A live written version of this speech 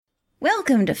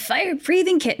Welcome to Fire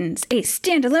Breathing Kittens, a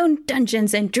standalone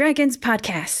Dungeons & Dragons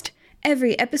podcast.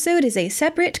 Every episode is a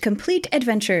separate, complete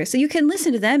adventure, so you can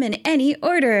listen to them in any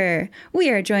order.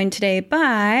 We are joined today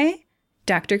by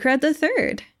Dr. Crud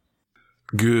III.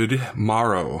 Good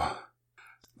morrow.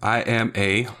 I am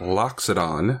a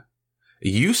Loxodon.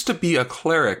 Used to be a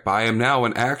cleric, but I am now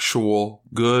an actual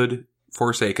good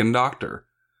Forsaken doctor.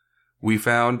 We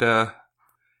found a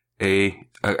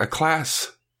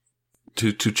class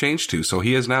to change to, so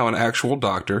he is now an actual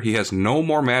doctor. He has no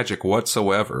more magic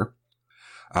whatsoever.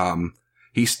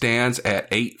 He stands at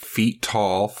 8 feet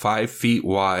tall, 5 feet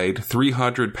wide,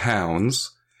 300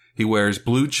 pounds. He wears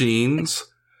blue jeans,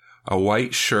 a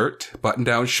white shirt,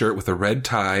 button-down shirt with a red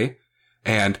tie,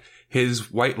 and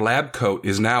his white lab coat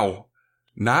is now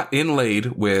not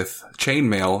inlaid with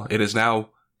chainmail. It is now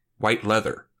white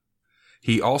leather.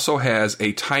 He also has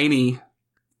a tiny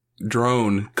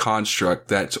drone construct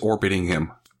that's orbiting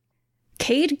him.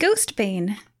 Cade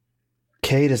Ghostbane.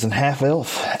 Cade is an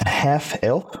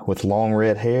half-elf with long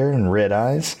red hair and red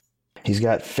eyes. He's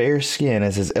got fair skin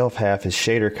as his elf half is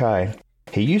Shader Kai.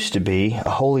 He used to be a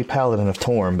holy paladin of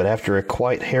Torm, but after a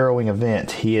quite harrowing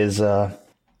event, he has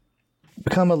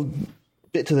become a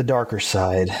bit to the darker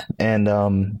side and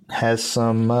has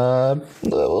some,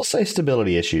 we'll say,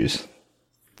 stability issues.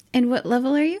 And what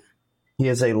level are you? He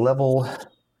is a level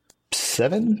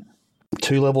 7,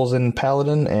 2 levels in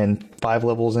Paladin, and 5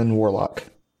 levels in Warlock.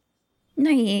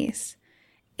 Nice.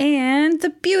 And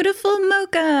the beautiful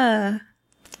Mocha.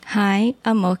 Hi,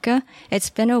 I'm Mocha. It's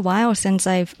been a while since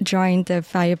I've joined the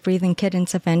Fire Breathing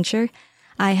Kittens adventure.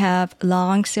 I have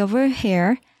long silver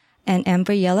hair and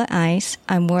amber yellow eyes.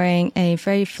 I'm wearing a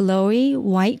very flowy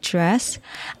white dress.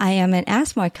 I am an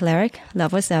asthma cleric,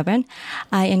 level 7.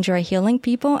 I enjoy healing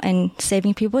people and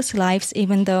saving people's lives,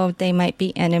 even though they might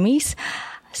be enemies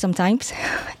sometimes.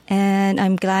 And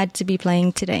I'm glad to be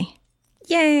playing today.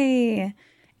 Yay!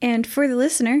 And for the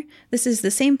listener, this is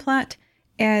the same plot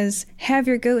as Have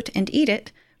Your Goat and Eat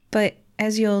It, but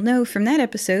as you'll know from that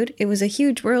episode, it was a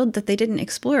huge world that they didn't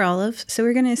explore all of, so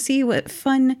we're going to see what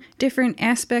fun, different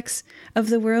aspects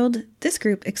of the world this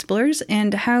group explores,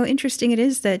 and how interesting it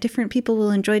is that different people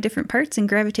will enjoy different parts and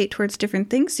gravitate towards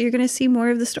different things, so you're going to see more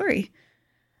of the story.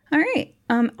 All right.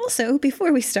 Also,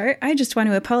 before we start, I just want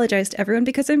to apologize to everyone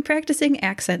because I'm practicing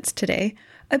accents today.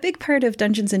 A big part of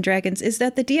Dungeons & Dragons is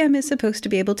that the DM is supposed to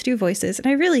be able to do voices, and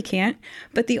I really can't,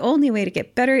 but the only way to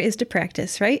get better is to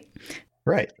practice, right?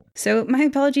 Right. So my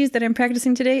apologies that I'm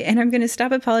practicing today, and I'm going to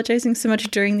stop apologizing so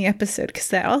much during the episode because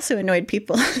that also annoyed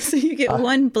people. So you get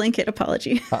one blanket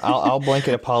apology. I'll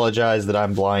blanket apologize that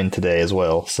I'm blind today as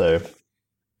well. So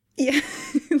yeah,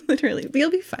 literally,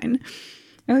 we'll be fine.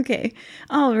 Okay,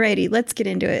 alrighty, let's get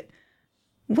into it.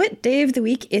 What day of the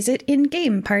week is it in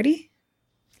game, party?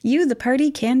 You, the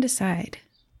party, can decide.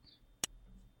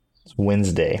 It's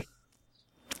Wednesday.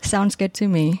 Sounds good to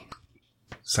me.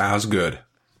 Sounds good.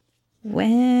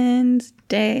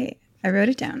 Wednesday. I wrote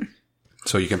it down.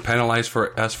 So you can penalize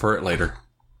us for it later.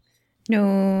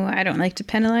 No, I don't like to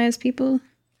penalize people.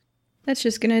 That's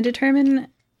just going to determine,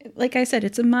 like I said,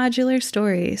 it's a modular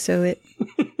story, so it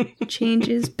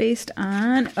changes based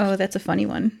on... Oh, that's a funny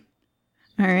one.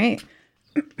 All right.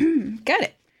 Got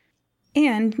it.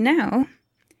 And now,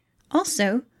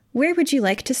 also, where would you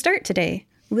like to start today?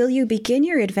 Will you begin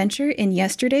your adventure in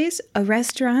Yesterday's, a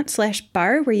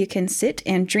restaurant/bar where you can sit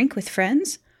and drink with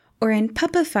friends? Or in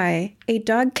Puppify, a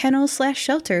dog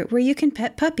kennel/shelter where you can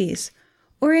pet puppies?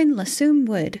 Or in Lassume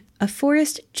Wood, a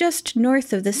forest just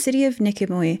north of the city of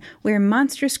Nicomoy where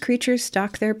monstrous creatures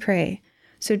stalk their prey?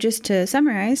 So just to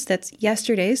summarize, that's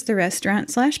Yesterday's, the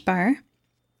restaurant/bar,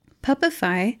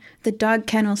 Puppify, the dog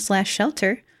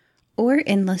kennel/shelter, or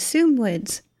in Lassume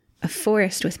Woods, a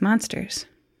forest with monsters.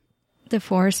 The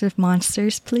forest with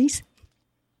monsters, please.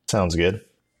 Sounds good.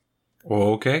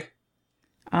 Okay.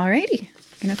 Alrighty,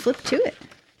 gonna flip to it.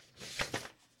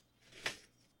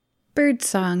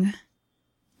 Birdsong.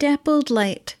 Dappled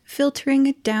light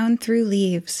filtering down through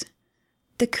leaves.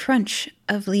 The crunch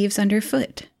of leaves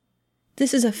underfoot.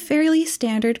 This is a fairly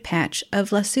standard patch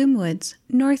of Lassume Woods,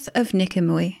 north of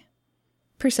Nicomoy.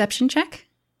 Perception check?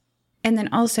 And then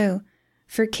also,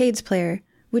 for Cade's player,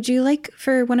 would you like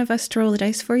for one of us to roll the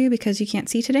dice for you because you can't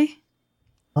see today?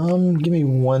 Give me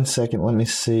 1 second. Let me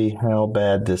see how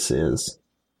bad this is.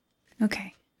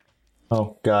 Okay.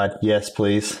 Oh, God. Yes,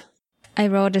 please. I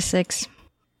rolled a 6.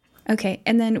 Okay,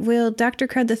 and then will Dr.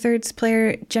 Crud III's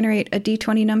player generate a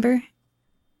d20 number?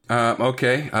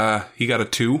 Okay. He got a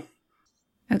 2.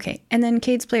 Okay, and then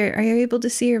Cade's player, are you able to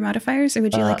see your modifiers, or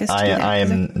would you like us to do that? I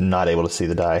am not able to see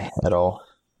the die at all.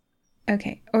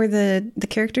 Okay, or the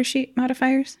character sheet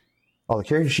modifiers? All the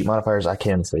character sheet modifiers I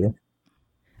can see.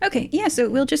 Okay, yeah, so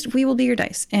we will be your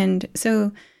dice. And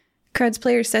so Crud's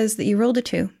player says that you rolled a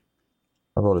 2.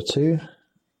 I rolled a 2.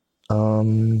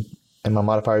 And my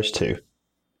modifier is 2.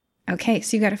 Okay,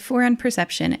 so you got a 4 on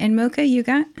perception. And Mocha, you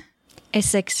got? A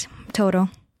 6 total.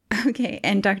 Okay,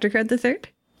 and Dr. Crud the third?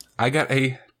 I got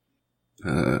a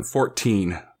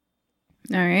 14. All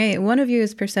right, one of you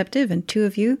is perceptive and 2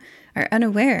 of you are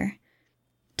unaware.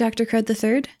 Dr. Crud the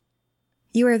third,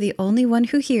 you are the only one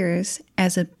who hears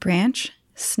as a branch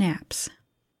snaps.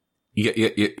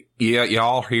 Yeah,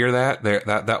 y'all hear that?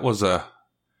 That was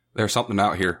there's something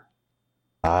out here.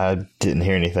 I didn't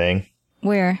hear anything.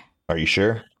 Where? Are you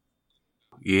sure?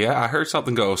 Yeah, I heard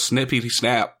something go snippy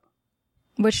snap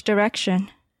Which direction?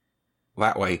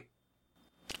 that way.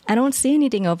 I don't see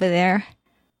anything over there.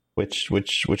 Which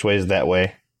way is that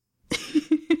way?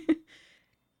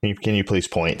 Can you please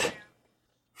point?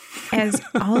 As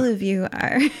all of you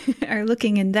are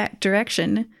looking in that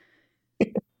direction,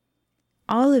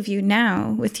 all of you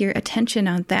now, with your attention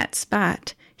on that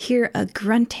spot, hear a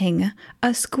grunting,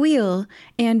 a squeal,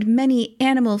 and many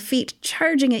animal feet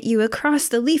charging at you across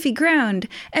the leafy ground.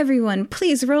 Everyone,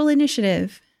 please roll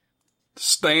initiative.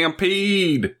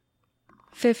 Stampede!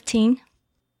 15.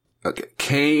 Okay,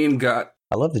 Kane got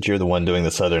I love that you're the one doing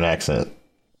the southern accent.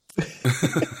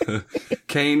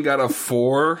 Kane got a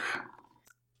 4.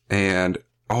 And,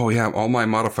 oh yeah, all my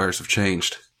modifiers have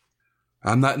changed.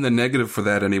 I'm not in the negative for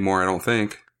that anymore, I don't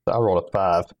think. I rolled a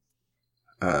 5.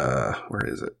 Where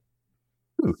is it?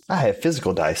 Ooh, I have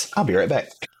physical dice. I'll be right back.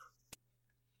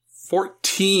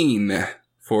 14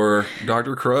 for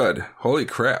Dr. Crud. Holy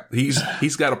crap. He's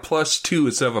got a +2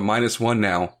 instead of a -1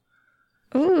 now.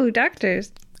 Ooh,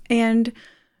 doctors. And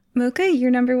Mocha,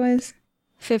 your number was?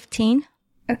 15.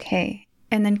 Okay.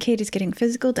 And then Kate is getting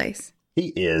physical dice. He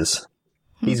is.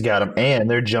 He's got them, and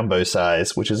they're jumbo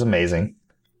size, which is amazing.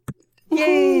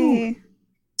 Yay!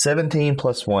 17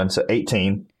 plus 1, so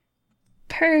 18.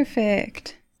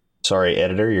 Perfect. Sorry,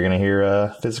 editor, you're going to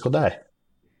hear physical die.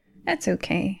 That's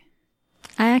okay.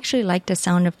 I actually like the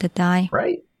sound of the die.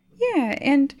 Right? Yeah,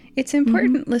 and it's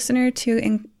important, listener,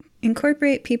 to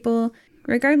incorporate people,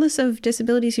 regardless of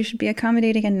disabilities. You should be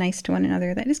accommodating and nice to one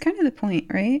another. That is kind of the point,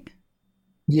 right?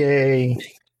 Yay.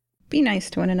 Be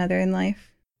nice to one another in life.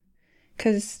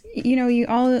 Because, you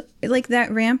all, like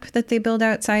that ramp that they build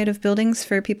outside of buildings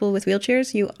for people with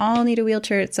wheelchairs, you all need a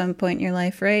wheelchair at some point in your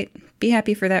life, right? Be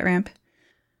happy for that ramp.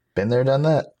 Been there, done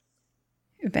that.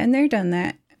 Been there, done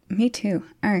that. Me too.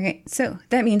 All right, so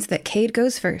that means that Cade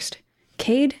goes first.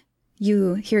 Cade,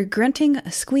 you hear grunting,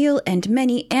 a squeal, and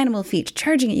many animal feet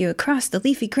charging at you across the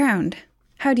leafy ground.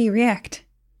 How do you react?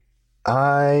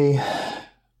 I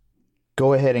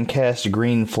go ahead and cast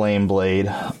Green Flame Blade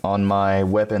on my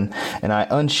weapon, and I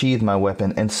unsheath my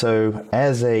weapon, and so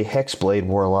as a Hexblade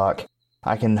Warlock,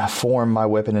 I can form my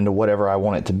weapon into whatever I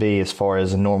want it to be as far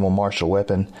as a normal martial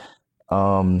weapon.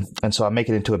 And so I make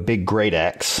it into a big great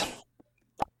axe.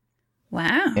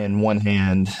 Wow. In one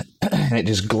hand, and it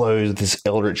just glows with this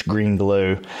eldritch green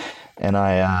glow, and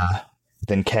I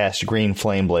then cast Green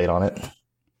Flame Blade on it.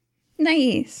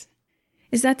 Nice.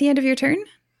 Is that the end of your turn?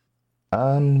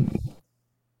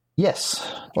 Yes.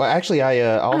 Well, actually,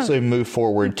 I also move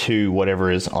forward to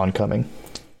whatever is oncoming.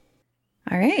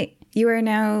 All right. You are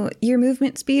now, your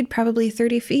movement speed, probably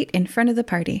 30 feet in front of the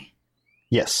party.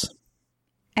 Yes.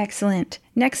 Excellent.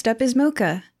 Next up is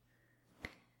Mocha.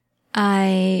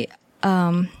 I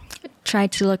try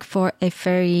to look for a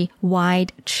very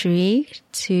wide tree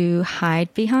to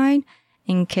hide behind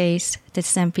in case the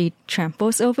stampede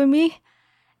tramples over me.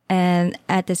 And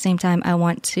at the same time, I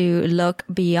want to look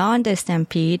beyond the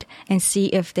stampede and see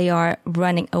if they are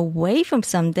running away from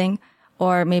something,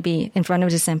 or maybe in front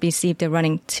of the stampede, see if they're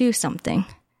running to something.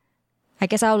 I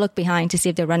guess I'll look behind to see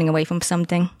if they're running away from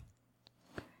something.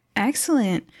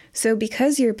 Excellent. So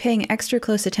because you're paying extra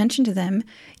close attention to them,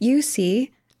 you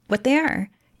see what they are.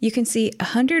 You can see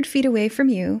 100 feet away from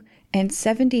you and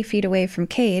 70 feet away from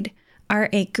Cade are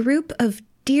a group of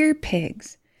deer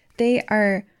pigs. They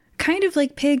are kind of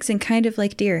like pigs and kind of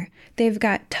like deer. They've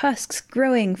got tusks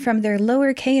growing from their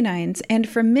lower canines and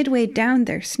from midway down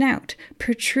their snout,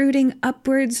 protruding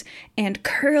upwards and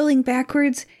curling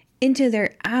backwards into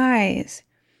their eyes.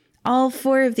 All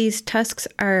 4 of these tusks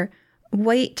are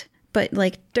white but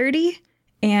like dirty,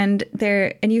 and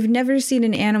you've never seen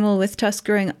an animal with tusks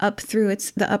growing up through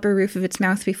the upper roof of its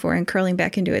mouth before and curling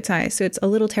back into its eyes, so it's a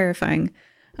little terrifying.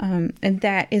 And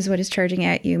that is what is charging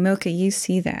at you. Mocha, you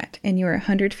see that, and you are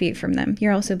 100 feet from them.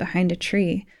 You're also behind a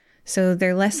tree, so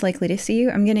they're less likely to see you.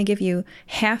 I'm going to give you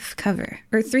half cover,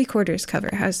 or 3/4 cover.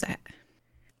 How's that?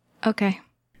 Okay.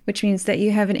 which means that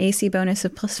you have an AC bonus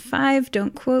of +5.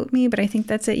 Don't quote me, but I think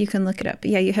that's it. You can look it up.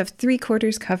 But yeah, you have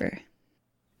 3/4 cover.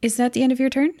 Is that the end of your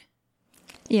turn?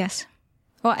 Yes.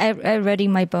 Well, I ready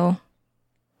my bow.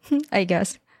 I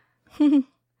guess. You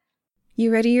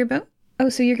ready your bow? Oh,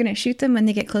 so you're going to shoot them when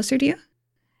they get closer to you?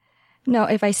 No,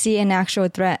 if I see an actual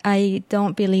threat, I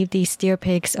don't believe these deer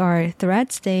pigs are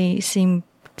threats. They seem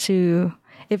to,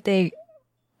 if they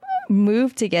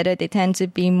move together, they tend to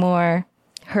be more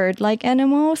herd-like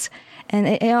animals. And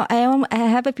I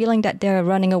have a feeling that they're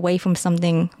running away from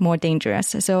something more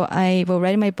dangerous. So I will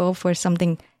ready my bow for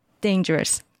something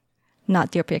dangerous,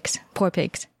 not deer pigs, poor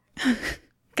pigs.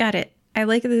 Got it. I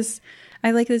like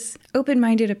this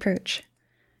open-minded approach.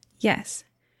 Yes.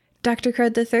 Dr.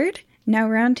 Crud III, now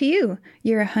we're on to you.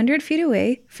 You're 100 feet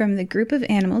away from the group of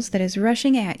animals that is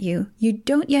rushing at you. You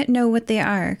don't yet know what they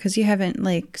are because you haven't,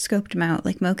 scoped them out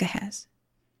like Mocha has.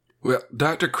 Well,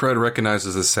 Dr. Crud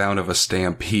recognizes the sound of a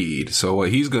stampede. So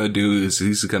what he's going to do is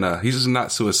he's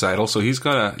not suicidal. So he's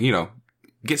going to,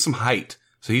 get some height.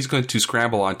 So he's going to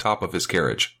scramble on top of his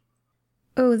carriage.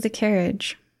 Oh, the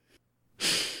carriage.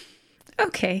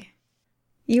 Okay.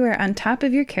 You are on top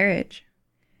of your carriage.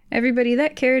 Everybody,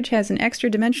 that carriage has an extra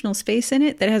dimensional space in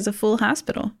it that has a full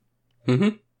hospital.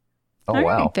 Mm-hmm. Oh, All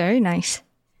wow. right, very nice.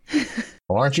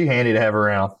 Well, aren't you handy to have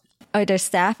around? Are there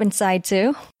staff inside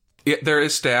too? Yeah, there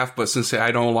is staff, but since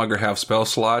I no longer have spell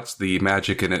slots, the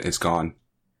magic in it is gone.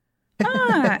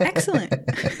 Ah, excellent.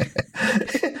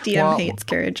 DM Well- hates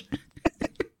carriage.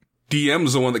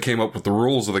 DM's the one that came up with the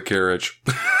rules of the carriage.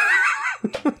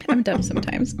 I'm dumb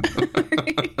sometimes.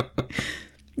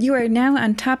 You are now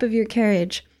on top of your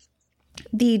carriage.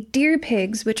 The deer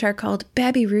pigs, which are called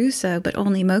Babirusa, but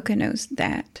only Mocha knows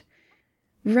that,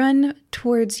 run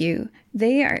towards you.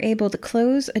 They are able to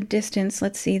close a distance.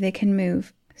 Let's see, they can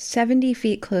move 70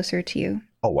 feet closer to you.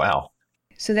 Oh, wow.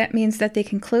 So that means that they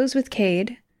can close with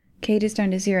Cade. Cade is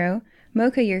down to 0.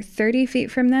 Mocha, you're 30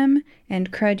 feet from them,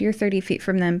 and Crud, you're 30 feet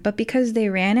from them. But because they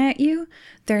ran at you,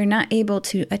 they're not able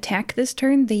to attack this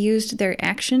turn. They used their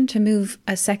action to move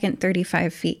a second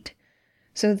 35 feet.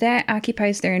 So that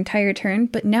occupies their entire turn,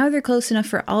 but now they're close enough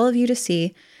for all of you to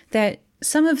see that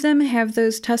some of them have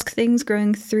those tusk things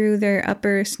growing through their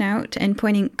upper snout and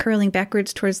curling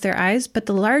backwards towards their eyes, but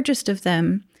the largest of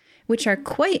them, which are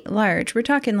quite large, we're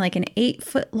talking like an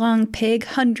 8-foot-long pig,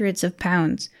 hundreds of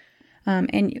pounds,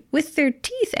 and with their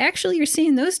teeth, actually you're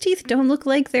seeing those teeth don't look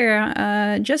like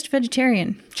they're just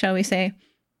vegetarian, shall we say.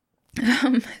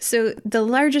 So the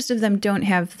largest of them don't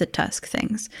have the tusk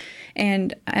things.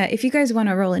 And if you guys want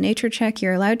to roll a nature check,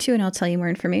 you're allowed to, and I'll tell you more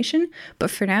information.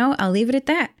 But for now, I'll leave it at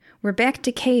that. We're back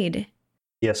to Cade.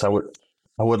 Yes, I would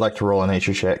like to roll a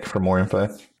nature check for more info.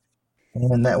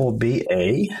 And that will be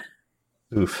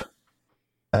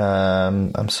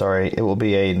I'm sorry, it will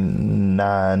be a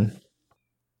 9.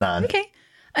 Okay.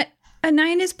 A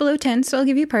 9 is below 10, so I'll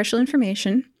give you partial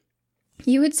information.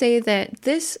 You would say that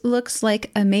this looks like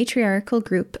a matriarchal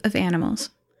group of animals.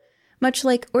 Much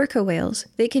like orca whales,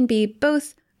 they can be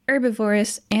both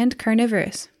herbivorous and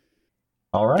carnivorous.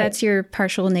 All right. That's your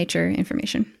partial nature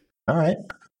information. All right.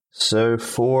 So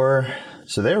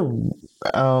they're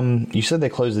you said they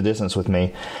closed the distance with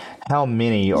me. How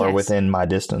many are Yes. within my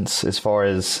distance? As far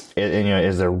as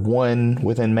is there one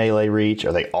within melee reach?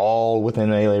 Are they all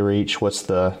within melee reach? What's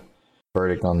the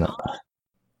verdict on that?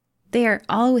 They are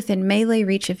all within melee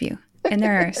reach of you, and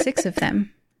there are 6 of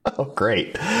them. Oh,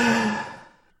 great.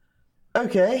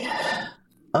 Okay.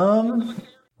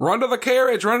 Run to the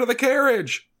carriage! Run to the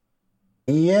carriage!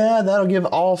 Yeah, that'll give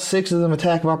all 6 of them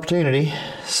attack of opportunity.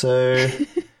 So,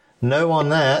 no on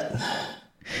that.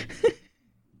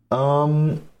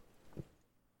 To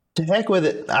heck with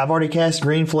it. I've already cast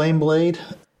Green Flame Blade.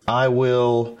 I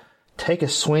will take a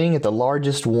swing at the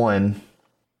largest one,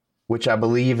 which I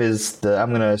believe is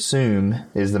I'm going to assume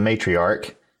is the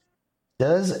matriarch.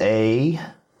 Does a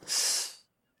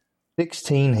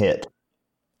 16 hit?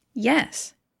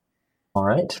 Yes. All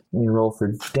right. Let me roll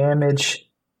for damage.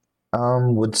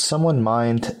 Would someone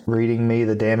mind reading me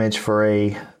the damage for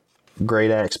a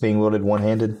great axe being wielded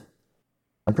one-handed?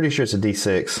 I'm pretty sure it's a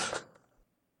D6.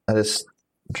 I'm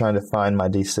trying to find my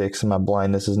D6 and my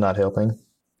blindness is not helping.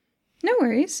 No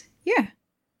worries. Yeah.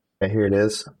 Okay, here it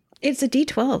is. It's a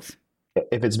D12.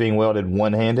 If it's being wielded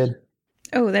one-handed?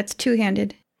 Oh, that's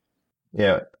two-handed.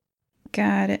 Yeah.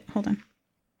 Got it. Hold on.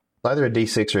 Either a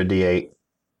D6 or a D8.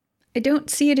 I don't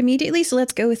see it immediately, so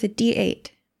let's go with a D8.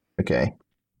 Okay.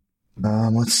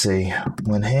 Let's see.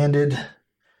 One-handed.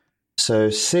 So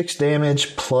 6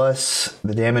 damage plus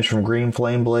the damage from Green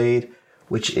Flame Blade,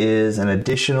 which is an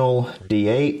additional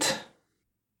D8. So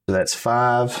that's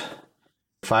 5.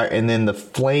 Fire, and then the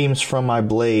flames from my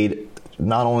blade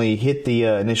not only hit the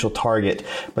initial target,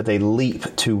 but they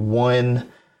leap to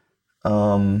one.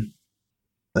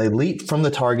 They leap from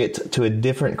the target to a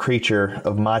different creature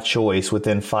of my choice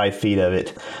within 5 feet of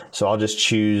it. So I'll just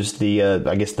choose the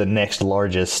the next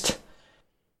largest,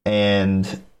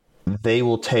 and they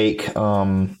will take.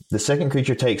 The second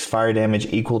creature takes fire damage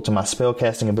equal to my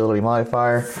spellcasting ability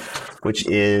modifier, which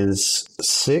is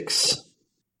 6.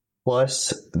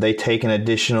 Plus, they take an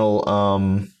additional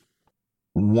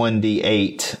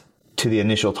 1d8 to the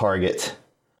initial target.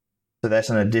 So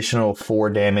that's an additional 4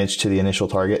 damage to the initial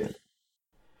target.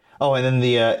 Oh, and then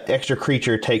the extra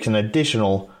creature takes an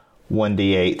additional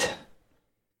 1d8.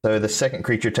 So the second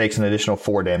creature takes an additional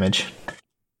 4 damage.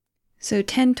 So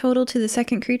 10 total to the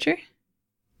second creature,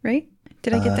 right?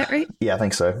 Did I get that right? Yeah, I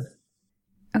think so.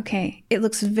 Okay. It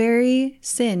looks very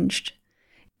singed.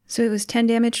 So it was 10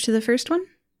 damage to the first one?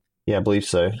 Yeah, I believe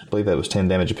so. I believe that was 10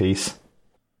 damage apiece.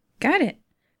 Got it.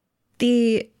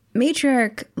 The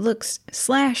matriarch looks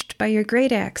slashed by your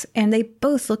great axe, and they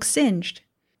both look singed.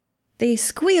 They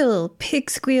squeal,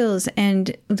 pig squeals,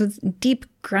 and with deep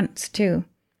grunts, too.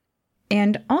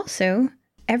 And also,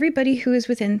 everybody who is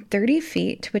within 30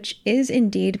 feet, which is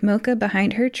indeed Mocha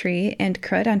behind her tree and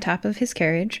Crud on top of his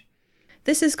carriage.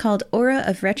 This is called Aura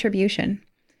of Retribution.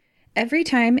 Every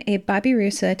time a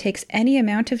Babirusa takes any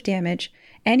amount of damage,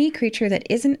 any creature that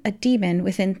isn't a demon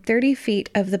within 30 feet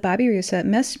of the Babirusa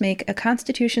must make a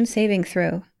Constitution saving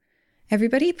throw.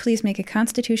 Everybody, please make a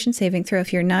Constitution saving throw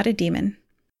if you're not a demon.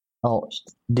 Oh,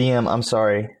 DM, I'm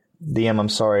sorry.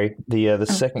 The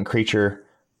second creature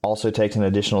also takes an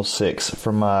additional 6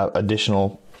 from my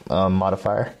additional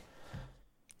modifier.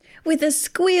 With a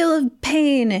squeal of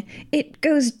pain, it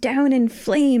goes down in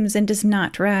flames and does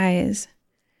not rise.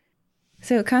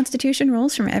 So Constitution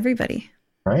rolls from everybody.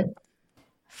 Right?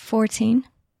 14.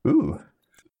 Ooh.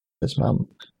 That's my...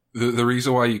 The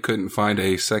reason why you couldn't find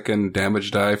a second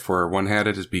damage die for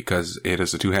one-handed is because it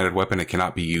is a two-handed weapon. It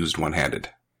cannot be used one-handed.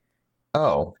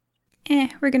 Oh.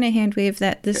 We're going to hand wave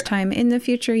that this time. In the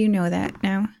future, you know that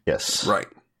now. Yes. Right.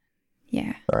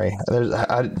 Yeah. Sorry.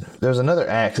 There's another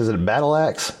axe. Is it a battle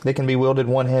axe? They can be wielded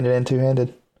one-handed and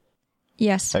two-handed?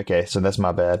 Yes. Okay, so that's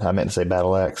my bad. I meant to say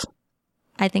battle axe.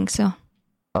 I think so.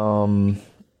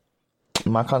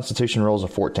 My Constitution rolls a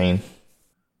 14.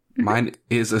 Mine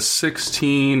is a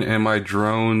 16, and my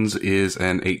drone's is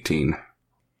an 18.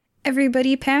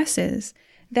 Everybody passes.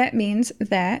 That means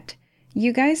that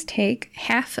you guys take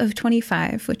half of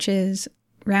 25, which is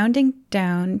rounding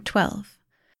down 12.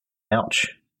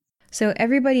 Ouch. So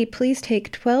everybody please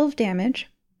take 12 damage.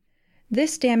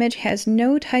 This damage has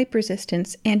no type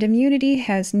resistance, and immunity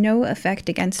has no effect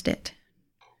against it.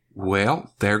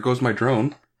 Well, there goes my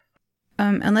drone.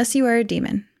 Unless you are a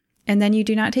demon, and then you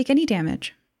do not take any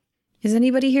damage. Is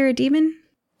anybody here a demon?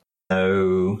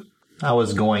 No, I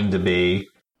was going to be.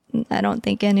 I don't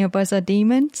think any of us are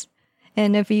demons.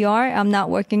 And if you are, I'm not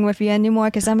working with you anymore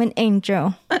because I'm an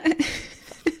angel.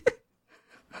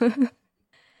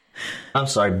 I'm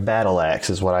sorry, battle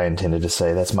axe is what I intended to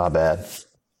say. That's my bad.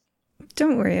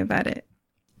 Don't worry about it.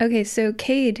 Okay, so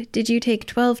Cade, did you take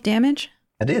 12 damage?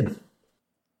 I did.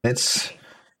 It's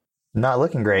not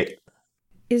looking great.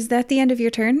 Is that the end of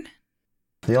your turn?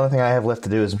 The only thing I have left to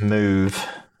do is move,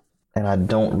 and I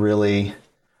don't really...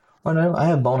 Oh no, I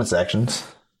have bonus actions,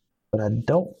 but I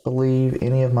don't believe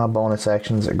any of my bonus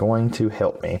actions are going to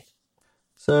help me.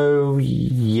 So,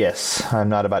 yes, I'm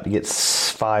not about to get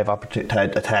 5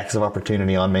 attacks of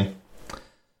opportunity on me.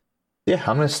 Yeah,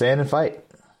 I'm going to stand and fight.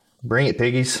 Bring it,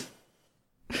 piggies.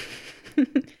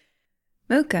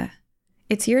 Mocha,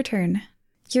 it's your turn.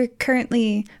 You're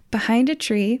currently behind a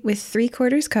tree with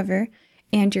 3/4 cover,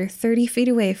 and you're 30 feet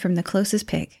away from the closest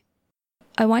pig.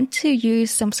 I want to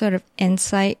use some sort of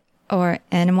insight or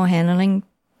animal handling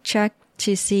check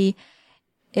to see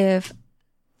if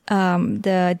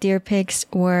the deer pigs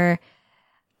were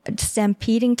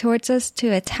stampeding towards us to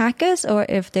attack us, or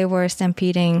if they were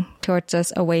stampeding towards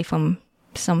us away from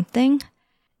something.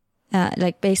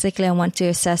 Basically, I want to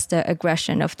assess the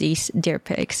aggression of these deer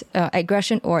pigs.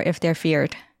 Aggression, or if they're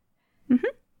feared.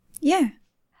 Mm-hmm. Yeah.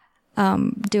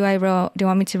 Do you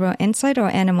want me to roll insight or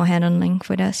animal handling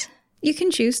for this? You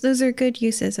can choose. Those are good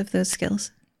uses of those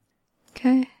skills.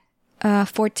 Okay.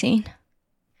 14.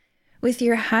 With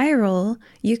your high roll,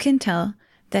 you can tell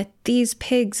that these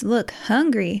pigs look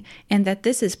hungry and that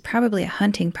this is probably a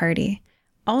hunting party.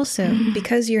 Also,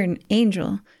 because you're an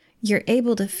angel, you're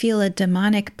able to feel a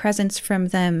demonic presence from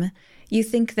them. You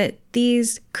think that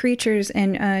these creatures,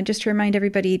 and just to remind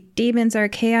everybody, demons are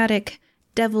chaotic,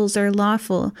 devils are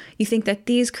lawful. You think that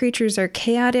these creatures are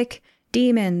chaotic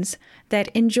demons that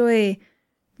enjoy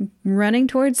running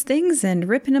towards things and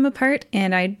ripping them apart.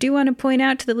 And I do want to point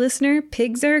out to the listener,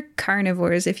 pigs are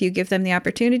carnivores if you give them the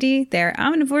opportunity. They're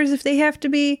omnivores if they have to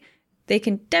be. They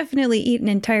can definitely eat an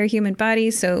entire human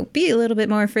body, so be a little bit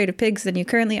more afraid of pigs than you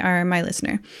currently are, my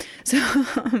listener.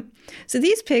 So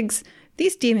these pigs,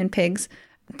 these demon pigs,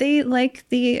 they like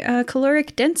the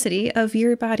caloric density of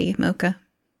your body, Mocha.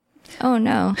 Oh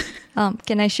no.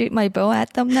 Can I shoot my bow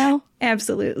at them now?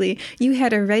 Absolutely. You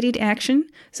had a readied action,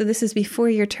 so this is before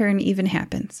your turn even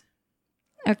happens.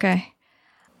 Okay.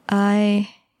 I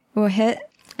will hit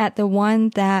at the one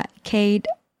that Cade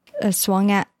swung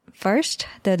at first,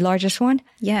 the largest one.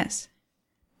 Yes.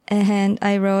 And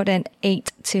I rolled an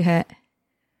 8 to hit.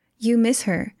 You miss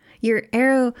her. Your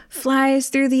arrow flies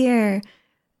through the air,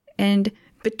 and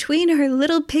between her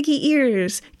little piggy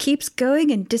ears keeps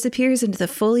going and disappears into the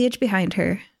foliage behind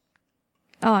her.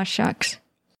 Oh, shucks.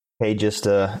 Cade just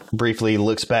briefly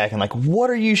looks back and like, what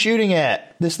are you shooting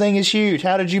at? This thing is huge.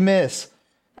 How did you miss?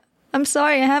 I'm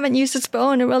sorry, I haven't used this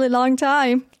bow in a really long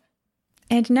time.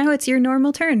 And now it's your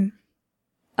normal turn.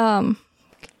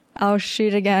 I'll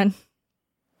shoot again.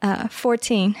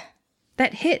 14.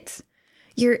 That hits.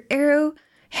 Your arrow,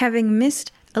 having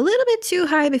missed a little bit too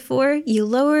high before, you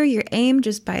lower your aim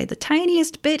just by the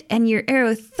tiniest bit and your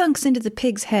arrow thunks into the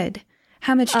pig's head.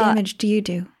 How much damage do you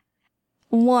do?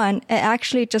 1. It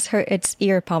actually just hurt its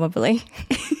ear, probably.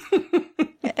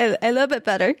 a little bit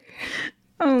better.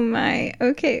 Oh my.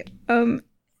 Okay.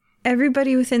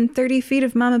 Everybody within 30 feet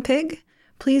of Mama Pig,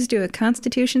 please do a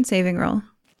Constitution saving roll.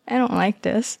 I don't like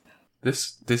this.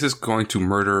 This is going to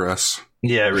murder us.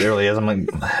 Yeah, it really is. I'm like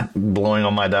blowing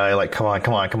on my die like, come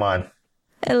on.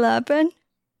 11.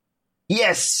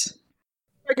 Yes!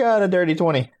 I got a dirty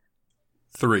 20.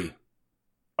 3.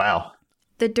 Wow.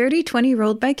 The dirty 20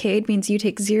 rolled by Cade means you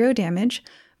take 0 damage,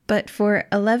 but for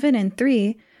 11 and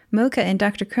 3, Mocha and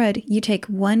Dr. Crud, you take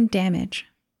 1 damage.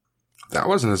 That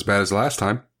wasn't as bad as last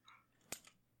time.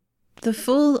 The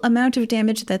full amount of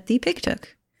damage that the pig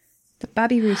took. The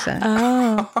Bobby Rusa.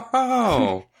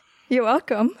 Oh. You're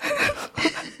welcome.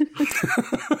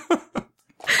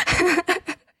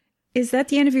 Is that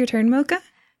the end of your turn, Mocha?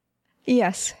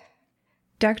 Yes.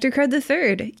 Dr. Crud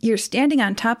III, you're standing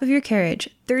on top of your carriage,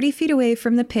 30 feet away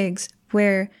from the pigs,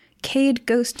 where Cade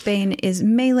Ghostbane is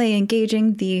melee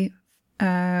engaging the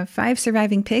 5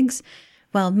 surviving pigs,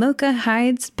 while Mocha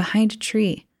hides behind a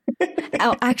tree.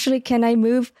 Oh, actually, can I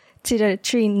move to the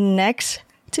tree next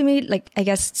to me? Like, I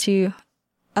guess to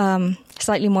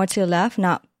slightly more to the left,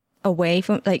 not away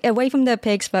from the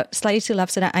pigs, but slightly to the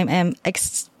left, so that I am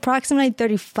approximately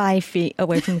 35 feet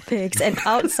away from the pigs and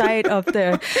outside of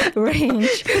the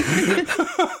range.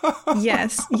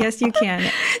 Yes, you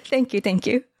can. Thank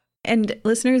you. And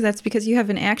listeners, that's because you have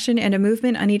an action and a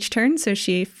movement on each turn. So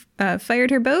she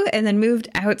fired her bow and then moved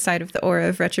outside of the aura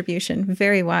of retribution.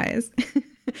 Very wise.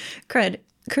 Crud,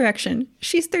 correction.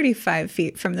 She's 35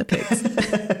 feet from the pigs.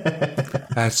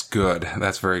 That's good.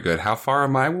 That's very good. How far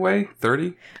am I away?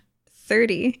 30?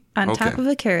 30 on Okay. top of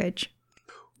a carriage.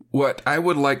 What I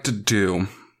would like to do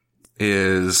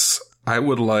is I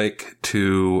would like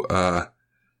to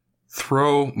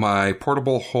throw my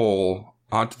portable hole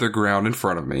onto the ground in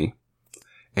front of me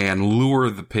and lure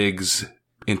the pigs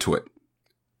into it.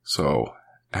 So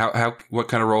what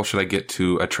kind of roll should I get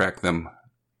to attract them?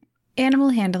 Animal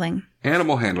handling.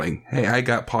 Animal handling. Hey, I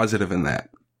got positive in that.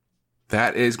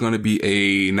 That is going to be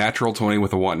a natural 20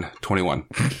 with a 1. 21.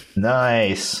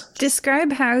 Nice.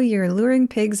 Describe how you're luring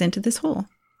pigs into this hole.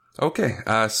 Okay.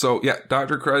 So yeah,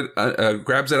 Dr. Crud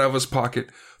grabs it out of his pocket,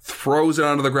 throws it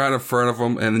onto the ground in front of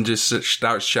him, and then just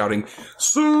starts shouting,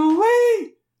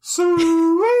 "Suey!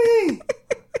 Suey!"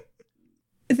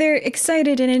 They're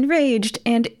excited and enraged,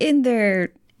 and in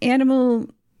their animal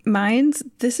minds,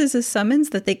 this is a summons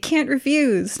that they can't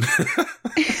refuse.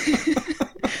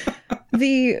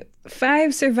 The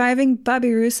 5 surviving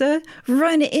Babirusa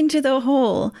run into the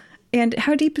hole. And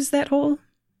how deep is that hole?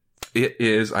 It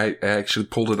is, I actually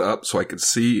pulled it up so I could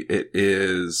see. It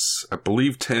is, I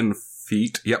believe, 10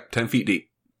 feet. Yep, 10 feet deep.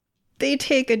 They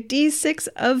take a d6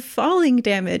 of falling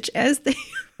damage as they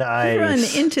Nice. run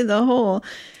into the hole.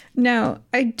 Now,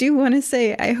 I do want to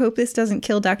say, I hope this doesn't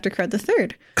kill Dr. Crud III.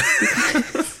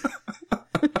 Because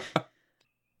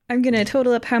I'm going to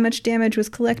total up how much damage was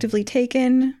collectively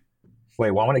taken.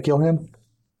 Wait, why would it kill him?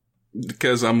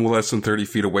 Because I'm less than 30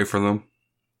 feet away from them.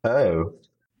 Oh.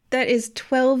 That is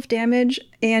 12 damage,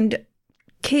 and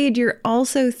Cade, you're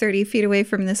also 30 feet away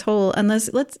from this hole,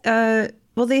 unless,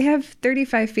 well, they have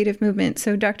 35 feet of movement,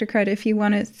 so Dr. Crud, if you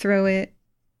want to throw it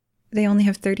they only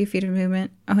have 30 feet of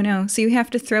movement. Oh no. So you have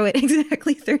to throw it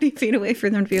exactly 30 feet away for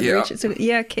them to be able to reach it. So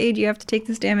yeah, Cade, you have to take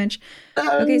this damage.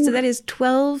 Okay, so that is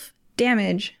 12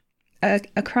 damage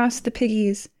across the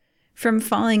piggies from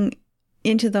falling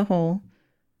into the hole.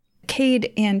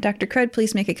 Cade and Dr. Crud,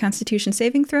 please make a Constitution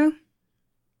saving throw.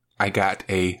 I got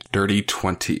a dirty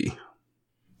 20.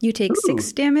 You take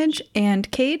 6 damage, and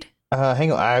Cade?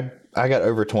 Hang on, I got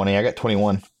over 20. I got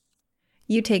 21.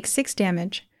 You take 6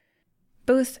 damage.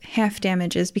 Both half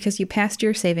damages because you passed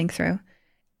your saving throw.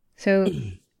 So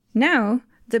now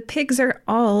the pigs are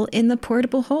all in the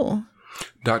portable hole.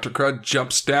 Dr. Crud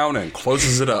jumps down and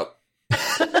closes it up.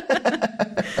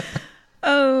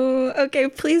 Oh, okay.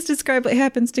 Please describe what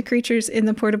happens to creatures in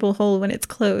the portable hole when it's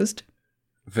closed.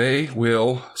 They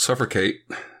will suffocate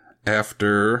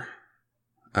after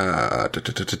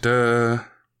 10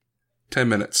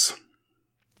 minutes.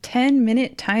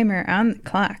 10-minute timer on the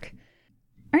clock.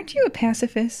 Aren't you a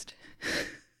pacifist?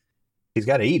 He's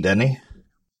got to eat, doesn't he?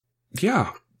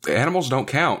 Yeah, the animals don't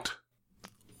count.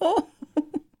 Oh.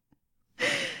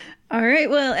 All right,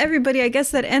 well, everybody, I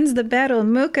guess that ends the battle.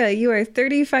 Mocha, you are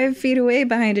 35 feet away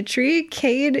behind a tree.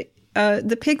 Cade,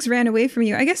 the pigs ran away from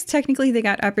you. I guess technically they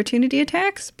got opportunity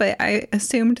attacks, but I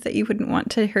assumed that you wouldn't want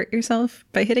to hurt yourself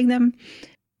by hitting them.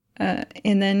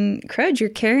 And then, Crud, you're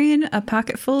carrying a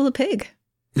pocket full of pig.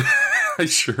 I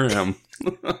sure am.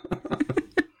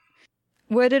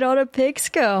 Where did all the pigs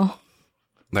go?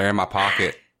 They're in my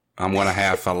pocket. I'm going to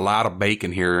have a lot of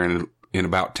bacon here in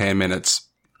about 10 minutes.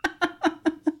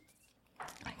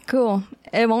 Cool.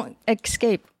 It won't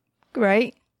escape,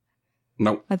 right?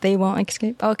 Nope. But they won't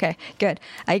escape? Okay, good.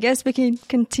 I guess we can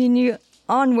continue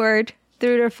onward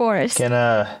through the forest. Can,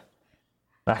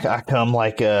 I come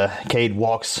like, Cade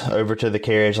walks over to the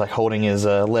carriage, like holding his,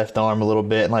 left arm a little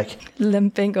bit, and like...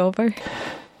 Limping over.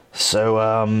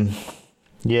 So,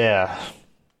 yeah.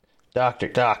 Doc,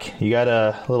 you got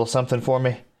a little something for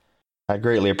me? I'd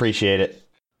greatly appreciate it.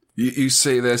 You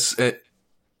say this...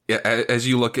 as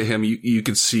you look at him, you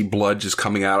can see blood just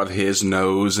coming out of his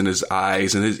nose and his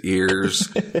eyes and his ears.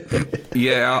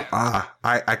 Yeah,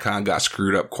 I kind of got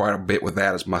screwed up quite a bit with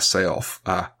that as myself.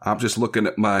 I'm just looking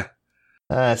at my...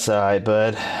 That's all right,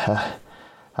 bud.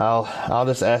 I'll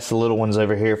just ask the little ones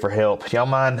over here for help. Y'all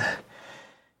mind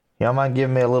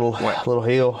giving me a little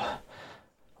heal?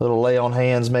 Little lay on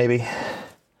hands, maybe?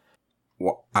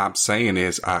 What I'm saying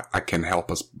is I can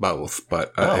help us both,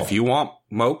 but if you want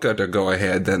Mocha to go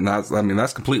ahead, then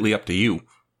that's completely up to you.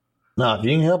 No, if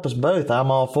you can help us both, I'm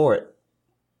all for it.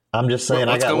 I'm just saying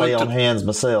I got lay on hands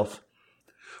myself.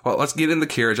 Well, let's get in the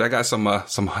carriage. I got some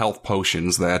health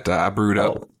potions that I brewed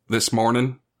up this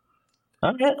morning.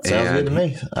 All right, sounds good to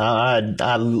me.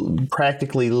 I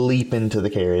practically leap into the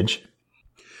carriage.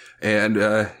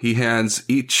 And he hands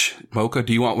each... Mocha,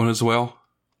 do you want one as well?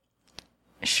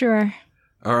 Sure.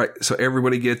 All right, so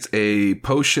everybody gets a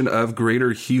potion of greater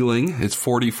healing. It's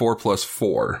 44 plus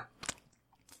 4.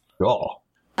 Oh.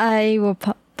 I will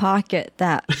pocket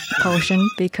that potion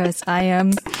because I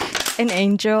am an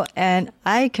angel and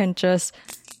I can just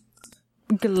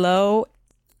glow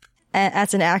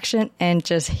as an action and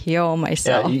just heal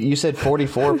myself. Yeah, you said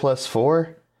 44 plus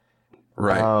 4?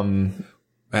 Right.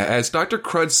 As Dr.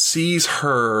 Crud sees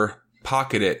her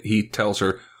pocket it, he tells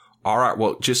her, all right,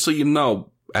 well, just so you know,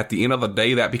 at the end of the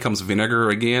day, that becomes vinegar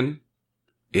again.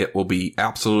 It will be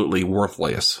absolutely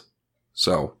worthless.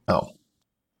 So. Oh.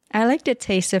 I like the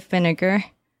taste of vinegar.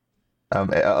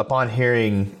 Upon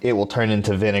hearing it will turn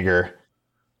into vinegar,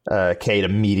 Cade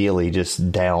immediately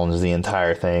just downs the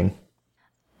entire thing.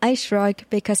 I shrug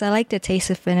because I like the taste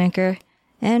of vinegar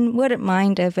and wouldn't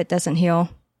mind if it doesn't heal.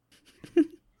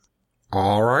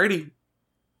 Alrighty.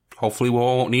 Hopefully we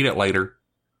won't need it later.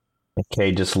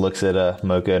 Cade just looks at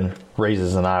Mocha and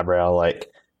raises an eyebrow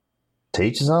like, to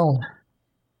each his own.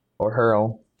 Or her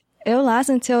own. It'll last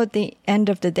until the end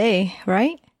of the day,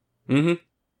 right? Mm-hmm.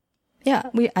 Yeah,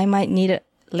 I might need it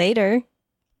later.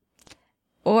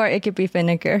 Or it could be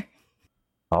vinegar.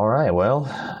 All right,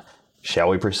 well, shall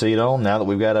we proceed on now that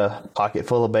we've got a pocket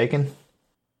full of bacon?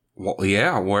 Well,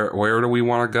 yeah, where do we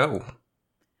want to go?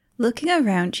 Looking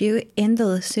around you in the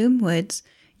Lassume Woods,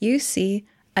 you see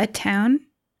a town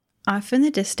off in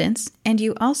the distance, and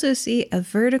you also see a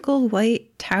vertical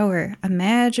white tower, a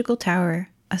magical tower,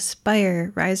 a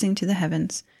spire rising to the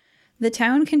heavens. The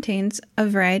town contains a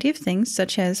variety of things,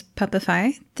 such as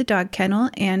Puppify, the dog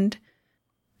kennel, and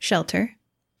shelter,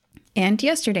 and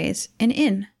yesterday's, an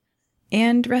inn,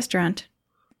 and restaurant,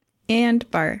 and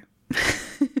bar.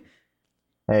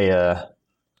 Hey,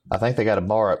 I think they got a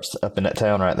bar up in that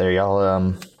town right there.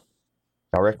 Y'all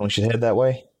reckon we should head that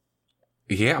way?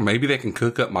 Yeah, maybe they can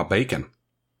cook up my bacon.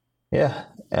 Yeah,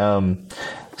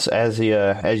 So as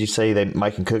you say,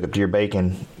 Mike can cook up to your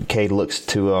bacon. Cade looks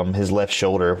to his left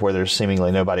shoulder where there's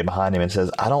seemingly nobody behind him and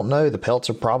says, "I don't know. The pelts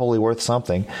are probably worth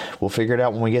something. We'll figure it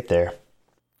out when we get there."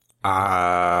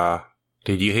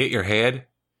 Did you hit your head?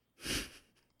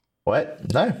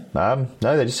 What? No,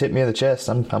 no. They just hit me in the chest.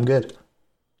 I'm good.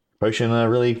 Potion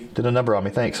really did a number on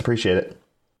me. Thanks, appreciate it.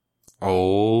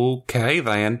 Okay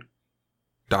then.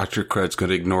 Dr. Crud's going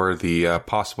to ignore the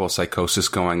possible psychosis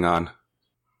going on.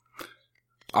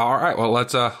 All right, well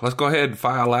let's go ahead and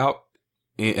file out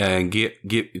and get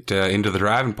into the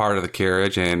driving part of the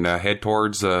carriage and head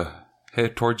towards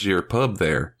your pub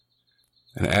there.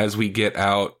 And as we get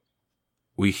out,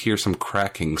 we hear some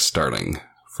cracking starting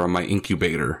from my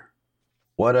incubator.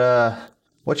 What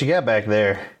you got back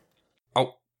there?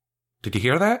 Oh, did you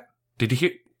hear that? Did you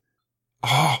hear?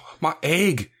 Oh, my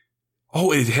egg.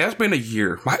 Oh, it has been a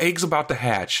year. My egg's about to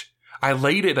hatch. I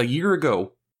laid it a year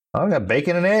ago. I got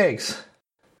bacon and eggs.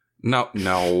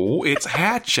 No, it's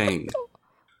hatching.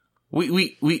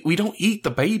 We don't eat the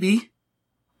baby.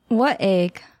 What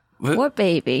egg? What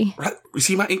baby? Right, you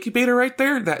see my incubator right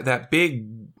there? That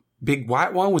big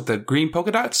white one with the green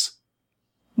polka dots?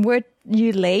 Where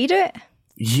you laid it?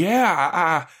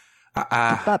 Yeah,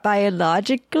 But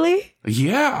biologically?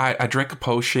 Yeah, I drank a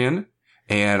potion,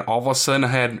 and all of a sudden I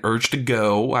had an urge to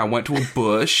go. I went to a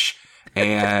bush,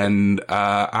 and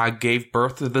I gave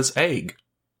birth to this egg.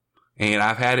 And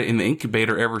I've had it in the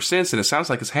incubator ever since, and it sounds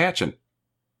like it's hatching.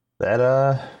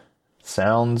 That,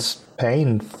 sounds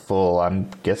painful. I'm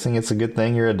guessing it's a good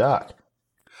thing you're a doc.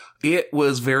 It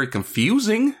was very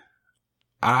confusing.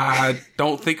 I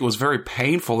don't think it was very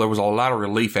painful. There was a lot of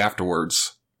relief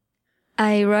afterwards.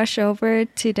 I rush over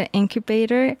to the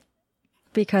incubator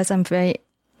because I'm very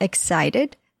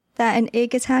excited that an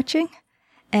egg is hatching.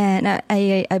 And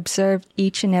I observe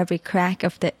each and every crack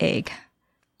of the egg.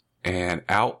 And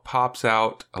out pops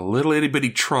out a little itty bitty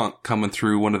trunk coming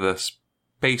through one of the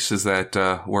spaces that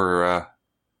were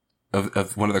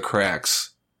of one of the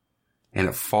cracks. And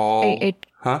it falls.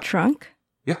 A trunk?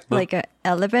 Yeah. Like an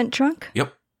elephant trunk?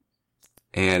 Yep.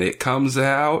 And it comes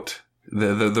out.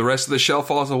 The rest of the shell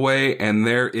falls away, and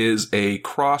there is a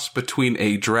cross between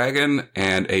a dragon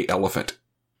and a elephant.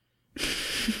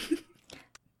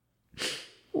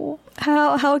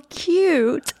 How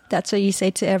cute. That's what you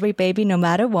say to every baby, no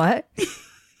matter what.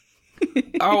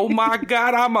 Oh my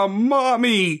God, I'm a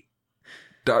mommy.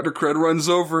 Dr. Crud runs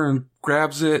over and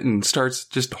grabs it and starts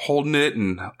just holding it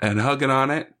and hugging on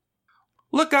it.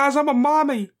 Look, guys, I'm a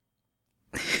mommy.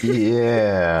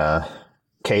 Yeah.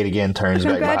 Kate again turns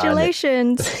back behind it.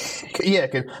 Congratulations. Yeah,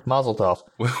 mazel tov.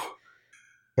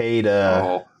 Kate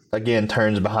again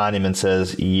turns behind him and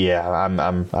says, "Yeah,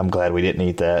 I'm glad we didn't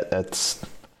eat that.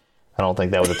 I don't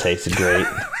think that would have tasted great."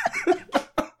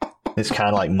 It's kind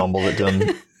of like mumbled it to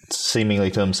him, seemingly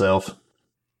to himself.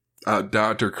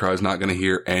 Dr. Crud's not going to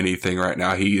hear anything right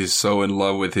now. He is so in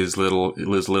love with his little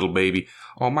baby.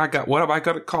 Oh my God, what am I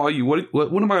going to call you? What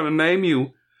am I going to name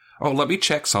you? Oh, let me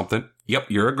check something. Yep,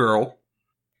 you're a girl.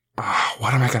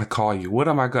 What am I going to call you? What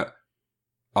am I going to...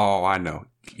 Oh, I know.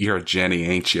 You're a Jenny,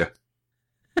 ain't you?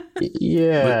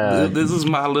 Yeah. This is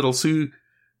my little Sue.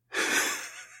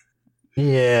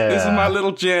 Yeah. This is my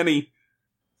little Jenny.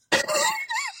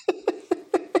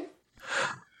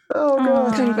 Oh,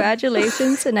 God.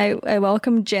 Congratulations, and I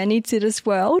welcome Jenny to this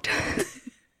world.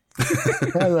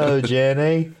 Hello,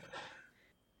 Jenny.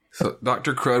 So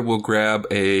Dr. Crud will grab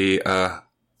a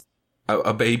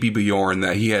baby Bjorn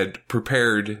that he had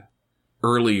prepared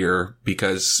earlier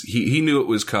because he knew it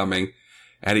was coming,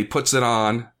 and he puts it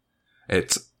on.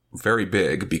 It's very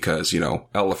big because,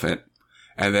 elephant.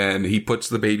 And then he puts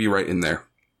the baby right in there.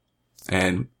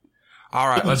 And all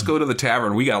right, let's go to the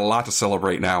tavern. We got a lot to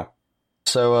celebrate now.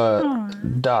 So,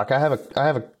 Doc, I have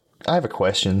a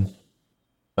question.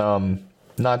 Not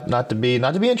to be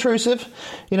intrusive.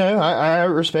 I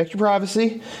respect your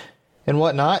privacy and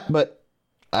whatnot, but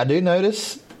I do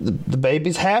notice the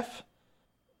baby's half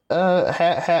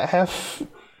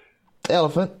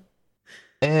elephant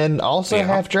and also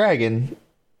half dragon,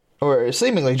 or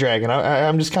seemingly dragon.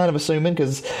 I'm just kind of assuming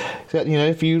because it's got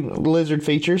a few lizard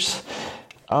features.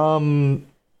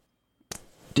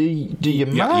 Do you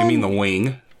mind? Yeah, you mean the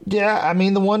wing? Yeah, I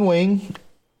mean the one wing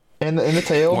and the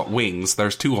tail. What wings?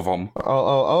 There's two of them.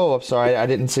 Oh! I'm sorry, I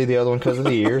didn't see the other one because of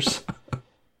the ears.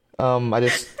 I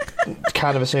just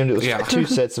kind of assumed it was two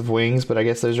sets of wings, but I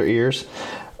guess those are ears.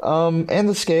 And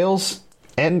the scales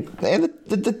and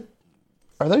the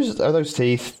are those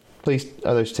teeth? Please,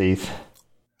 are those teeth?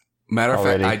 Matter of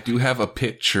fact, I do have a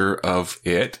picture of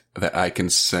it that I can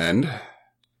send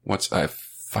once I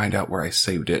find out where I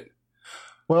saved it.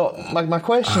 Well, my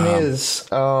question is,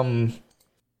 how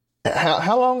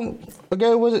long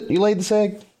ago was it you laid this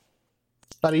egg?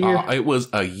 About a year? It was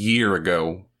a year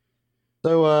ago.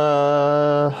 So,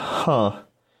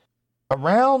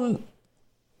 around,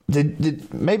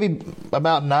 did maybe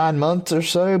about 9 months or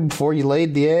so before you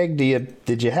laid the egg,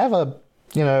 did you have a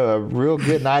real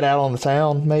good night out on the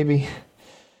town, maybe?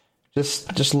 Just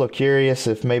a little curious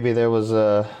if maybe there was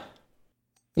a,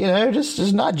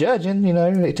 just not judging,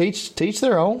 teach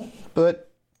their own, but.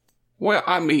 Well,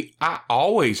 I mean, I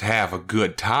always have a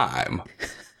good time,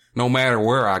 no matter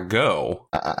where I go.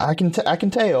 I can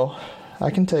tell.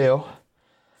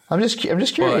 I'm just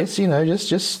curious,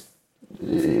 just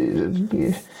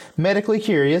medically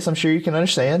curious. I'm sure you can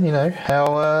understand,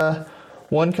 how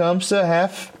one comes to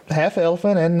half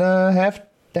elephant and half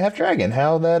dragon.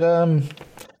 How the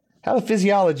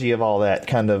physiology of all that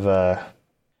kind of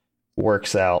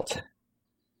works out.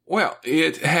 Well,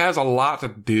 it has a lot to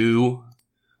do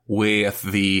with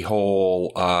the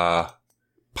whole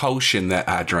potion that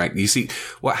I drank. You see,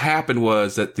 what happened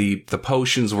was that the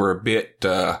potions were a bit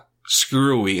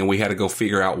screwy, and we had to go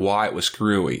figure out why it was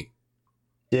screwy.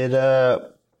 Did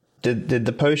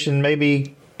the potion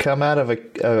maybe come out of a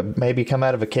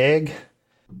keg,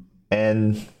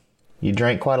 and you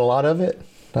drank quite a lot of it?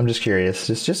 I'm just curious.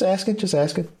 Just asking.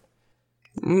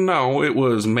 No, it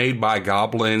was made by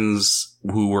goblins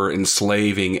who were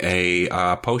enslaving a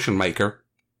potion maker.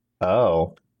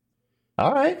 Oh.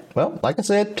 All right. Well, like I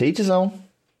said, teach his own.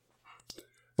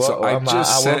 Well, so I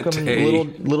welcome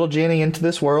little Jenny into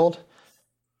this world.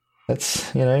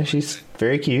 That's, she's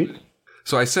very cute.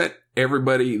 So I sent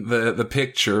everybody the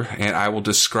picture, and I will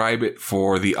describe it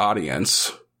for the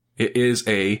audience. It is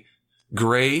a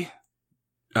gray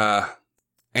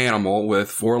animal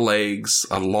with 4 legs,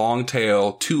 a long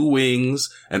tail, 2 wings,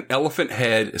 an elephant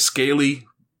head, a scaly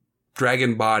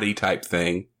dragon body type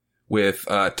thing with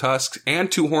tusks and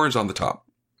 2 horns on the top,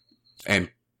 and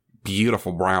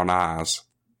beautiful brown eyes.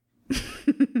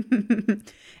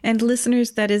 And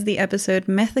listeners, that is the episode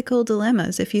Mythical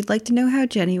Dilemmas. If you'd like to know how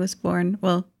Jenny was born,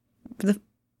 well,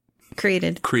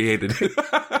 created.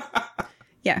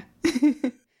 Yeah.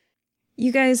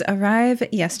 You guys arrive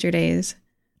at Yesterday's.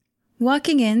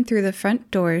 Walking in through the front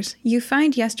doors, you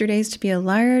find Yesterday's to be a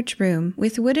large room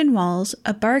with wooden walls,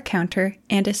 a bar counter,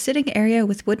 and a sitting area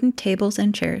with wooden tables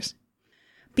and chairs.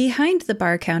 Behind the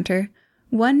bar counter,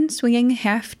 one swinging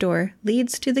half door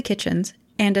leads to the kitchens,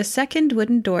 and a second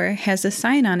wooden door has a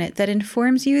sign on it that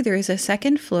informs you there is a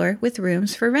second floor with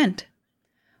rooms for rent.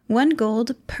 1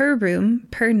 gold per room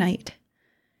per night.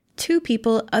 2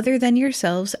 people other than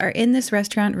yourselves are in this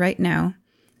restaurant right now.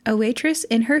 A waitress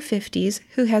in her 50s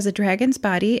who has a dragon's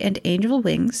body and angel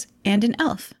wings, and an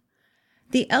elf.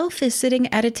 The elf is sitting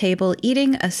at a table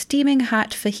eating a steaming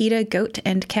hot fajita goat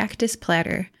and cactus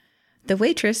platter. The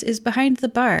waitress is behind the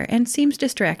bar and seems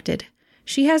distracted.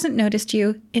 She hasn't noticed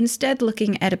you, instead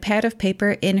looking at a pad of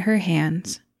paper in her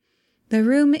hands. The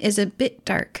room is a bit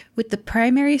dark, with the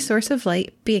primary source of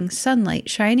light being sunlight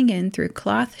shining in through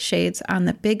cloth shades on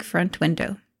the big front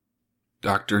window.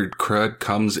 Dr. Crud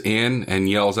comes in and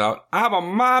yells out, "I'm a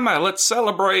mama, let's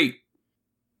celebrate!"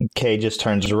 Kay just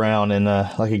turns around and,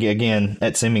 again,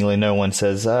 at seemingly no one,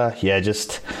 says, yeah,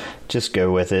 just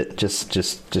go with it. Just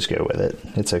go with it.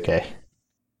 It's okay.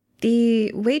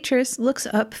 The waitress looks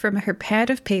up from her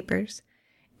pad of papers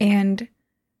and,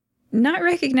 not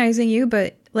recognizing you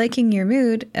but liking your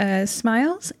mood,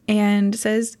 smiles and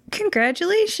says,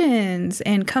 "Congratulations,"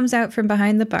 and comes out from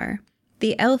behind the bar.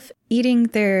 The elf eating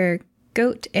their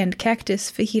goat and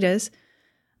cactus fajitas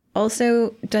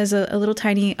also does a little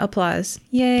tiny applause.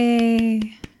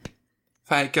 Yay!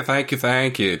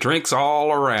 Thank you. Drinks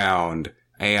all around.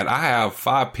 And I have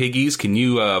 5 piggies. Can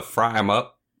you fry them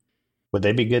up? Would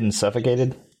they be good and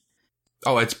suffocated?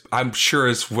 Oh, I'm sure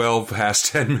it's well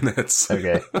past 10 minutes.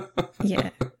 Okay.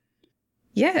 Yeah.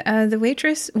 Yeah, the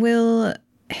waitress will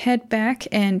head back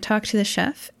and talk to the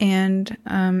chef, and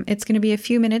it's going to be a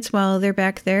few minutes while they're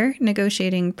back there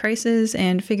negotiating prices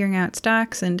and figuring out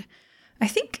stocks. And I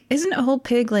think, isn't a whole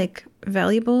pig,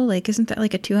 valuable? Isn't that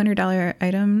a $200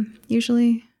 item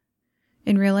usually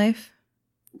in real life?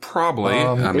 Probably.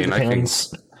 I mean, I can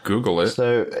Google it.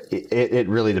 So it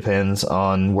really depends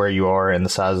on where you are and the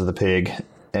size of the pig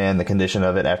and the condition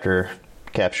of it after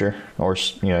capture or,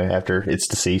 after it's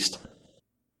deceased.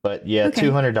 But yeah, okay.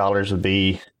 $200 would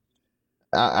be,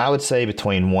 I would say,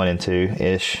 between 1 and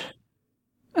 2-ish.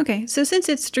 Okay, so since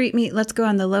it's street meat, let's go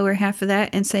on the lower half of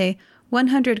that and say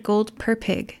 100 gold per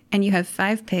pig, and you have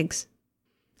 5 pigs.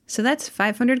 So that's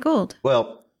 500 gold.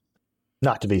 Well,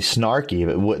 not to be snarky,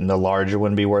 but wouldn't the larger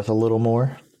one be worth a little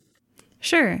more?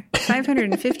 Sure,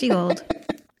 550 gold.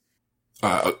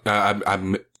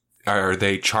 Are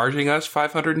they charging us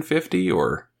 $550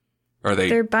 or are they?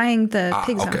 They're buying the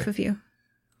pigs okay. off of you.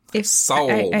 If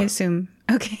Sold. I assume.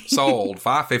 Okay. Sold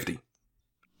 $550.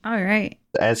 All right.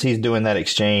 As he's doing that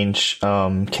exchange,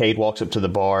 Cade walks up to the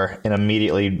bar and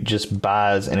immediately just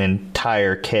buys an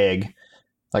entire keg.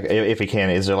 Like, if he can,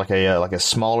 is there like a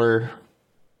smaller,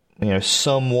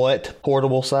 somewhat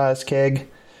portable sized keg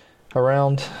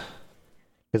around?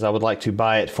 Because I would like to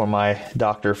buy it for my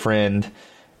doctor friend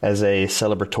as a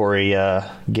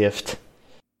celebratory gift.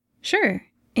 Sure.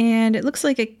 And it looks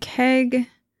like a keg.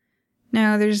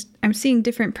 Now I'm seeing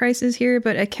different prices here,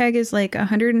 but a keg is like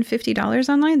 $150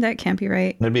 online. That can't be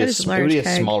right. It'd be a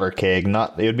smaller keg.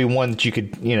 It would be one that you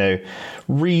could,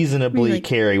 reasonably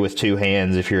carry with two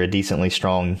hands if you're a decently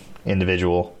strong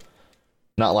individual.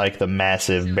 Not like the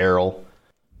massive barrel.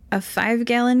 A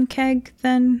 5-gallon keg,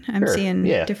 then? I'm Sure. seeing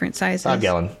different sizes.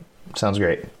 5-gallon. Sounds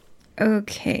great.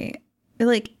 Okay.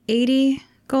 Like 80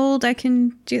 gold, I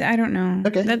can do that. I don't know.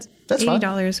 Okay. That's $80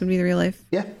 fine. Would be the real life.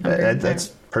 Yeah, that's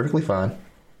perfectly fine.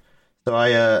 So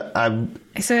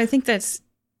So I think that's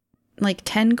like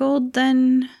 10 gold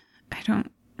then? I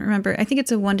don't remember. I think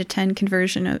it's a 1 to 10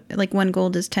 conversion of like 1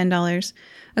 gold is $10.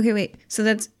 Okay, wait. So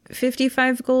that's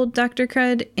 55 gold Dr.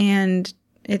 Crud and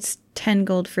it's 10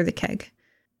 gold for the keg.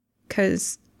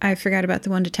 Because I forgot about the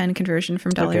 1 to 10 conversion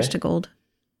from dollars to gold.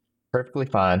 Perfectly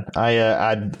fine.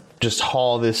 I just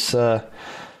haul this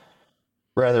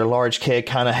rather large keg,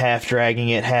 kind of half dragging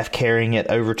it, half carrying it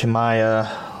over to my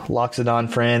Loxodon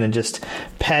friend and just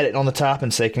pat it on the top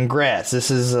and say, "Congrats!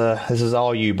 This is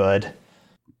all you, bud."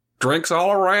 Drinks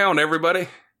all around, everybody.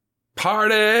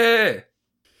 Party!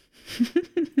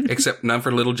 Except none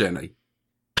for little Jenny.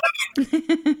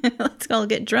 Let's all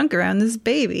get drunk around this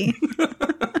baby.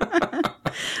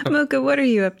 Mocha, what are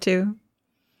you up to?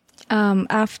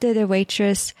 After the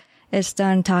waitress is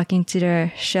done talking to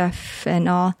the chef and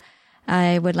all,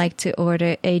 I would like to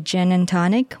order a gin and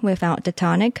tonic without the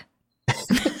tonic.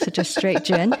 So just straight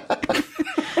gin.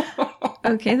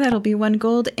 Okay, that'll be 1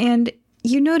 gold. And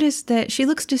you notice that she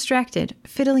looks distracted,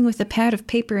 fiddling with a pad of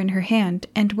paper in her hand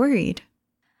and worried.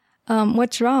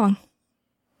 What's wrong,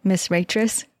 Miss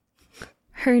Waitress?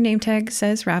 Her name tag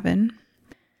says Robin.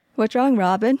 What's wrong,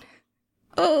 Robin?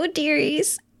 Oh,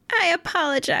 dearies, I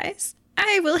apologize.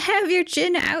 I will have your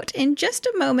gin out in just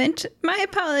a moment. My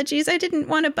apologies. I didn't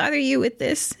want to bother you with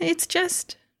this. It's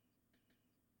just...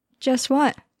 Just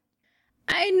what?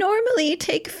 I normally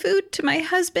take food to my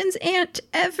husband's aunt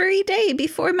every day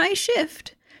before my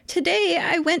shift. Today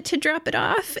I went to drop it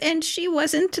off and she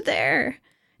wasn't there.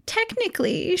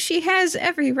 Technically, she has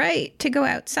every right to go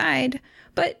outside,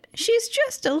 but she's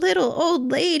just a little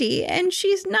old lady and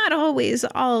she's not always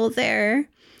all there.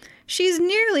 She's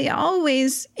nearly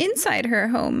always inside her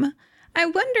home. I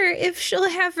wonder if she'll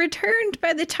have returned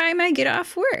by the time I get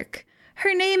off work.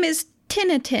 Her name is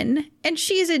Tinnatin, and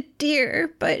she's a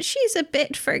dear, but she's a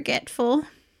bit forgetful.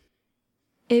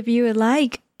 If you would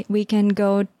like, we can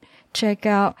go check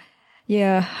out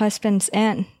your husband's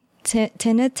aunt,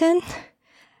 Tinnatin,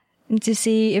 to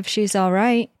see if she's all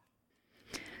right.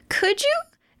 Could you?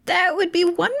 That would be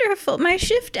wonderful. My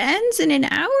shift ends in an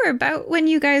hour, about when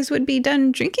you guys would be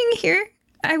done drinking here.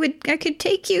 I could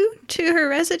take you to her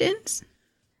residence.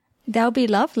 That'll be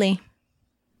lovely.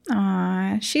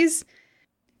 Aw, she's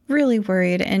really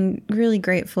worried and really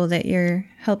grateful that you're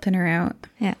helping her out.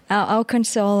 Yeah, I'll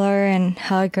console her and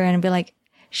hug her and be like,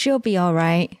 she'll be all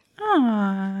right.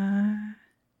 Aw.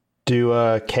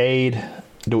 Cade,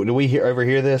 do we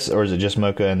overhear this, or is it just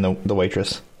Mocha and the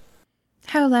waitress?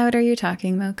 How loud are you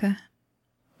talking, Mocha?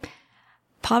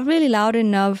 Probably loud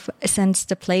enough since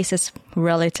the place is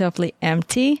relatively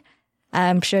empty.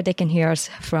 I'm sure they can hear us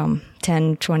from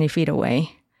 10, 20 feet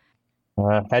away.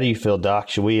 How do you feel, Doc?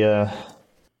 Should we go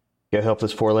help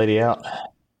this poor lady out?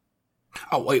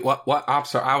 Oh, wait, what? I'm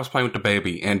sorry. I was playing with the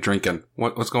baby and drinking.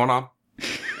 What's going on?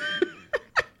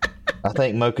 I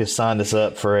think Mocha signed us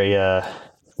up for a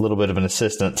little bit of an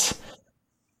assistance.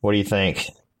 What do you think?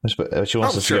 She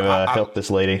wants us to help this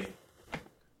lady.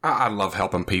 I love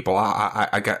helping people.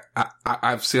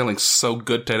 I'm feeling so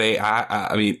good today.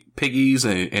 I mean, piggies,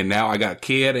 and now I got a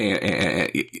kid,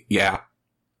 and yeah.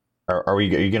 Are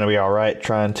you going to be all right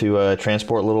trying to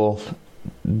transport little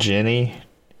Jenny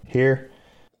here?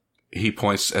 He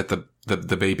points at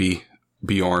the baby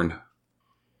Bjorn.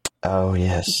 Oh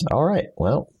yes. All right.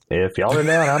 Well, if y'all are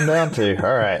down, I'm down too.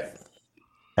 All right.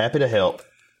 Happy to help.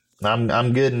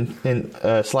 I'm good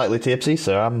and slightly tipsy,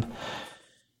 so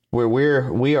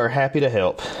we are happy to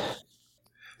help.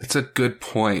 It's a good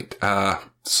point.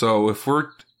 So if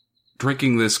we're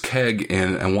drinking this keg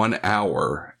in 1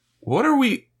 hour,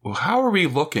 how are we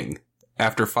looking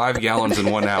after 5 gallons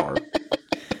in 1 hour.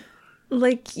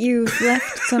 Like you've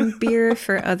left some beer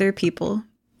for other people.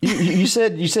 You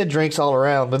said drinks all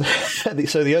around, but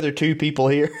so the other 2 people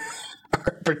here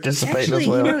are participating Actually,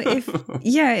 as well.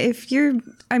 if you're,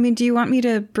 I mean, do you want me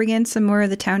to bring in some more of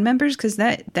the town members? Because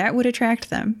that would attract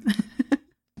them.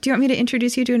 Do you want me to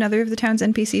introduce you to another of the town's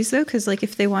NPCs though? Because like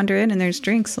if they wander in and there's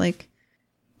drinks, like,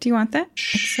 do you want that?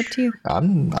 It's up to you.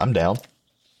 I'm down.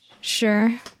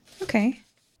 Sure. Okay.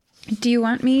 Do you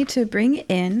want me to bring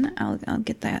in? I'll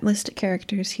get that list of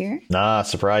characters here. Nah,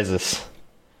 surprises.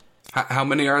 How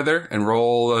many are there? And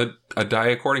roll a die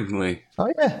accordingly.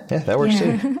 Oh yeah, that works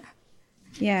too.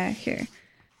 Yeah, here.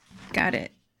 Got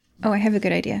it. Oh, I have a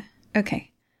good idea.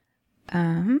 Okay.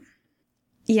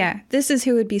 Yeah, this is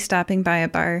who would be stopping by a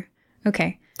bar.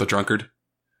 Okay. The drunkard.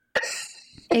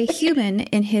 A human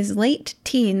in his late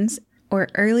teens or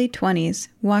early 20s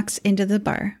walks into the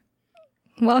bar.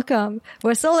 Welcome.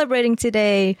 We're celebrating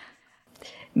today.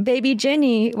 Baby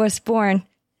Jenny was born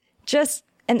just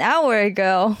an hour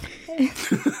ago.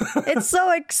 It's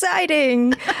so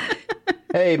exciting.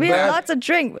 Hey, We have bud. lots of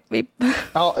drink.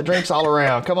 Drinks all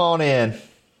around. Come on in.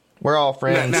 We're all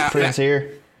friends. Friends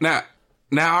here. Now,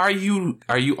 are you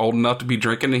old enough to be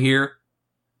drinking in here?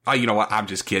 Oh, you know what? I'm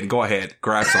just kidding. Go ahead,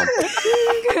 grab some.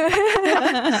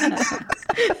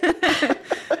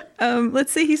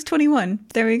 Let's say he's 21.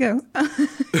 There we go.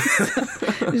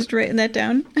 Just writing that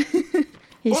down.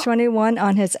 He's 21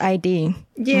 on his ID.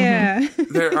 Yeah.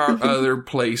 There are other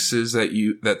places that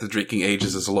the drinking age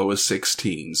is as low as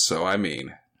 16. So I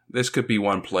mean, this could be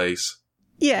one place.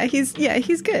 Yeah, he's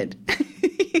good.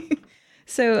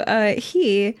 So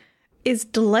he is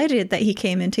delighted that he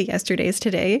came into yesterday's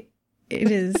today. It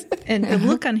is, and the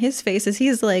look on his face is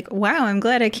he's like, wow, I'm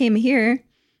glad I came here.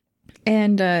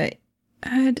 And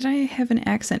did I have an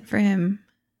accent for him?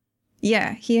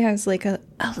 Yeah, he has like a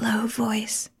low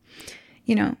voice.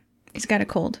 You know, he's got a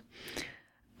cold.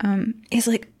 He's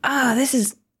like, this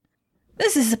is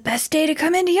the best day to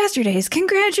come into yesterday's.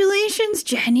 Congratulations,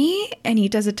 Jenny. And he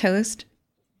does a toast.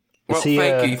 Well, Is he,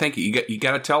 thank you. You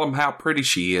got to tell him how pretty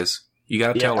she is. You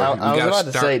got to tell her. I was about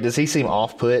to say, does he seem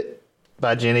off-put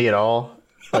by Jenny at all?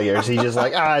 Like, or is he just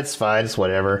like, it's fine, it's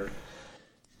whatever?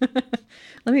 Let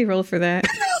me roll for that.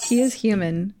 He is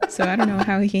human, so I don't know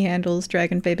how he handles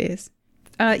dragon babies.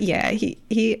 Yeah,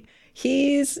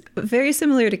 he's very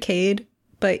similar to Cade,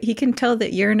 but he can tell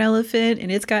that you're an elephant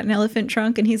and it's got an elephant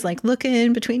trunk, and he's like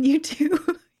looking between you two.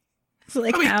 It's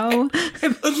like, how?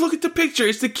 And look at the picture.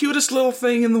 It's the cutest little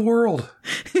thing in the world.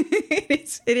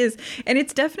 It is, and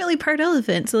it's definitely part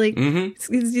elephant. So like,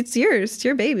 it's yours, it's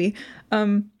your baby.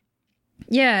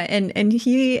 Yeah, and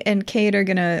he and Cade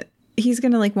are he's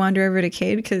gonna like wander over to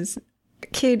Cade because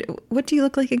Cade, what do you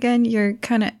look like again? You're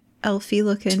kind of elfy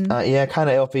looking. Yeah, kind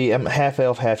of elfy. I'm half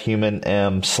elf, half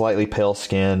human. Slightly pale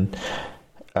skin,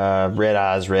 red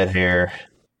eyes, red hair.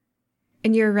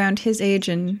 And you're around his age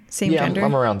and same gender?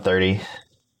 I'm around 30.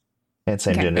 And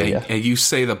same gender, yeah. And you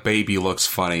say the baby looks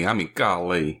funny. I mean,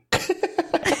 golly.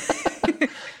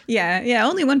 Yeah,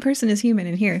 only one person is human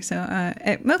in here, so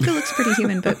Mocha looks pretty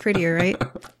human, but prettier, right?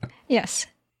 Yes.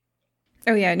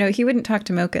 Oh yeah, no, he wouldn't talk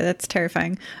to Mocha. That's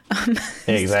terrifying. Yeah,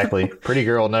 exactly. Pretty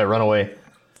girl, no, run away.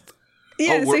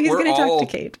 Yeah, so he's going to talk to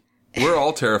Cade. We're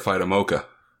all terrified of Mocha.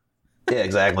 Yeah,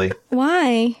 exactly.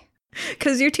 Why?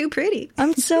 Because you're too pretty.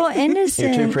 I'm so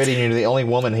innocent. You're too pretty, and you're the only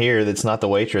woman here that's not the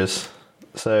waitress.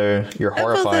 So you're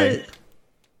horrified.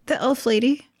 The elf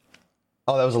lady.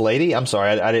 Oh, that was a lady? I'm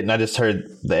sorry. I didn't. I just heard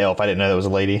the elf. I didn't know that was a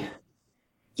lady.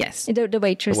 Yes. The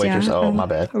waitress, The waitress. yeah. Oh, my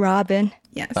bad. Robin.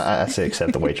 Yes. I say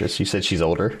except the waitress. You said she's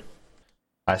older.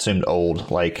 I assumed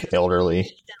old, like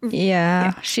elderly.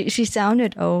 Yeah. She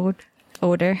sounded older.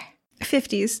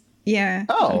 50s. Yeah.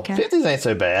 Oh, Okay. 50s ain't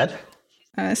so bad.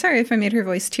 Sorry if I made her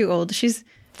voice too old.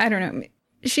 I don't know.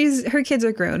 Her kids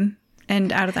are grown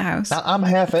and out of the house. I'm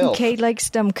half elf. Kate likes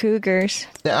them cougars.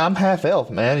 Yeah, I'm half elf,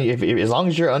 man. As long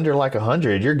as you're under like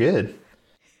 100, you're good.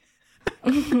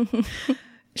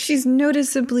 She's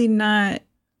noticeably not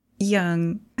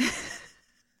young.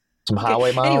 Some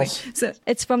highway miles. Anyway, so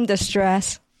It's from the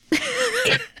stress.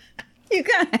 you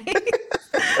guys,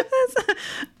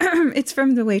 it's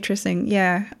from the waitressing.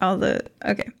 Yeah,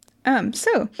 okay.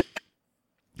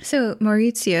 So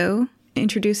Maurizio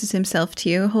introduces himself to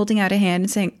you, holding out a hand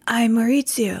and saying, "I'm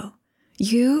Maurizio.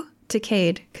 You?" to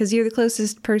Cade, because you're the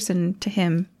closest person to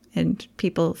him, and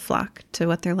people flock to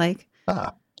what they're like.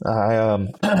 I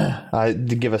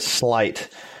did give a slight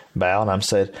bow, and I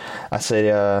said,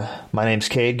 my name's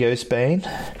Cade Ghostbane.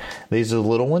 These are the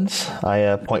little ones.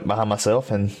 I point behind myself,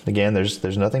 and again,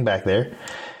 there's nothing back there.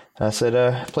 I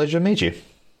said, pleasure to meet you.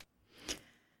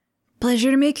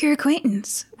 Pleasure to make your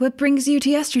acquaintance. What brings you to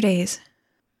yesterday's?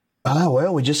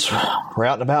 Well, we just were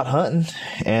out and about hunting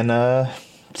and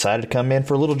decided to come in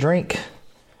for a little drink.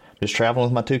 Just traveling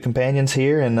with my 2 companions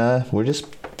here, and we're just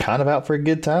kind of out for a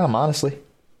good time, honestly.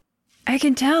 I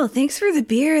can tell. Thanks for the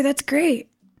beer. That's great.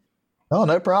 Oh,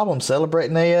 no problem.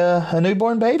 Celebrating a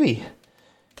newborn baby.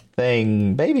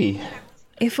 Baby.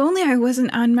 If only I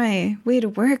wasn't on my way to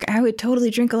work, I would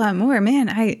totally drink a lot more.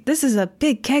 Man, this is a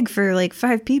big keg for like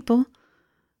 5 people.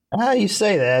 You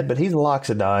say that, but he's a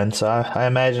Loxodon, so I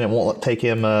imagine it won't take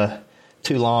him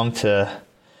too long to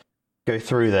go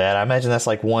through that. I imagine that's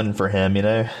like 1 for him, you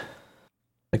know?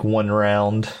 Like 1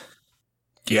 round.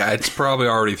 Yeah, it's probably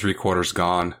already 3/4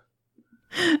 gone.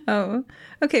 Oh,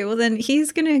 okay. Well, then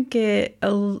he's going to get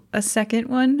a second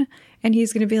one, and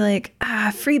he's going to be like,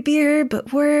 free beer,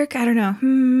 but work. I don't know.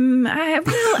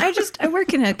 I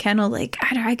work in a kennel. Like,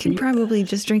 I can probably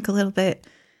just drink a little bit.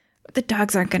 The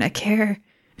dogs aren't going to care.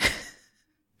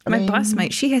 My boss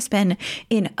might. She has been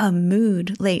in a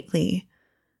mood lately.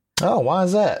 Oh, why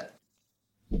is that?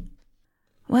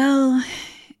 Well,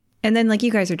 and then like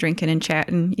you guys are drinking and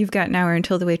chatting. You've got an hour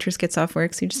until the waitress gets off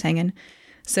work, so you're just hanging.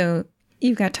 So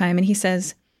you've got time. And he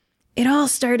says, it all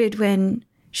started when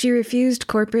she refused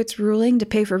corporate's ruling to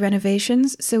pay for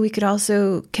renovations so we could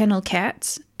also kennel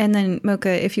cats. And then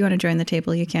Mocha, if you want to join the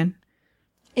table, you can.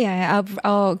 Yeah,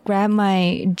 I'll grab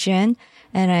my gin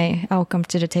and I'll come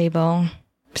to the table,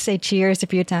 say cheers a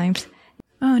few times.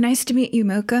 Oh, nice to meet you,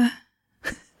 Mocha.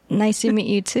 Nice to meet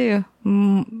you too.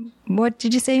 What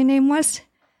did you say your name was?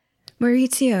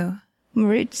 Maurizio.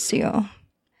 Maurizio. All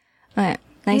right.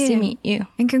 Nice to meet you.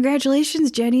 And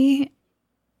congratulations, Jenny,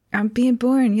 on being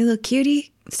born. You little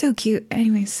cutie. So cute.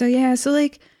 Anyway, so yeah, so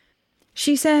like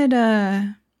she said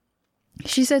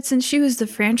since she was the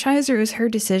franchiser, it was her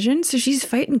decision. So she's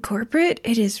fighting corporate.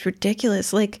 It is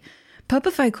ridiculous. Like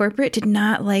Puppify corporate did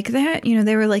not like that. You know,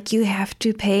 they were like, you have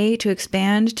to pay to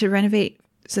expand, to renovate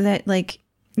so that like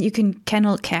you can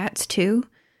kennel cats too.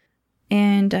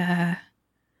 And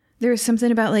there was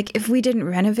something about like if we didn't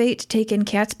renovate to take in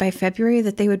cats by February,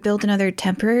 that they would build another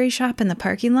temporary shop in the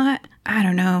parking lot. I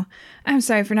don't know. I'm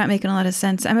sorry for not making a lot of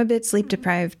sense. I'm a bit sleep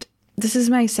deprived. This is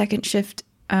my second shift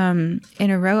in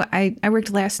a row. I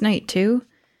worked last night too,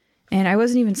 and I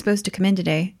wasn't even supposed to come in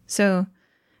today. So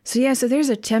yeah, so there's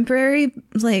a temporary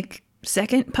like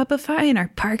second Puppify in our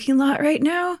parking lot right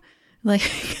now. Like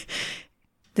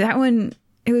that one,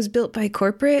 it was built by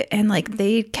corporate, and like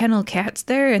they kennel cats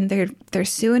there, and they're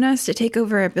suing us to take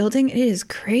over our building. It is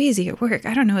crazy at work.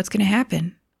 I don't know what's going to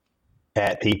happen.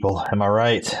 Cat people, am I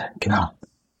right? Come on.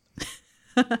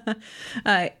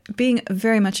 Being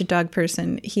very much a dog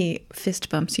person, he fist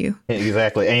bumps you.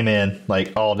 Exactly. Amen.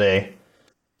 Like all day.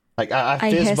 Like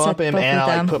I fist bump him, and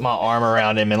I like put my arm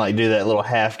around him and like do that little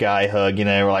half guy hug, you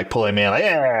know, or like pull him in, like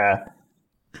yeah.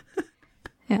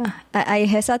 Yeah, I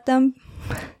hiss at them.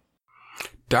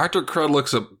 Dr. Crud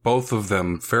looks at both of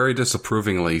them very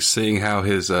disapprovingly, seeing how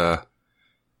his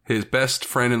best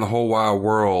friend in the whole wide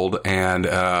world and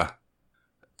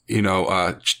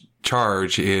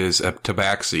Charge is a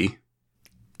Tabaxi.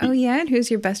 Oh yeah, and who's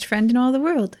your best friend in all the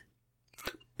world?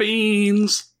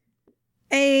 Beans.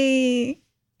 Hey,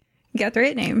 you got the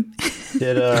right name.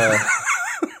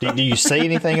 Do you say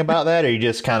anything about that, or you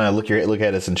just kind of look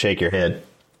at us and shake your head?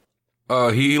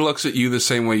 He looks at you the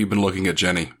same way you've been looking at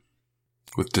Jenny,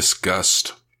 with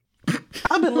disgust.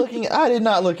 I did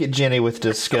not look at Jenny with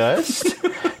disgust.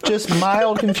 Just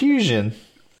mild confusion.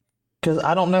 Because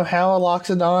I don't know how a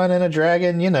Loxodon and a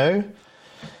dragon, you know,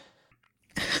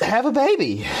 have a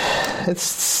baby.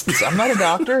 I'm not a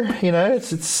doctor, you know.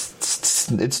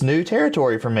 It's new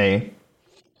territory for me.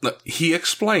 He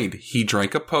explained. He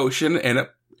drank a potion and an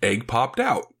egg popped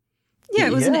out. Yeah,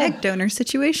 it was an egg donor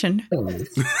situation. All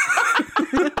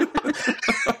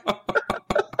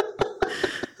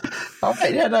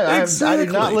right, yeah, no, exactly. I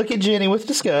did not look at Jenny with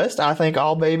disgust. I think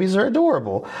all babies are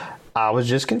adorable. I was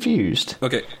just confused.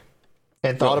 Okay.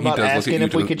 And thought about asking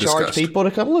if we could charge people to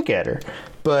come look at her.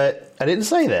 But I didn't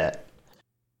say that.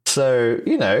 So,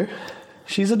 you know,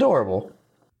 she's adorable.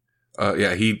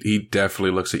 Yeah, he definitely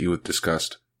looks at you with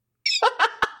disgust.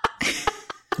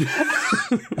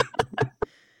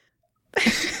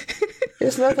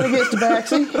 It's nothing against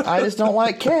Tabaxi. I just don't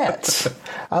like cats.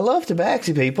 I love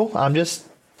Tabaxi people.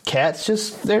 Cats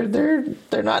just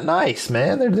they're not nice,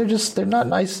 man. They're not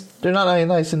nice. They're not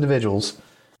nice individuals.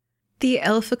 The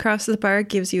elf across the bar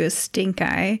gives you a stink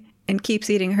eye and keeps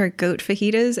eating her goat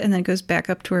fajitas and then goes back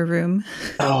up to her room.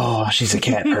 Oh, she's a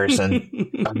cat person.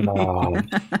 Oh,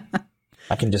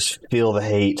 I can just feel the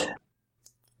hate.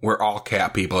 We're all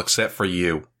cat people except for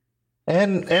you.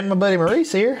 And my buddy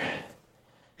Maurice here.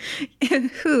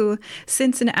 who,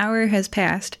 since an hour has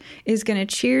passed, is going to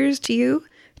cheers to you.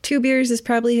 2 beers is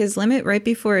probably his limit right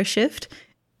before a shift.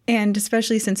 And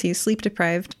especially since he's sleep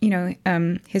deprived,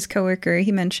 his coworker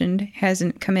he mentioned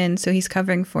hasn't come in, so he's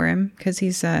covering for him because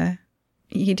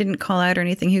he didn't call out or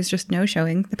anything. He was just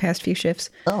no-showing the past few shifts.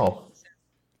 Oh.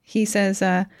 He says,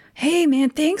 "Hey man,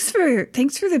 thanks for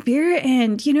the beer,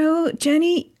 and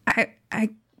Jenny, I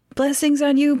blessings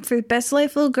on you for the best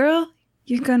life, little girl.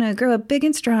 You're gonna grow up big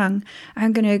and strong.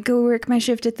 I'm gonna go work my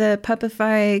shift at the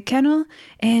Puppify Kennel.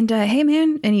 And hey,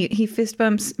 man!" And he fist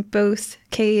bumps both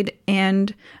Cade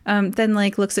and then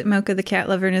looks at Mocha the cat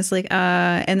lover and is like,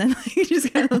 and then he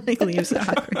just kind of leaves it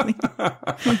awkwardly.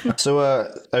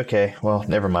 So okay, well,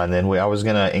 never mind then. I was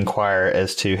gonna inquire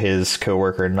as to his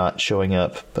coworker not showing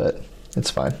up, but it's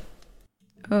fine.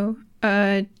 Oh,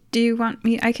 do you want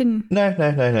me? I can. No.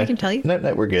 I can tell you. No,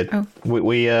 we're good. Oh.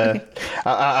 We Okay.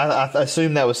 I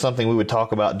assume that was something we would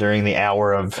talk about during the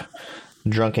hour of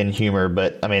drunken humor,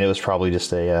 but I mean, it was probably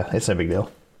just it's no big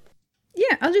deal.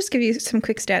 Yeah, I'll just give you some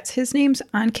quick stats. His name's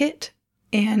Ankit,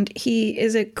 and he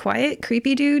is a quiet,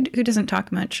 creepy dude who doesn't talk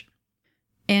much.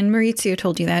 And Maurizio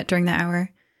told you that during the hour.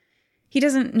 He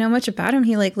doesn't know much about him.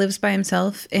 He lives by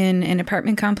himself in an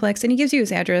apartment complex, and he gives you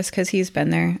his address because he's been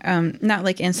there.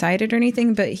 Not inside it or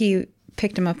anything, but he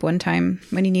picked him up one time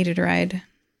when he needed a ride.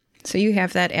 So you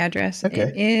have that address. Okay.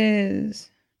 It is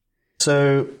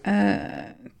So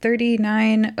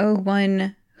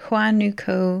 3901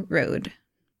 Huanuco Road,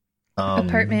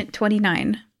 apartment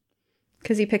 29.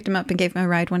 Because he picked him up and gave him a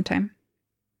ride one time.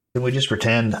 Can we just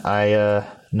pretend I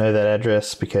know that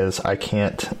address because I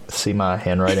can't see my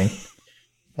handwriting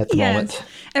at the moment?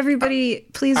 Everybody,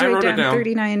 please I write wrote it down down.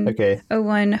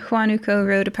 3901 Huanuco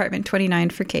Road, apartment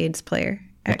 29 for Cade's player.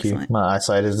 Thank you. Excellent. My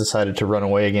eyesight has decided to run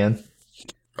away again.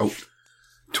 Oh,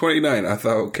 29. I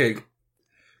thought, okay,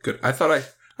 good. I thought I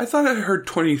heard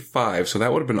 25, so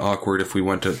that would have been awkward if we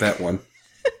went to that one.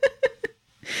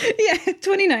 Yeah,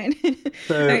 29.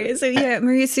 So, All right, so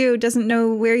Mauricio doesn't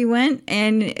know where he went,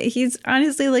 and he's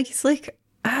honestly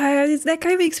that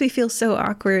guy makes me feel so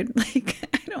awkward. I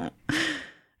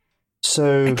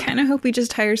kind of hope we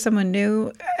just hire someone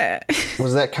new.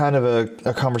 was that kind of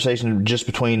a conversation just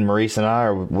between Maurice and I,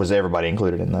 or was everybody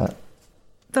included in that?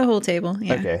 The whole table,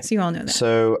 yeah. Okay. So you all know that.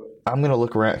 So I'm going to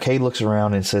look around. Cade looks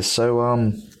around and says, so,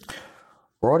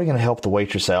 we're already going to help the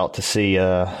waitress out to see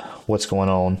what's going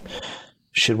on.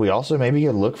 Should we also maybe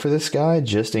go look for this guy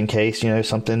just in case,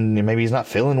 something, maybe he's not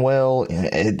feeling well.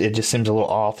 It just seems a little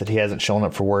off that he hasn't shown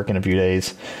up for work in a few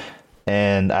days.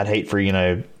 And I'd hate for,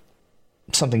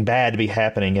 something bad to be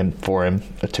happening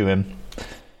to him.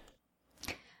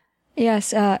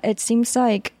 Yes, it seems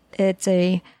like it's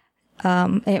it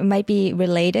might be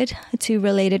related to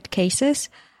related cases.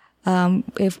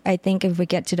 If we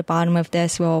get to the bottom of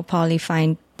this, we'll probably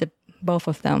find both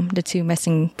of them, the two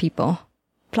missing people.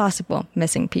 Plausible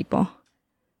missing people.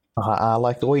 I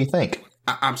like the way you think.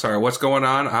 I'm sorry, what's going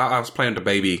on? I was playing the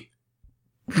baby.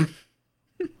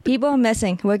 People are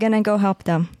missing. We're going to go help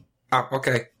them. Oh,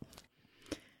 okay.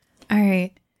 All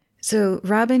right. So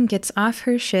Robin gets off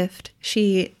her shift.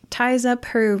 She ties up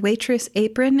her waitress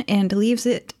apron and leaves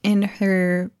it in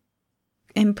her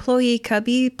employee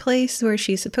cubby place where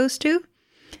she's supposed to.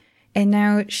 And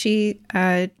now she,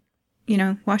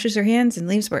 washes her hands and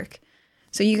leaves work.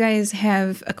 So you guys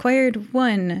have acquired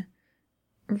one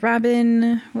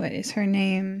Robin, what is her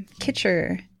name?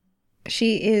 Kitcher.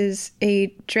 She is a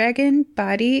dragon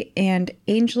body and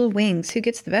angel wings who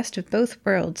gets the best of both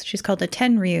worlds. She's called a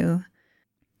Tenryu.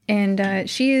 And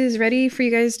she is ready for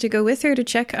you guys to go with her to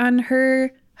check on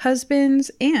her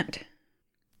husband's aunt,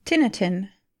 Tinnatin.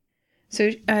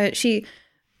 So she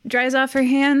dries off her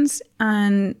hands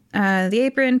on the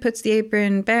apron, puts the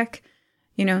apron back,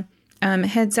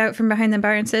 heads out from behind the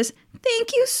bar and says,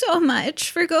 "Thank you so much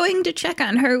for going to check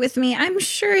on her with me. I'm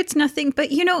sure it's nothing, but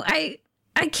I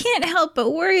can't help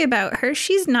but worry about her.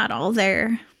 She's not all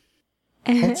there."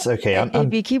 That's okay.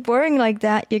 If you keep worrying like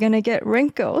that, you're going to get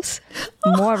wrinkles.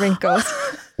 More wrinkles.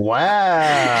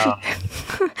 Wow.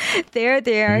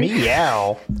 There.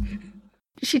 Meow.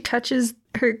 She touches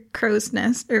her crow's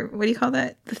nest, or what do you call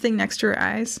that? The thing next to her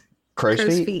eyes. Crow's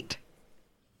feet? feet.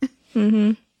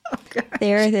 Mm-hmm. Oh, God.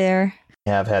 There.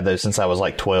 Yeah, I've had those since I was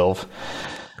 12.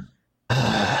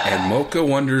 And Mocha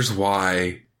wonders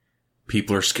why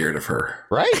people are scared of her.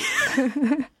 Right?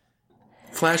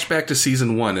 Flashback to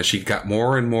season 1 as she got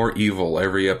more and more evil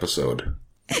every episode.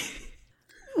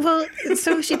 Well,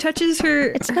 so she touches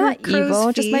her. It's her not crow's evil,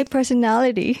 feet. just my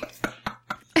personality.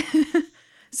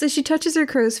 So she touches her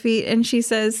crow's feet and she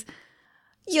says,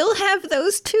 "You'll have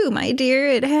those too, my dear.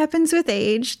 It happens with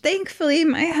age. Thankfully,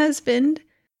 my husband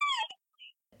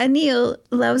Anil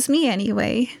loves me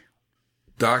anyway.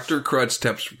 Dr. Crud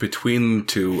steps between the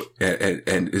two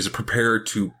and is prepared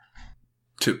to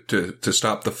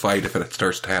stop the fight if it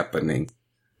starts happening.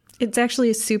 It's actually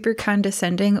a super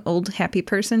condescending old happy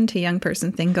person to young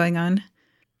person thing going on.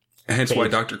 Hence why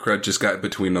Dr. Crud just got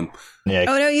between them. Yeah.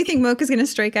 Oh no, you think Mocha's going to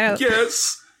strike out?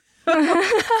 Yes!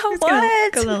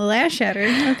 What? Gonna lash at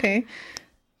her. Okay.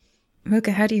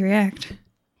 Mocha, how do you react?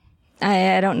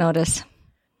 I don't notice.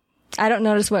 I don't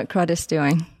notice what Crud is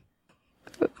doing.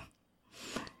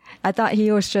 I thought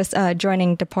he was just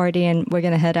joining the party and we're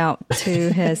going to head out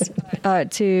to his,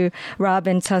 to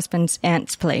Robin's husband's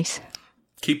aunt's place.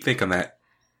 Keep thinking that.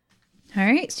 All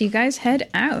right, so you guys head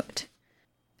out.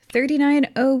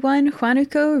 3901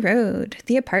 Huanuco Road,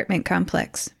 the apartment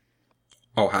complex.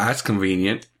 Oh, that's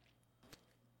convenient.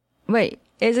 Wait,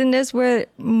 isn't this where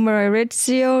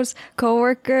Maurizio's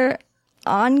coworker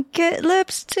Ankit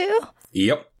lives too?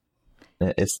 Yep.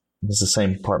 It's the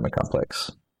same apartment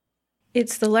complex.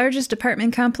 It's the largest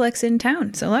apartment complex in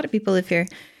town, so a lot of people live here.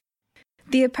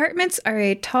 The apartments are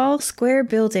a tall, square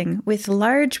building with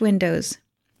large windows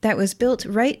that was built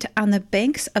right on the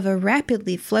banks of a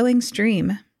rapidly flowing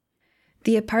stream.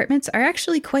 The apartments are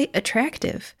actually quite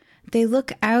attractive. They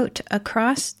look out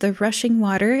across the rushing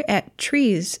water at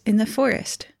trees in the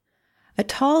forest. A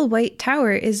tall white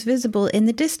tower is visible in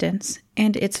the distance,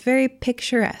 and it's very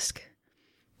picturesque.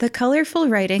 The colorful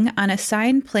writing on a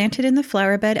sign planted in the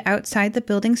flower bed outside the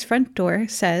building's front door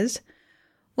says,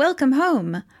 "Welcome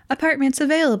home. Apartments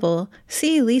available.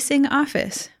 See leasing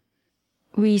office."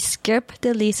 We skip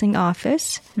the leasing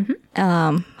office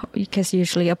because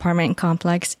usually apartment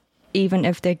complex, even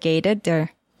if they're gated,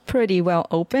 they're pretty well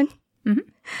open.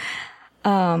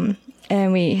 And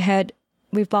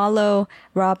we follow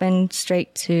Robin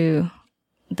straight to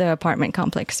the apartment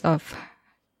complex of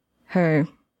her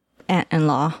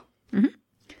aunt-in-law.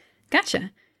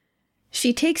 Gotcha.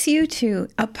 She takes you to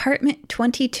apartment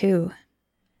 22.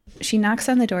 She knocks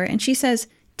on the door and she says,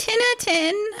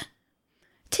 "Tinnatin!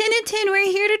 Tinnatin,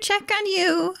 we're here to check on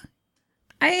you.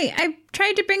 I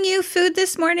tried to bring you food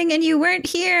this morning and you weren't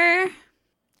here."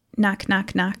 Knock,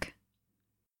 knock, knock.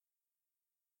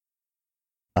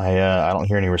 I don't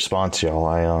hear any response, y'all.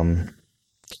 I'm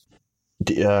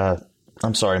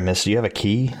sorry, miss. Do you have a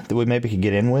key that we maybe could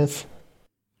get in with?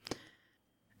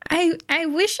 I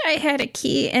wish I had a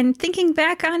key, and thinking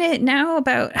back on it now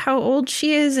about how old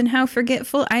she is and how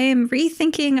forgetful, I am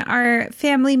rethinking our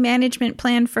family management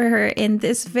plan for her in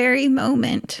this very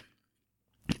moment.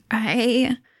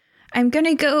 I'm going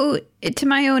to go to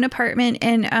my own apartment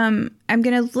and I'm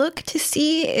going to look to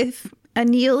see if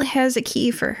Anil has a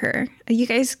key for her. You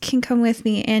guys can come with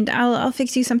me and I'll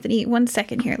fix you something to eat. 1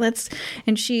 second here.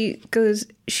 And she goes,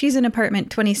 she's in apartment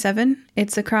 27.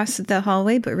 It's across the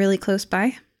hallway, but really close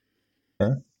by.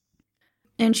 Okay.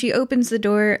 And she opens the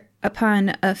door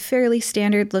upon a fairly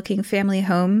standard looking family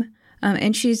home.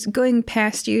 And she's going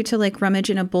past you to like rummage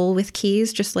in a bowl with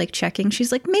keys, just like checking.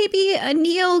 She's like, maybe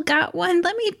Anil got one.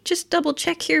 Let me just double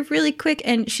check here really quick.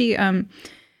 And she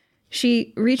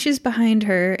reaches behind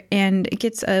her and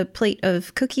gets a plate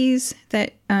of cookies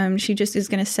that she just is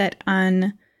going to set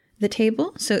on the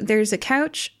table. So there's a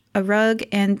couch, a rug,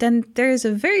 and then there's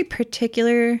a very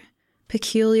peculiar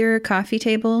coffee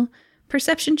table.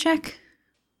 Perception check.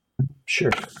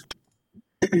 Sure.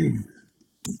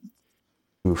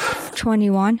 Oof.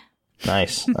 21.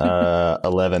 Nice.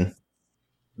 11.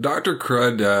 Dr.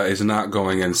 Crud is not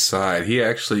going inside. He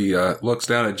actually looks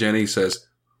down at Jenny, says,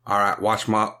 "All right, watch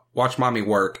mommy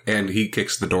work," and he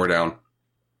kicks the door down.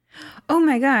 Oh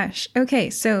my gosh. Okay,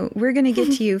 so we're going to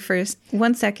get to you first.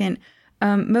 1 second.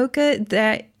 Mocha,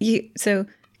 so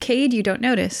Cade, you don't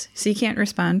notice, so you can't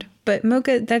respond. But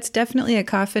Mocha, that's definitely a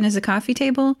coffin as a coffee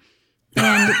table.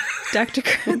 And Dr.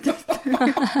 Crud,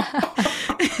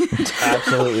 It's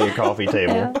absolutely a coffee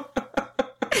table. Yeah.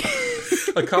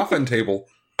 A coffin table.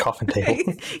 Coffin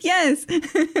table. yes.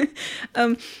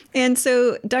 And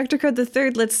so Dr. Crud the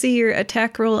Third, let's see your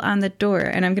attack roll on the door.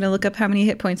 And I'm going to look up how many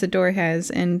hit points the door has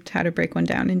and how to break one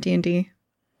down in D&D.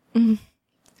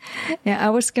 Yeah, I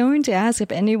was going to ask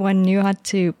if anyone knew how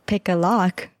to pick a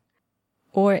lock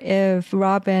or if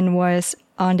Robin was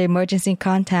on the emergency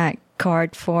contact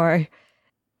card for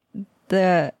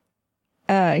the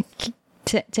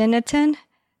Tinnatin.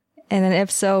 And then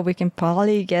if so, we can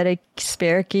probably get a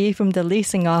spare key from the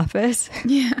leasing office.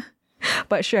 Yeah.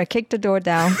 But sure, kick the door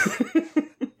down.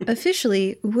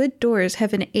 Officially, wood doors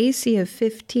have an AC of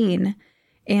 15,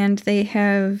 and they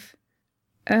have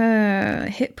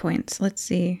hit points. Let's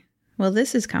see. Well,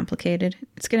 this is complicated.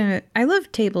 I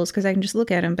love tables because I can just look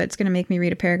at them, but it's gonna make me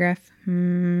read a paragraph.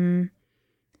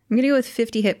 I'm going to go with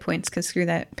 50 hit points because screw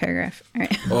that paragraph. All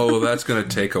right. Oh, that's going to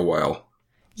take a while.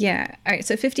 Yeah. All right.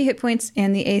 So 50 hit points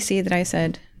and the AC that I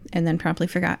said and then promptly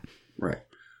forgot. Right.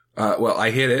 Well,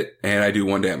 I hit it and I do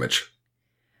 1 damage.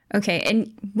 Okay.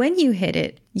 And when you hit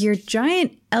it, your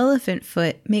giant elephant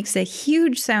foot makes a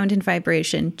huge sound and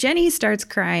vibration. Jenny starts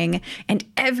crying and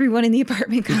everyone in the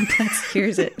apartment complex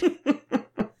hears it.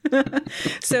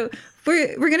 So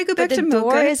we're going to go back to Mocha. The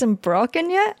door isn't broken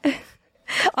yet?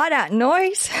 All that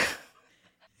noise.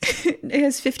 It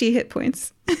has 50 hit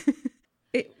points.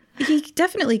 He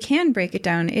definitely can break it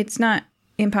down. It's not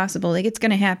impossible. Like, it's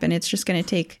going to happen. It's just going to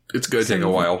take... It's going to take a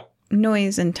while.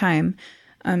 Noise and time.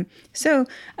 So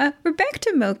we're back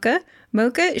to Mocha.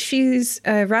 Mocha,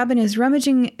 Robin is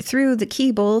rummaging through the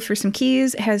key bowl for some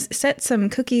keys, has set some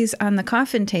cookies on the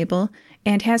coffin table,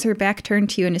 and has her back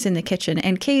turned to you and is in the kitchen.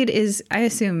 And Cade is, I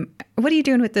assume, what are you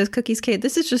doing with those cookies, Cade?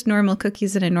 This is just normal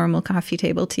cookies at a normal coffee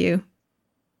table to you.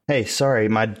 Hey, sorry,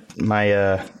 my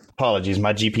apologies.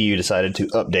 My GPU decided to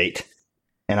update,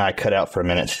 and I cut out for a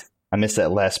minute. I missed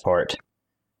that last part.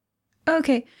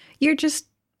 Okay, you're just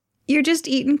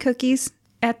eating cookies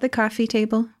at the coffee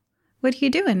table. What are you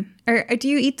doing? Or do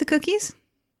you eat the cookies?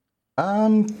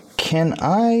 Can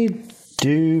I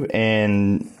do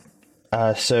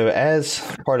so as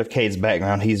part of Cade's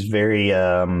background, he's very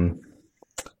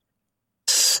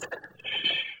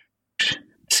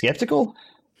skeptical,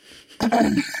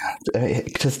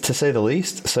 to say the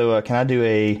least. So can I do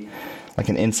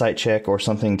an insight check or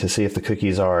something to see if the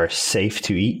cookies are safe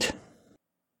to eat?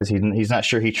 Because he's not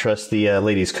sure he trusts the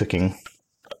lady's cooking.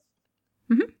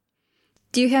 Mm-hmm.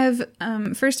 Do you have,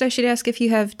 first I should ask if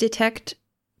you have detect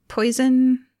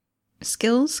poison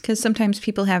skills? Because sometimes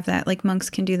people have that, like monks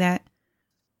can do that.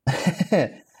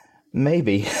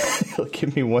 Maybe.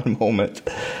 Give me one moment.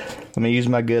 Let me use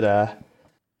my good eye.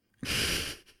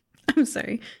 I'm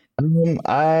sorry.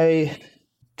 I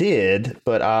did,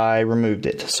 but I removed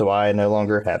it, so I no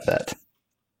longer have that.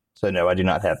 So no, I do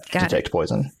not have detect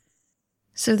poison.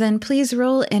 So then please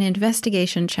roll an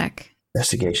investigation check.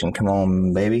 Investigation, come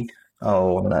on, baby.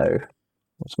 Oh no.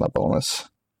 What's my bonus?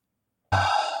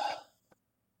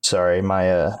 Sorry,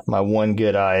 my one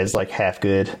good eye is like half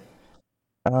good.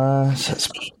 So it's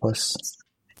plus.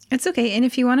 It's okay, and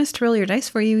if you want us to roll your dice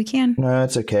for you, we can. No,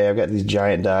 it's okay. I've got these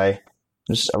giant die.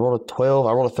 I rolled a 12.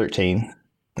 I rolled a 13.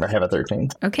 I have a 13.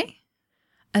 Okay.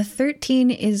 A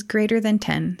 13 is greater than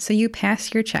 10, so you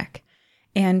pass your check.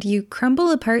 And you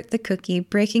crumble apart the cookie,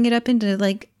 breaking it up into,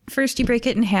 first you break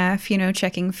it in half,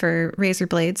 checking for razor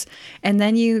blades. And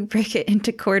then you break it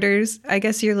into quarters. I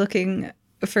guess you're looking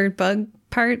for bug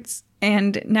parts.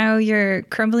 And now you're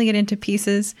crumbling it into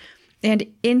pieces. And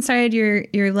inside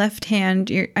your left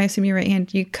hand, I assume your right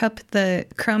hand, you cup the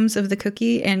crumbs of the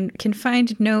cookie and can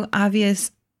find no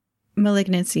obvious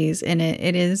malignancies in it.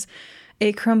 It is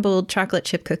a crumbled chocolate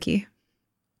chip cookie.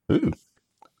 Ooh.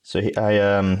 So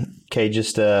Kay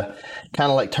just kind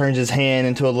of turns his hand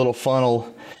into a little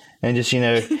funnel and just,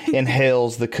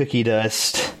 inhales the cookie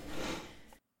dust.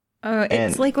 Oh,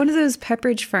 it's like one of those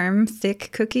Pepperidge Farm thick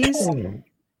cookies.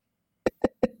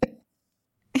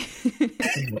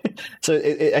 So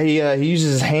he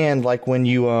uses his hand like when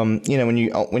you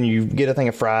when you get a thing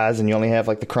of fries and you only have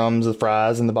the crumbs of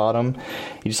fries in the bottom,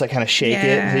 you just kind of shake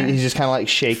it. He's just kind of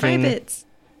shaking. Fry bits.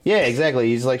 Yeah, exactly.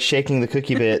 He's shaking the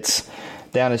cookie bits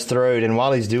down his throat, and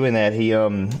while he's doing that, he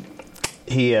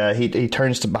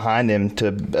turns to behind him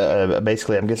to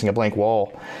basically, I'm guessing, a blank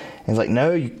wall, and he's like,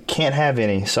 "No, you can't have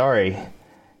any. Sorry,"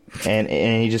 and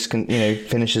he just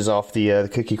finishes off the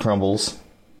cookie crumbles.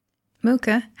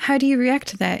 Mocha, how do you react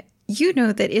to that? You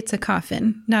know that it's a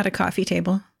coffin, not a coffee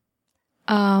table.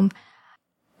 I'm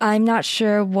not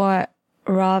sure what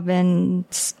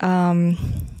Robin's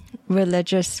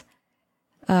religious,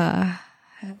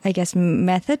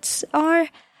 methods are.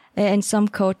 In some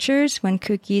cultures, when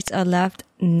cookies are left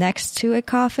next to a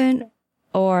coffin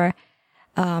or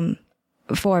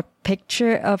for a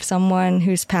picture of someone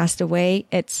who's passed away,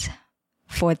 it's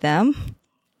for them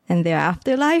and their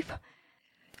afterlife.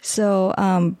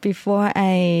 So before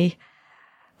I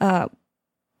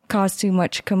cause too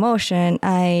much commotion,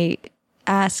 I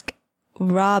ask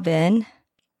Robin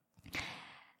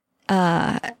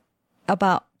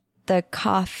about the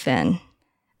coffin.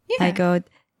 Yeah. I go,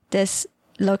 "This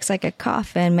looks like a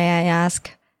coffin. May I ask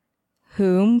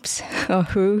whom's or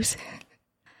whose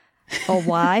or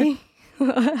why?"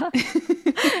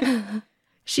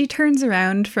 She turns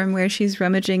around from where she's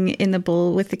rummaging in the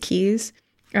bowl with the keys,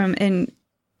 and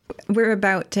we're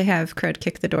about to have Crud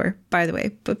kick the door, by the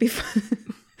way, but before,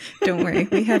 don't worry,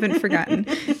 we haven't forgotten.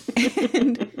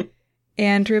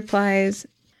 And replies,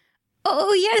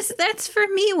 "Oh, yes, that's for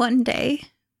me one day."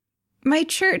 my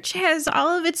church has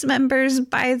all of its members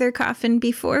buy their coffin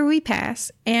before we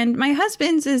pass, and my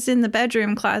husband's is in the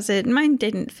bedroom closet, and mine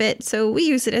didn't fit, so we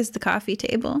use it as the coffee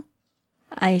table.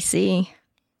 I see.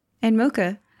 And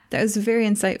Mocha, that was very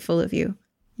insightful of you.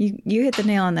 You hit the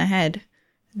nail on the head.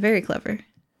 Very clever.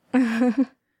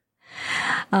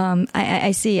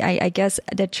 I see. I guess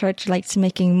the church likes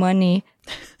making money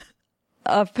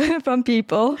from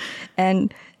people,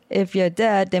 and if you're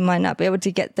dead, they might not be able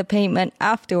to get the payment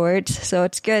afterwards. So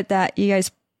it's good that you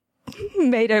guys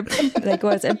made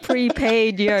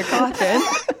prepaid your coffin,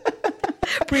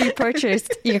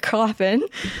 pre-purchased your coffin.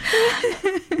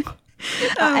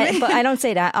 But I don't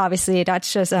say that. Obviously,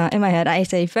 that's just in my head. I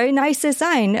say very nice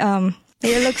design.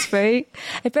 It looks a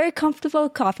very comfortable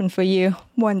coffin for you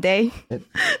one day. It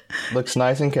looks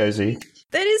nice and cozy.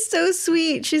 That is so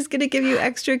sweet. She's going to give you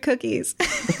extra cookies.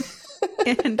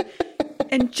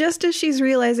 And just as she's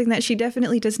realizing that she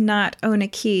definitely does not own a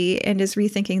key and is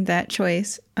rethinking that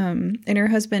choice, and her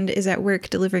husband is at work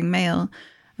delivering mail,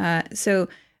 so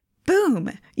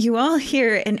boom, you all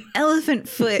hear an elephant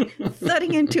foot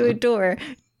thudding into a door,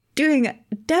 doing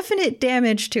definite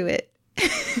damage to it.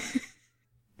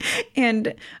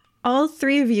 And all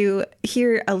three of you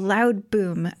hear a loud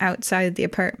boom outside the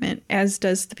apartment, as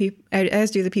do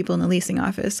the people in the leasing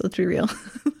office. Let's be real.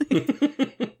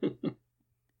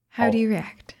 How do you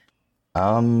react?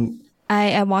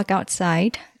 I walk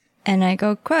outside and I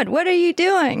go, Crud, what are you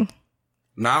doing?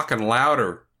 Knocking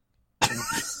louder.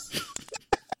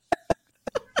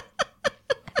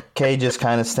 Kay just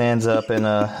kind of stands up and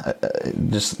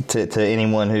just to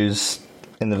anyone who's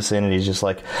in the vicinity is just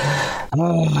like,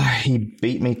 oh, he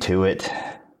beat me to it.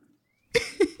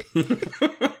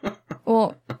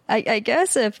 Well, I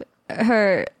guess if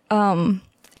her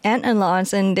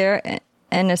aunt-in-law's in there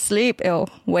and asleep, it'll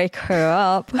wake her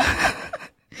up.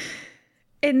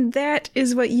 And that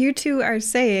is what you two are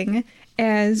saying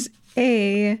as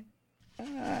a...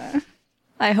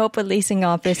 I hope a leasing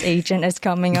office agent is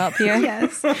coming up here.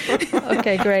 Yes.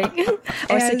 Okay, great.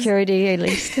 Or security, at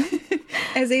least.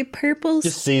 As a purple...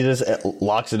 Just see this,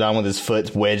 locks it on with his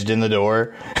foot wedged in the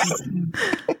door.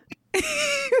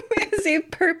 As a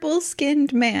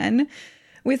purple-skinned man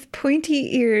with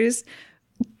pointy ears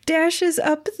dashes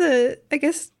up the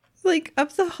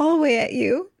hallway at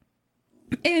you.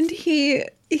 And he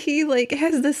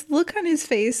has this look on his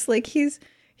face like he's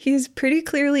pretty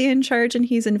clearly in charge and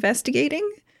he's investigating.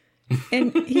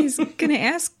 And he's going to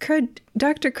ask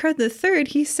Dr. Crud III.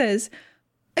 He says,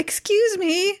 "Excuse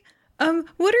me,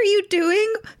 what are you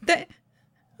doing?" That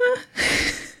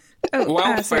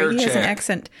sorry, he has an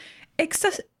accent.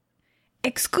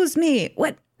 Excuse me,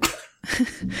 what?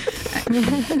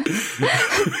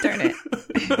 Darn it.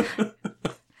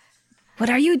 What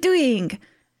are you doing?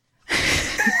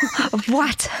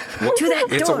 What? To that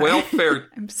door. It's a welfare.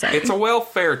 I'm sorry. It's a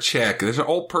welfare check. There's an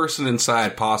old person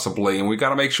inside, possibly, and we got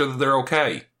to make sure that they're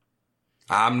okay.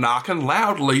 I'm knocking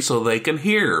loudly so they can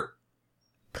hear.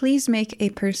 Please make a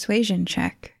persuasion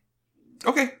check.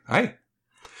 Okay, hey.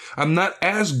 I'm not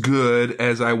as good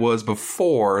as I was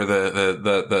before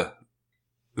the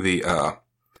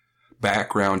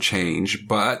background change,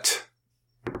 but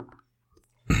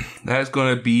that is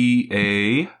going to be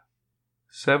a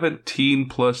 17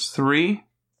 plus 3,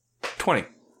 20.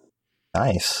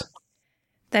 Nice.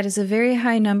 That is a very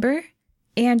high number,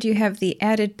 and you have the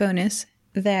added bonus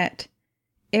that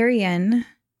Ariane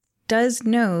does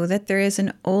know that there is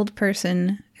an old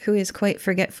person who is quite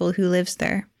forgetful who lives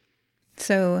there.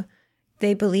 So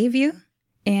they believe you,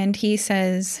 and he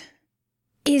says,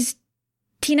 "Is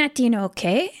Tina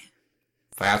okay?"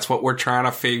 That's what we're trying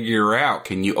to figure out.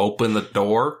 Can you open the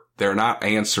door? They're not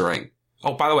answering.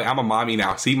 Oh, by the way, I'm a mommy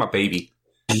now. See my baby.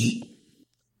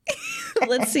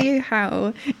 Let's see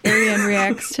how Ariane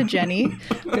reacts to Jenny.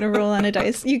 I'm going to roll on a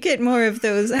dice. You get more of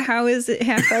those, how is it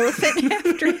half elephant, half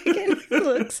dragon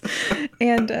looks.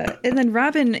 And then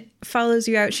Robin follows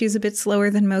you out. She's a bit slower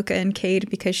than Mocha and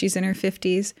Cade because she's in her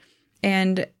 50s.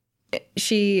 And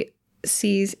she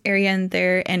sees Ariane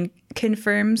there and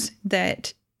confirms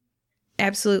that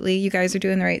absolutely you guys are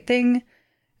doing the right thing.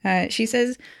 She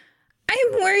says,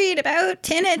 "I'm worried about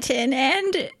Tinnatin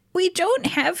and we don't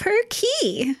have her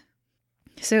key."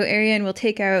 So Ariane will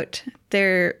take out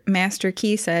their master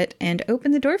key set and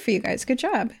open the door for you guys. Good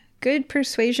job. Good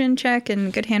persuasion check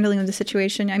and good handling of the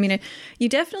situation. I mean, you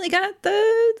definitely got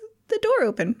the door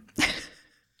open.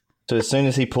 So as soon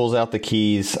as he pulls out the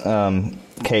keys,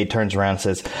 Kay turns around and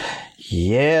says,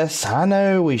 "Yes, I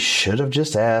know we should have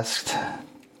just asked.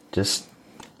 Just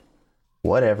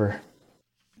whatever."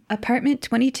 Apartment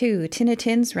 22,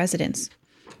 Tinnatin's residence.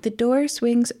 The door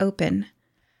swings open.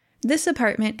 This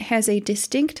apartment has a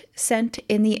distinct scent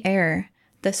in the air,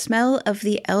 the smell of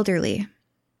the elderly.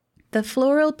 The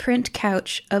floral print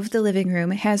couch of the living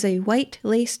room has a white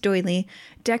lace doily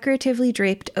decoratively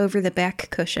draped over the back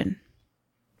cushion.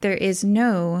 There is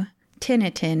no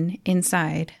Tinnitin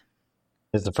inside.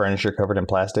 Is the furniture covered in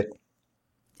plastic?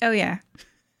 Oh, yeah.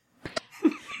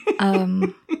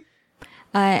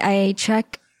 I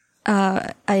check,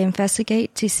 I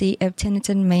investigate to see if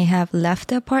Tinnitin may have left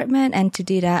the apartment, and to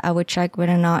do that, I would check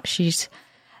whether or not she's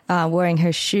wearing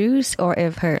her shoes or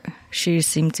if her shoes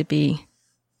seem to be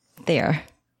there.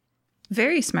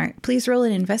 Very smart. Please roll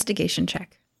an investigation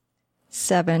check.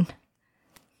 7.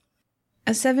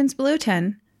 A 7's below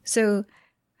 10, so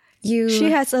you...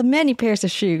 She has many pairs of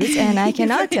shoes, and I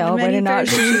cannot tell whether or not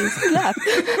she's left.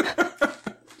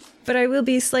 But I will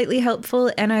be slightly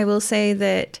helpful, and I will say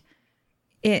that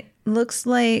it looks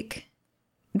like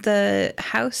the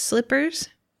house slippers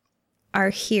are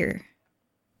here.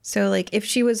 So, like, if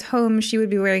she was home, she would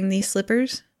be wearing these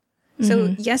slippers.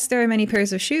 So, yes, there are many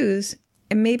pairs of shoes,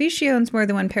 and maybe she owns more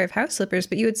than one pair of house slippers,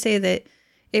 but you would say that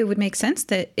it would make sense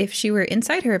that if she were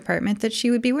inside her apartment, that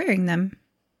she would be wearing them.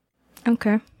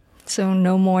 Okay. So,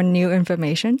 no more new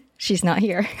information? She's not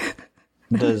here.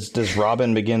 Does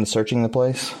Robin begin searching the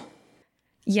place?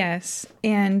 Yes,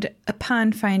 and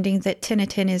upon finding that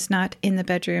Tinnitin is not in the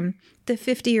bedroom, the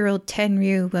 50-year-old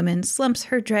Tenryu woman slumps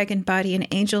her dragon body and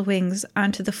angel wings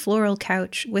onto the floral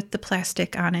couch with the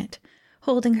plastic on it,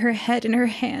 holding her head in her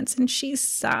hands, and she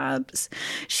sobs.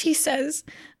 She says,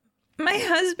 "My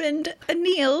husband,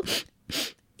 Anil,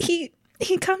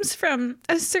 he comes from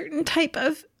a certain type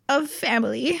of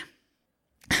family.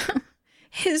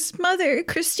 His mother,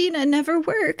 Christina, never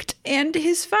worked, and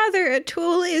his father,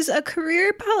 Atul, is a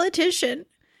career politician.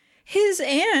 His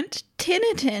aunt,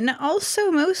 Tinnitin, also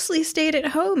mostly stayed at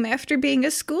home after being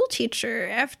a school teacher,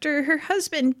 after her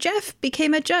husband, Jeff,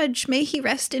 became a judge. May he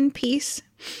rest in peace.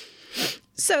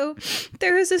 So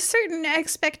there was a certain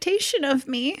expectation of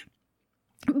me,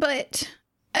 but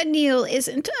Anil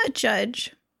isn't a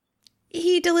judge.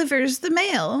 He delivers the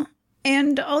mail.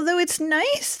 And although it's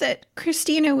nice that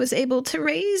Christina was able to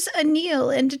raise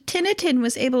Anil and Tinnitin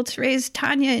was able to raise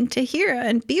Tanya and Tahira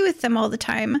and be with them all the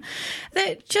time,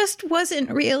 that just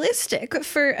wasn't realistic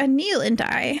for Anil and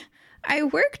I. I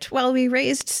worked while we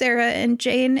raised Sarah and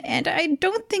Jane, and I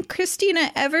don't think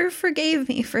Christina ever forgave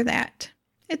me for that.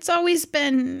 It's always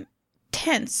been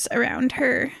tense around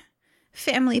her.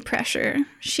 Family pressure.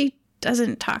 She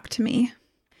doesn't talk to me."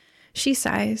 She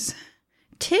sighs.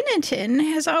 "Tinnitin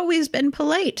has always been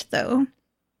polite, though.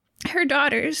 Her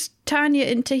daughters, Tanya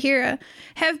and Tahira,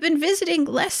 have been visiting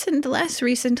less and less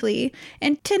recently,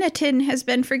 and Tinnitin has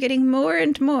been forgetting more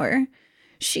and more.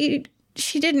 She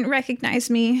didn't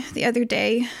recognize me the other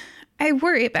day. I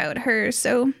worry about her,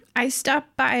 so I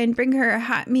stop by and bring her a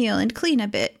hot meal and clean a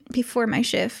bit before my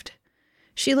shift."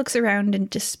 She looks around in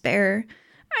despair.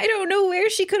 "I don't know where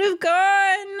she could have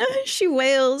gone," she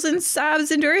wails and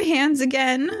sobs into her hands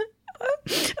again.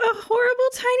 "A horrible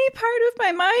tiny part of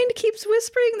my mind keeps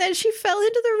whispering that she fell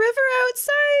into the river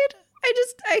outside.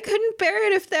 I couldn't bear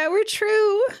it if that were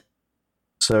true."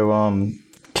 So,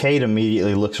 Kate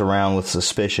immediately looks around with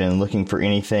suspicion, looking for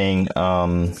anything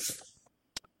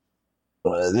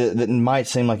that might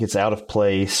seem like it's out of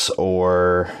place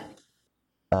or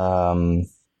kind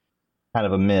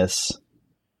of amiss.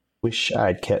 Wish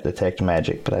I'd kept Detect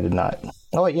Magic, but I did not.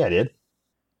 Oh, wait, yeah, I did.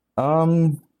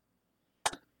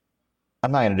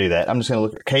 I'm not going to do that. I'm just going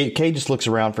to look. Kate just looks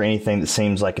around for anything that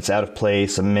seems like it's out of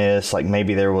place, amiss, like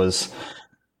maybe there was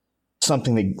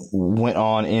something that went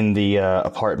on in the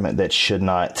apartment that should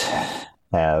not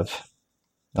have,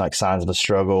 like signs of a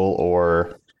struggle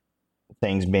or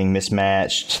things being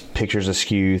mismatched, pictures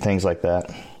askew, things like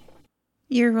that.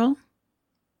 Your roll?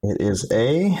 It is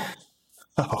a...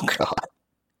 Oh, God.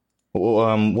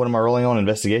 Well, what am I rolling on?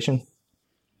 Investigation?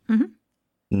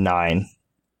 9.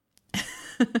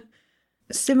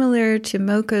 Similar to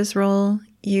Mocha's role,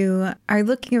 you are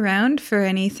looking around for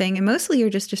anything, and mostly you're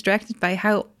just distracted by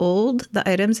how old the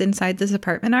items inside this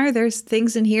apartment are. There's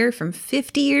things in here from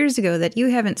 50 years ago that you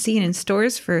haven't seen in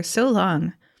stores for so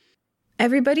long.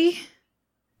 Everybody,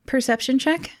 perception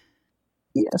check?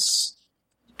 Yes.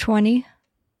 20.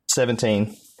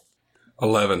 17.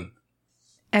 11.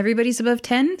 Everybody's above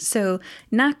 10, so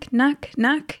knock, knock,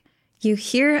 knock. You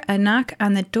hear a knock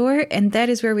on the door, and that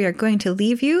is where we are going to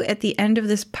leave you at the end of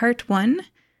this part 1.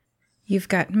 You've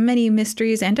got many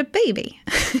mysteries and a baby.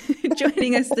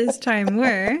 Joining us this time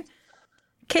were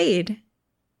Cade.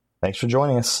 Thanks for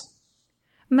joining us.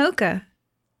 Mocha.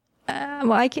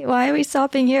 Why are we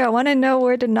stopping here? I want to know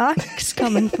where the knock's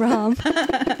coming from.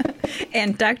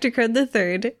 And Dr. Crud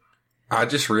III. I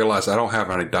just realized I don't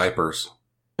have any diapers.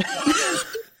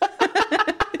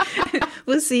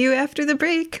 We'll see you after the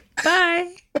break.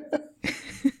 Bye.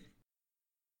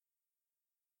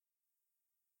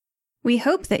 We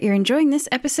hope that you're enjoying this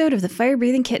episode of the Fire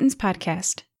Breathing Kittens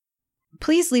podcast.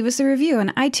 Please leave us a review on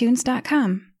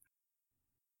iTunes.com.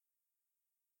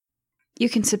 You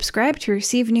can subscribe to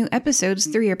receive new episodes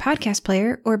through your podcast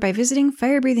player or by visiting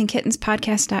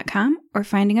firebreathingkittenspodcast.com or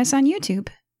finding us on YouTube.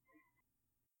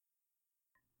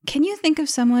 Can you think of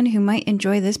someone who might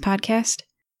enjoy this podcast?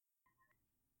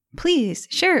 Please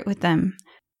share it with them.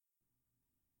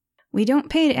 We don't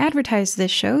pay to advertise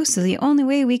this show, so the only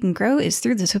way we can grow is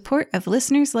through the support of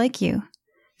listeners like you.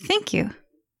 Thank you.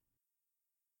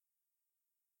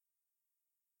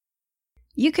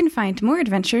 You can find more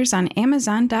adventures on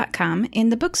Amazon.com in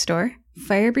the bookstore,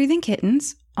 Fire Breathing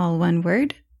Kittens, all one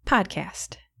word,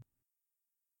 podcast.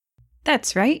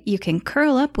 That's right, you can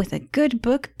curl up with a good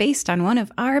book based on one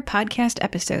of our podcast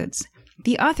episodes.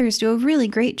 The authors do a really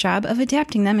great job of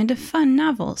adapting them into fun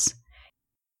novels.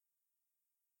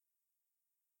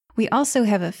 We also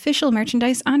have official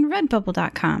merchandise on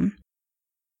Redbubble.com.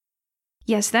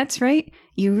 Yes, that's right,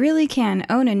 you really can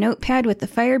own a notepad with the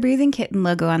Fire Breathing Kitten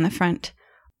logo on the front.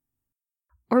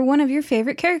 Or one of your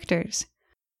favorite characters.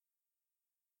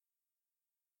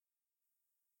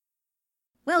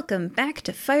 Welcome back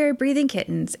to Fire Breathing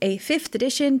Kittens, a 5th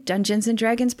edition Dungeons &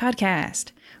 Dragons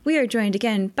podcast. We are joined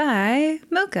again by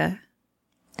Mocha.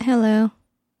 Hello.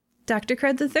 Dr.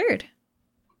 Crud III.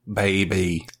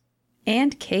 Baby.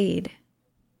 And Cade.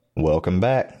 Welcome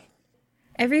back.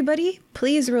 Everybody,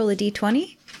 please roll a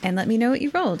d20 and let me know what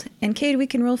you rolled. And Cade, we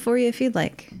can roll for you if you'd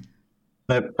like.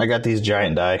 Nope, I got these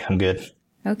giant die. I'm good.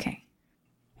 Okay.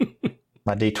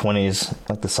 My D20 is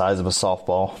like the size of a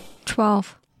softball.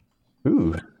 12.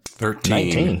 Ooh. 13.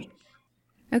 19.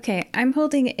 Okay, I'm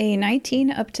holding a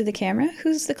 19 up to the camera.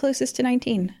 Who's the closest to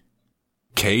 19?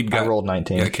 Cade I rolled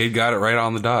 19. Yeah, Cade got it right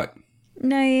on the dot.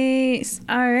 Nice.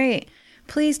 All right.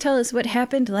 Please tell us what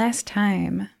happened last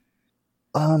time.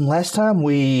 Last time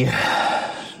we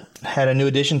had a new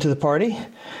addition to the party.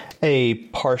 A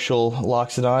partial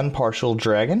Loxodon, partial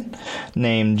dragon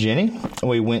named Jenny.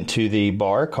 We went to the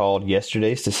bar called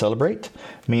Yesterday's to celebrate.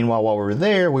 Meanwhile, while we were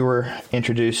there, we were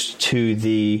introduced to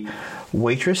the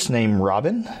waitress named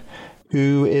Robin,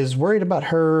 who is worried about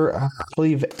her, I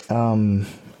believe,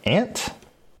 aunt?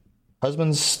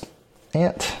 Husband's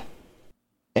aunt?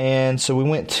 And so we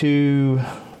went to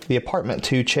the apartment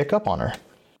to check up on her.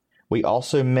 We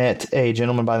also met a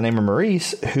gentleman by the name of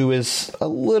Maurice, who is a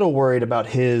little worried about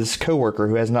his coworker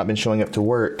who has not been showing up to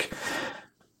work,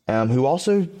 who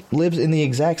also lives in the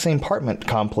exact same apartment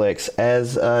complex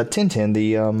as Tintin,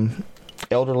 the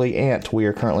elderly aunt we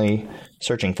are currently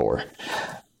searching for.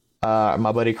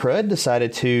 My buddy Crud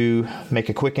decided to make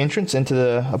a quick entrance into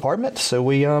the apartment, so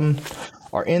we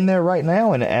are in there right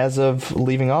now, and as of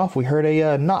leaving off, we heard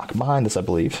a knock behind us, I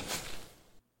believe.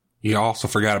 You also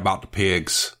forgot about the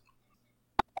pigs.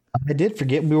 I did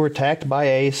forget we were attacked by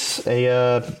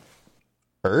a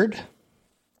herd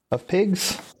of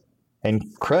pigs,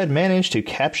 and Crud managed to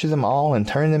capture them all and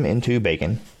turn them into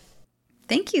bacon.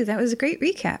 Thank you. That was a great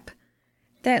recap.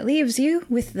 That leaves you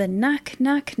with the knock,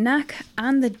 knock, knock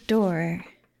on the door.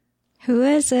 Who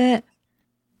is it?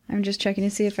 I'm just checking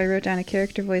to see if I wrote down a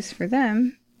character voice for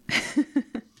them.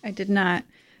 I did not.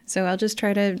 So I'll just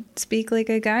try to speak like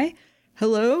a guy.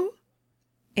 Hello?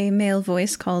 A male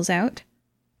voice calls out.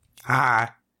 Hi.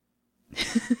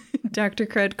 Dr.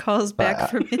 Crud calls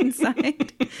back from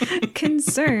inside.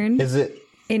 Concerned, Is it?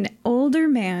 an older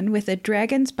man with a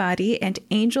dragon's body and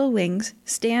angel wings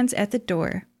stands at the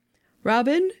door.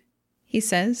 Robin, he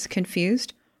says,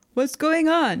 confused. What's going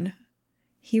on?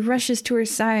 He rushes to her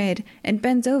side and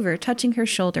bends over, touching her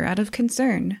shoulder out of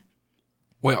concern.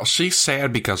 Well, she's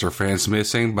sad because her friend's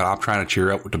missing, but I'm trying to cheer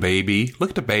her up with the baby.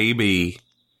 Look at the baby.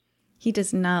 He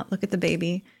does not look at the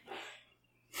baby.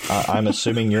 I'm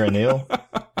assuming you're a Neil.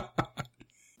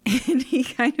 And he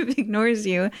kind of ignores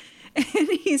you. And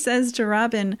he says to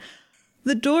Robin,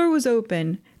 the door was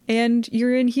open and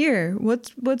you're in here.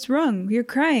 What's wrong? You're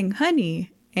crying,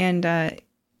 honey. And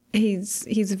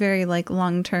he's a very like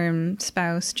long-term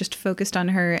spouse, just focused on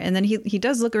her. And then he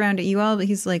does look around at you all, but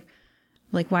he's like,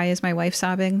 why is my wife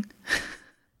sobbing?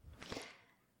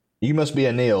 You must be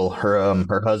a Neil,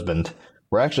 her husband.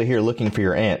 We're actually here looking for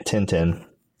your aunt, Tintin.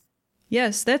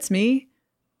 Yes, that's me.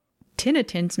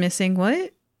 Tintin's missing.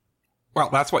 What? Well,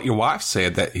 that's what your wife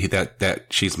said, that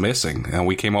she's missing. And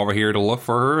we came over here to look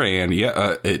for her, and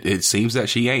yeah, it seems that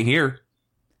she ain't here.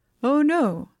 Oh,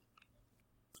 no.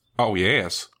 Oh,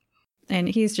 yes. And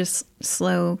he's just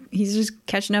slow. He's just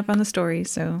catching up on the story,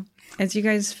 so As you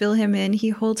guys fill him in, he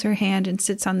holds her hand and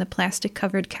sits on the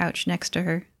plastic-covered couch next to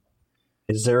her.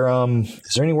 Is there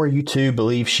anywhere you two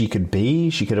believe she could be?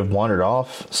 She could have wandered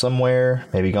off somewhere,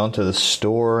 maybe gone to the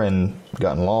store and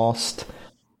gotten lost.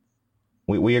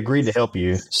 We agreed to help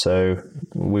you, so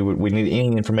we need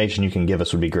any information you can give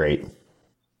us would be great.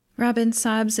 Robin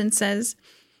sobs and says,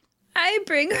 I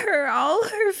bring her all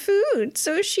her food,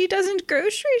 so she doesn't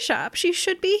grocery shop. She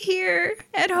should be here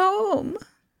at home.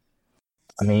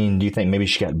 I mean, do you think maybe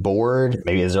she got bored?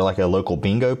 Maybe is there like a local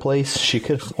bingo place she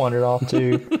could have wandered off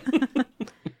to?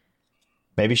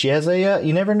 Maybe she has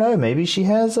you never know. Maybe she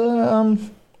has a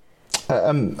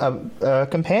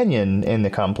companion in the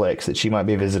complex that she might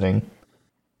be visiting.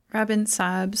 Robin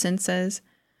sobs and says,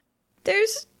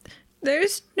 There's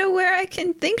nowhere I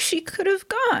can think she could have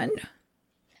gone.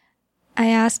 I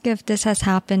ask if this has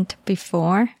happened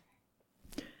before.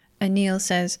 Anil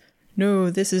says, No,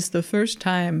 this is the first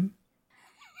time.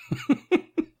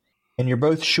 And you're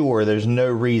both sure there's no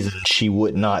reason she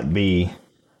would not be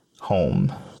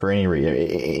home for any reason.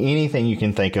 Anything you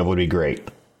can think of would be great.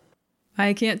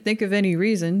 I can't think of any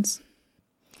reasons.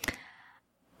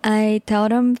 I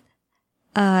told him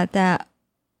that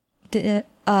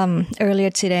earlier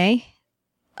today,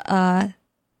 the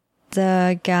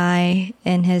guy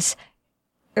in his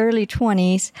early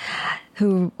 20s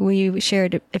who we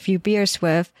shared a few beers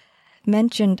with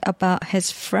mentioned about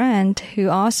his friend who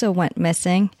also went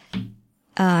missing.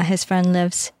 His friend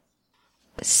lives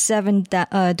 7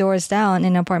 doors down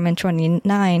in apartment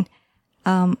 29.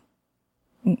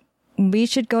 We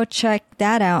should go check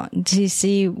that out to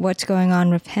see what's going on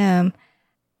with him.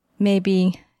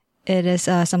 Maybe it is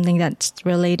something that's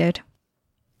related.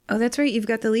 Oh, that's right. You've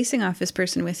got the leasing office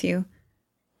person with you.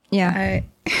 Yeah.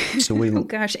 So we. Oh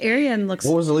gosh, Arian looks.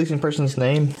 What was the leasing person's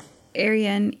name?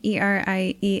 Arian,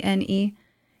 Eriene,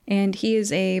 and he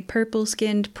is a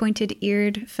purple-skinned,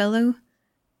 pointed-eared fellow.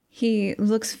 He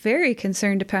looks very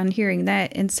concerned upon hearing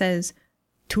that and says,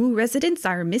 2 residents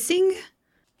are missing?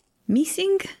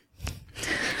 Missing?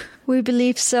 We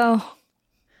believe so.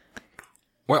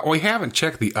 Well, we haven't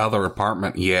checked the other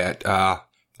apartment yet.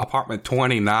 Apartment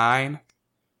 29.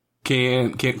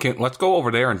 Can let's go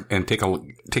over there and take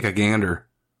a gander.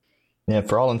 Yeah,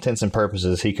 for all intents and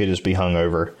purposes, he could just be hung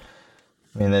over.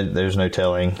 I mean, there's no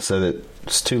telling. So that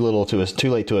it's too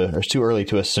early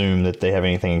to assume that they have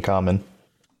anything in common.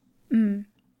 Mm.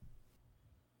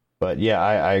 But yeah,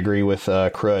 I agree with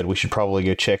Crud. We should probably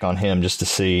go check on him just to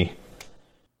see.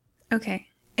 Okay.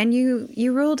 And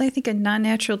you rolled, I think, a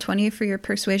non-natural 20 for your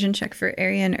persuasion check for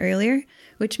Arian earlier,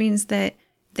 which means that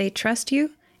they trust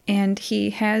you, and he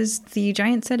has the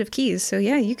giant set of keys. So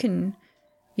yeah, you can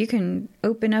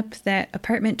open up that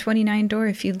apartment 29 door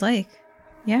if you'd like.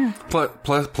 Yeah.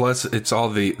 Plus, it's all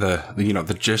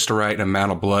the just right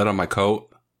amount of blood on my coat.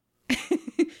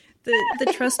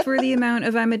 The trustworthy amount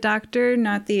of I'm a doctor,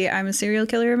 not the I'm a serial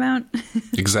killer amount.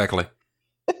 Exactly.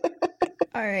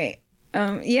 All right.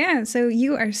 Yeah, so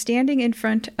you are standing in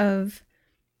front of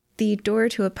the door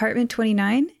to apartment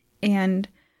 29, and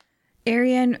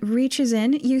Arian reaches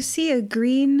in. You see a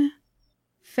green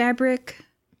fabric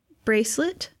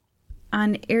bracelet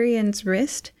on Arian's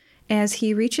wrist as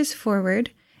he reaches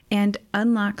forward and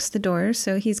unlocks the door.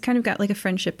 So he's kind of got like a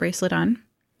friendship bracelet on.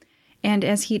 And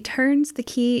as he turns the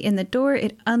key in the door,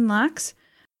 it unlocks.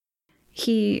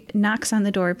 He knocks on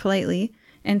the door politely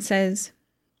and says,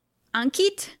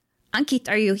 Ankit,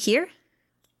 are you here?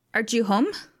 Are you home?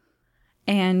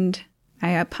 And I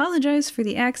apologize for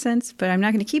the accents, but I'm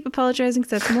not going to keep apologizing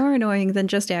because that's more annoying than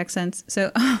just accents.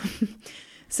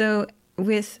 So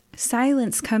with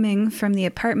silence coming from the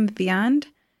apartment beyond,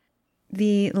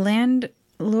 the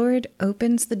landlord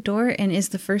opens the door and is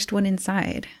the first one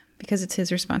inside because it's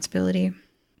his responsibility.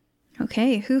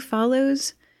 Okay, who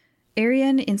follows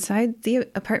Arian inside the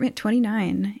apartment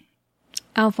 29?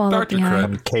 I'll follow Dr.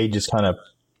 behind. Kay just kind of,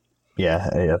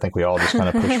 I think we all just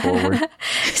kind of push forward.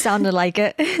 Sounded like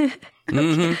it.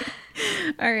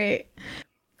 Mm-hmm. All right.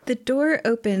 The door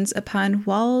opens upon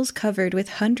walls covered with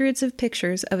hundreds of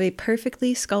pictures of a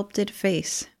perfectly sculpted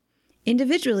face.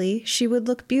 Individually, she would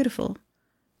look beautiful.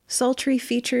 Sultry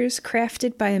features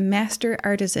crafted by a master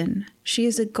artisan. She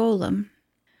is a golem.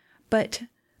 But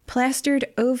plastered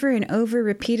over and over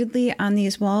repeatedly on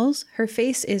these walls, her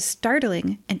face is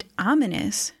startling and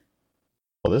ominous.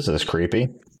 Well, this is creepy.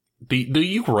 Do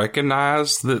you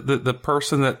recognize the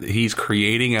person that he's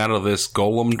creating out of this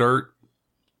golem dirt?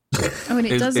 Oh, and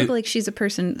it does look like she's a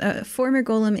person. A former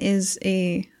golem is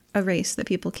a race that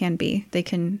people can be. They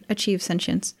can achieve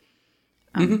sentience.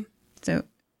 So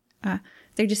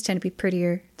they just tend to be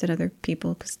prettier than other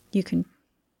people because you can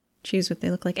choose what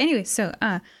they look like. Anyway, so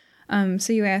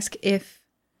So you ask if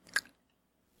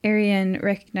Arian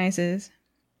recognizes.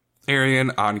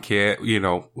 Arian, Ankit,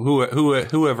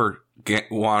 whoever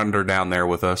wandered down there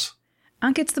with us.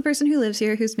 Ankit's the person who lives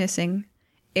here who's missing.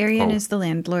 Arian is the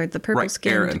landlord, the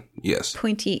purple-skinned, Aaron, yes.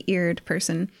 pointy-eared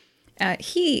person.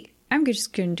 I'm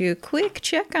just going to do a quick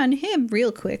check on him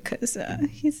real quick, because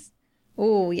he's...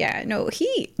 Oh, yeah, no,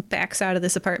 he backs out of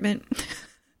this apartment.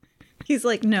 He's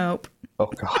like, nope. Oh,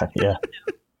 God, yeah.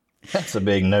 That's a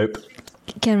big nope.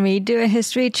 Can we do a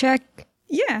history check?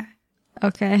 Yeah.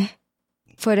 Okay.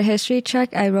 For the history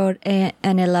check, I wrote an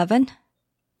 11.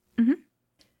 Mm-hmm.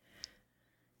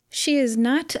 She is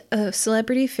not a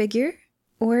celebrity figure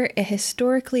or a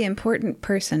historically important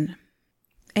person.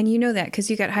 And you know that because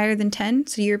you got higher than 10,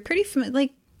 so you're pretty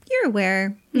you're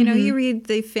aware. You know, you read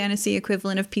the fantasy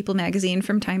equivalent of People magazine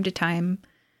from time to time.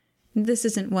 This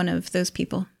isn't one of those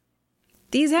people.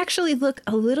 These actually look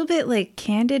a little bit like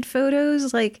candid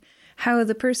photos, like how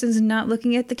the person's not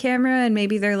looking at the camera and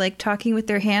maybe they're like talking with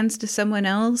their hands to someone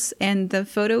else and the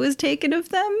photo is taken of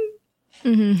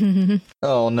them.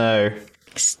 Oh, no.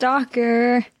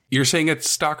 Stalker. You're saying it's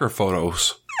stalker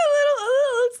photos.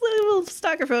 A little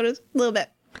stalker photos, a little bit.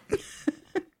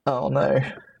 Oh, no.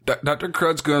 Dr.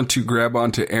 Crud's going to grab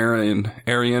onto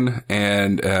Arian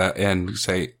and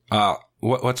say,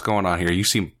 what's going on here? You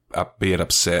seem a bit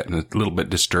upset and a little bit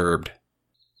disturbed.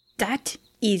 That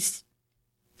is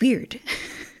weird.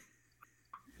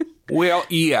 Well,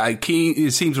 yeah,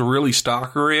 it seems really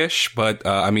stalkerish, but,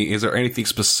 is there anything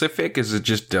specific? Is it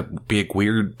just a big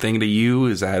weird thing to you?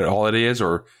 Is that all it is,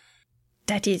 or?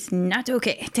 That is not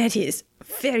okay. That is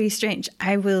very strange.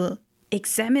 I will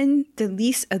examine the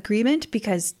lease agreement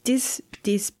because this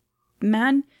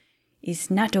man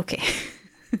is not okay.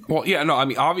 Well, yeah, no,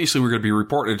 obviously we're going to be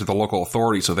reporting it to the local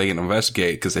authorities so they can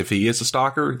investigate, because if he is a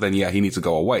stalker, then yeah, he needs to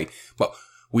go away. But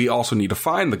we also need to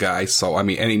find the guy, so,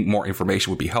 any more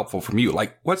information would be helpful from you.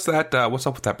 Like, what's that, what's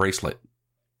up with that bracelet?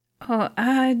 Oh,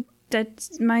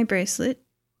 that's my bracelet.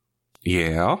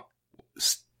 Yeah?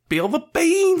 Spill the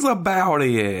beans about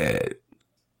it!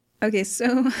 Okay,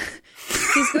 so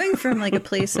he's going from, like, a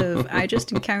place of, I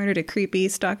just encountered a creepy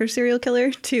stalker serial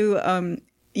killer to,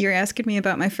 you're asking me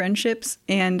about my friendships,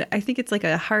 and I think it's like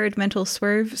a hard mental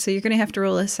swerve, so you're going to have to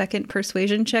roll a second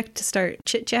persuasion check to start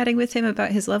chit-chatting with him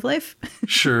about his love life.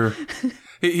 Sure.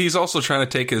 He's also trying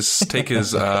to take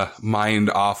his mind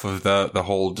off of the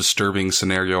whole disturbing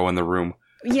scenario in the room.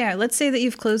 Yeah, let's say that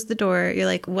you've closed the door. You're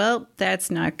like, well,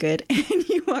 that's not good. And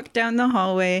you walk down the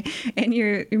hallway, and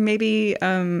you're maybe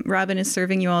Robin is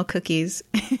serving you all cookies.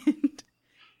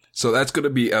 So that's going to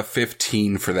be a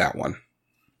 15 for that one.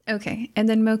 Okay, and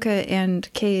then Mocha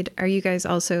and Cade, are you guys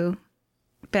also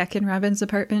back in Robin's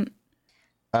apartment?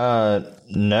 No,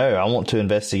 I want to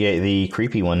investigate the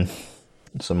creepy one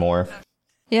some more.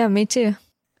 Yeah, me too.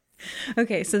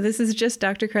 Okay, so this is just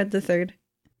Dr. Crud III.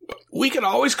 We can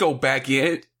always go back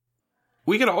in.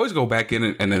 We can always go back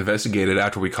in and investigate it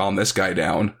after we calm this guy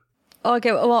down.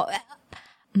 Okay, well,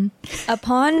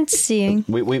 upon seeing...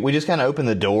 We just kind of opened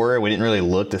the door. We didn't really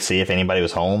look to see if anybody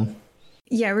was home.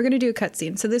 Yeah, we're going to do a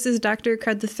cutscene. So this is Dr.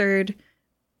 Crud III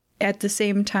at the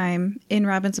same time in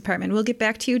Robin's apartment. We'll get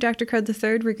back to you, Dr. Crud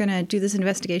III. We're going to do this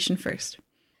investigation first.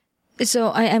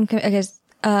 So I guess,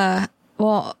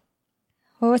 what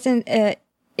was it?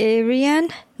 Arian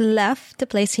left the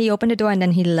place. He opened the door and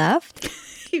then he left.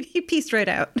 He pieced right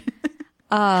out.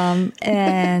 I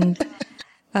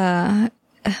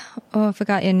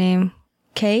forgot your name.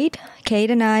 Cade?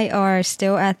 Cade and I are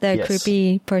still at the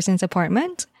creepy person's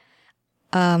apartment.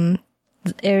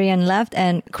 Arian left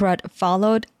and Crud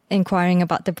followed, inquiring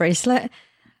about the bracelet.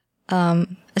 So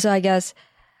I guess,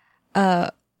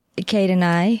 Cade and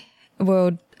I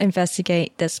will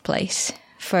investigate this place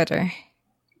further.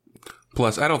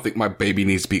 Plus, I don't think my baby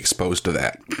needs to be exposed to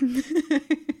that.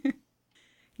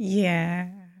 Yeah.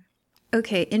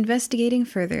 Okay, investigating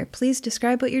further. Please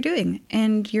describe what you're doing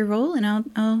and your role, and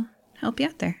I'll help you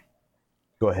out there.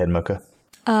 Go ahead, Mocha.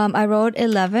 I rolled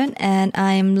 11, and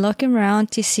I'm looking around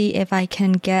to see if I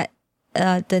can get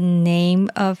the name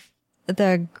of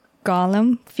the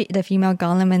golem, the female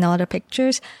golem in all the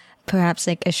pictures. Perhaps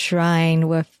like a shrine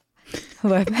with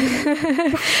her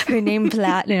name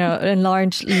in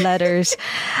large letters,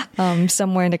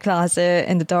 somewhere in the closet,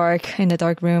 in the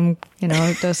dark room,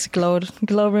 those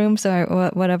glow rooms or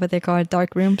whatever they call it,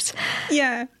 dark rooms.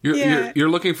 Yeah. You're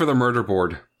looking for the murder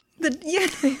board.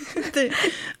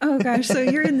 Oh gosh, so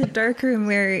you're in the dark room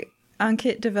where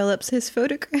Ankit develops his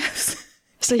photographs.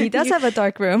 So he does have a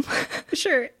dark room.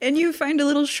 Sure. And you find a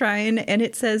little shrine and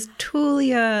it says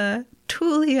Tulia,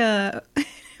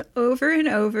 over and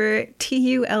over,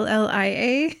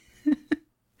 Tullia.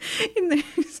 And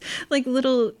there's like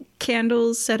little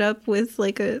candles set up with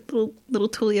like a little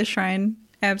Tulia shrine.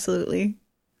 Absolutely.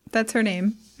 That's her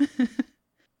name.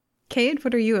 Cade,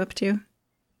 what are you up to?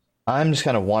 I'm just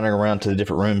kind of wandering around to the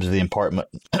different rooms of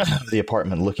the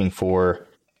apartment, looking for,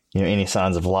 any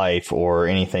signs of life or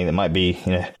anything that might be,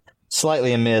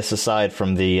 slightly amiss aside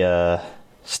from the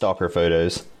stalker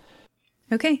photos.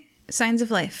 Okay, signs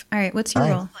of life. All right, what's your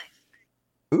roll?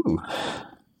 Ooh,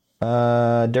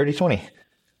 dirty 20.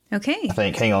 Okay. I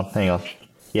think. Hang on.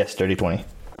 Yes, dirty 20.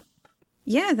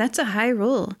 Yeah, that's a high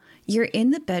roll. You're in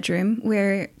the bedroom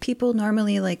where people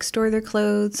normally like store their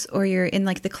clothes, or you're in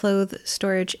like the clothes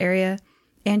storage area,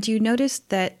 and you notice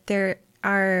that there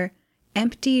are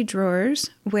empty drawers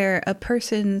where a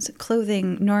person's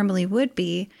clothing normally would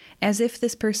be, as if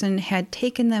this person had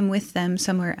taken them with them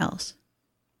somewhere else.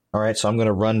 All right, so I'm going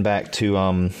to run back to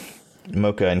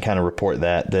Mocha and kind of report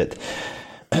that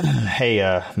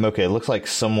hey, Mocha, it looks like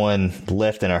someone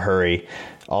left in a hurry.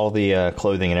 All the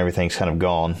clothing and everything's kind of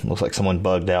gone. Looks like someone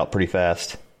bugged out pretty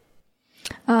fast.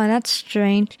 Oh, that's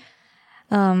strange.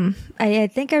 I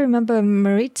think I remember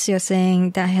Maurizio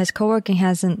saying that his coworker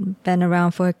hasn't been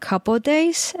around for a couple of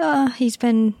days.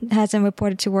 Hasn't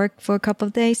reported to work for a couple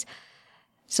of days.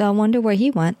 So I wonder where he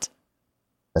went.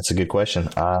 That's a good question.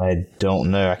 I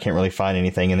don't know. I can't really find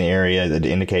anything in the area that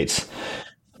indicates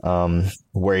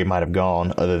where he might have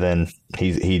gone, other than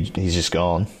he's just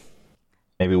gone.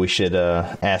 Maybe we should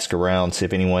ask around, see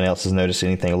if anyone else has noticed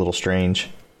anything a little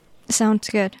strange. Sounds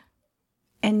good.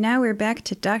 And now we're back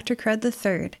to Dr. Crud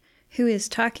III, who is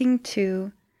talking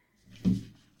to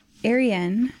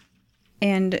Ariane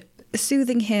and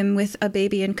soothing him with a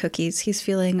baby and cookies. He's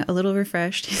feeling a little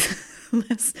refreshed. He's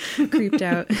less creeped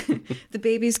out. The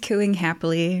baby's cooing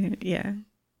happily. Yeah.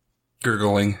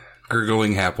 Gurgling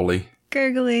happily.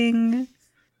 Gurgling.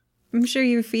 I'm sure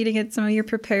you're feeding it some of your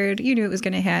prepared. You knew it was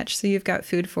going to hatch, so you've got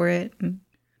food for it.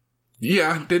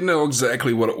 Yeah, didn't know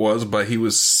exactly what it was, but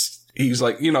he's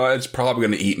like, it's probably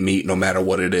going to eat meat no matter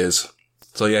what it is.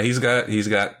 So yeah, he's got,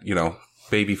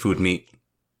 baby food meat.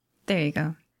 There you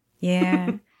go.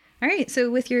 Yeah. All right. So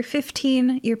with your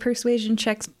 15, your persuasion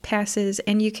check passes,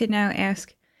 and you can now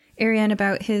ask Ariane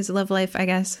about his love life, I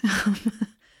guess.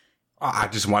 I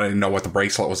just wanted to know what the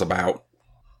bracelet was about.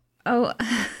 Oh,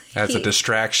 as a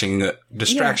distraction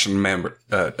member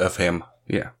of him.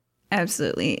 Yeah.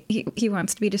 Absolutely. He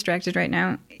wants to be distracted right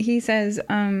now. He says,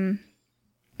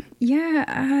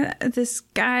 this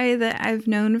guy that I've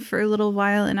known for a little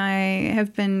while and I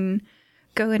have been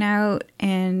going out,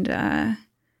 and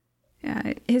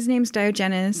his name's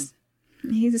Diogenes.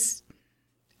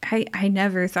 I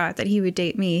never thought that he would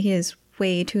date me. He is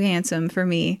way too handsome for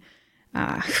me.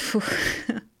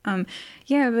 But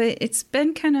it's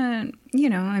been kind of,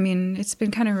 it's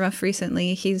been kind of rough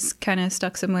recently. He's kind of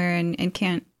stuck somewhere and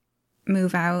can't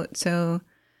move out. So,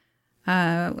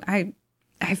 I've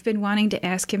been wanting to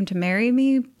ask him to marry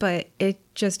me, but it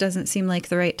just doesn't seem like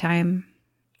the right time.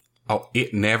 Oh,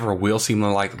 it never will seem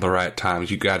like the right time.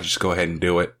 You got to just go ahead and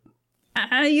do it.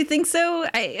 You think so?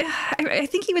 I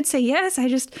think he would say yes. I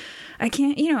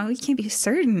can't, he can't be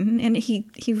certain. And he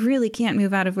really can't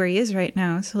move out of where he is right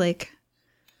now. So like,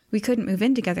 we couldn't move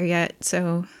in together yet.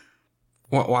 So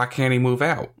why can't he move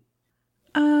out?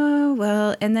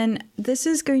 Well, and then this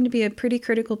is going to be a pretty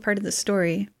critical part of the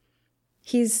story.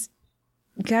 He's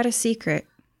got a secret.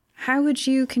 How would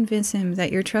you convince him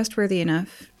that you're trustworthy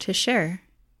enough to share?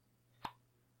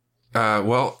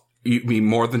 Well, you mean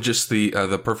more than just the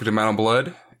perfect amount of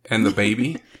blood and the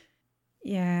baby?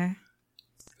 Yeah.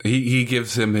 He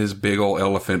gives him his big old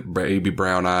elephant baby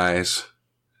brown eyes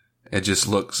and just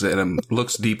looks at him,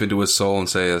 looks deep into his soul and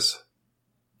says,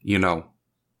 you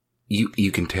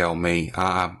can tell me.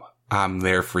 I'm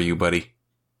there for you, buddy.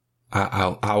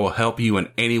 I will help you in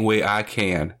any way I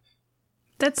can.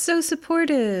 That's so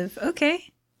supportive.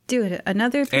 Okay. Do it.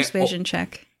 Another persuasion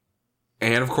check.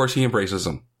 And of course he embraces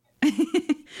him.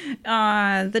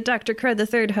 The Dr. Crud the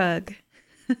third hug.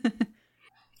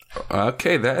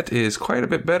 Okay, that is quite a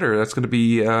bit better. That's going to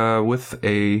be with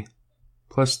a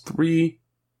 +3,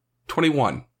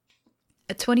 21.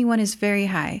 A 21 is very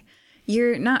high.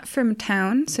 You're not from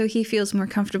town, so he feels more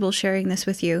comfortable sharing this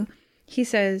with you. He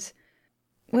says,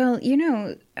 well,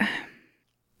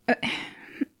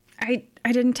 I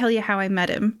didn't tell you how I met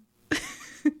him.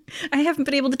 I haven't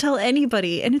been able to tell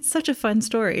anybody, and it's such a fun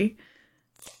story.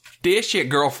 Dish it,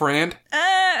 girlfriend.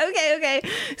 Okay.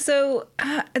 So,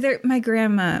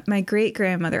 my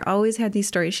great-grandmother always had these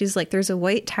stories. She's like, there's a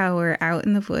white tower out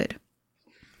in the wood,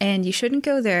 and you shouldn't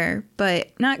go there,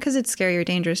 but not because it's scary or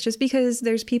dangerous, just because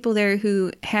there's people there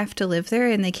who have to live there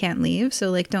and they can't leave, so,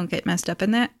 like, don't get messed up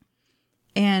in that.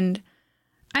 And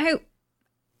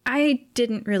I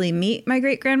didn't really meet my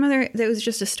great grandmother. That was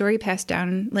just a story passed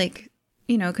down, like,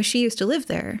 you know, because she used to live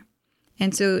there.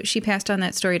 And so she passed on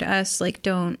that story to us, like,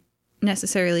 don't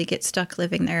necessarily get stuck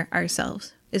living there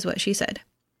ourselves, is what she said.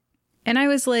 And I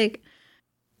was like,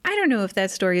 I don't know if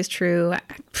that story is true.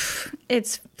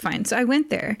 It's fine. So I went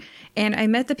there and I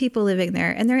met the people living there,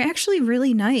 and they're actually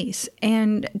really nice.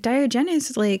 And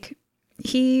Diogenes, like,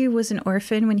 he was an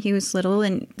orphan when he was little,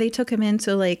 and they took him in.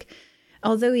 So, like,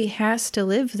 although he has to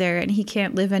live there and he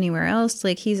can't live anywhere else,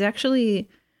 like, he's actually,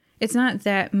 it's not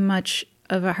that much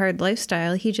of a hard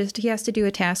lifestyle. He has to do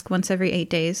a task once every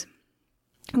 8 days.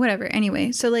 Whatever.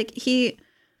 Anyway, so, like,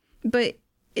 but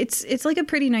it's like a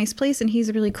pretty nice place, and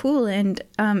he's really cool, and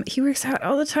he works out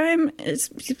all the time. He's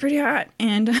pretty hot,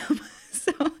 and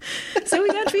so we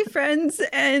got to be friends,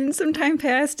 and some time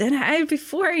passed, and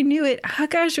before I knew it, oh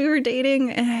gosh, we were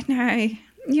dating, and I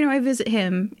visit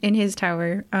him in his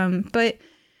tower. But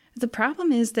the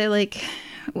problem is that, like,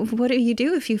 what do you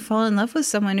do if you fall in love with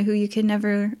someone who you can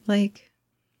never, like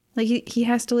he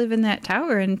has to live in that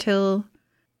tower until,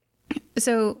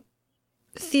 so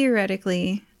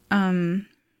theoretically,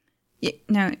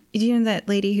 now, do you know that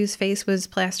lady whose face was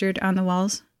plastered on the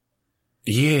walls?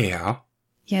 Yeah.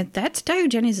 Yeah, that's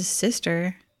Diogenes'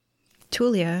 sister,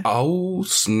 Tulia. Oh,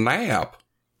 snap.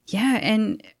 Yeah,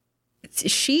 and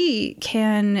she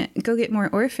can go get more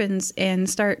orphans and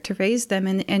start to raise them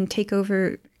and take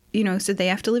over, you know, so they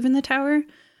have to live in the tower.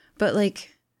 But,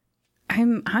 like,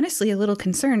 I'm honestly a little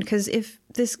concerned, because if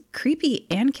this creepy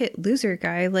Ankit loser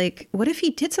guy, like, what if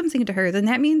he did something to her? Then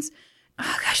that means,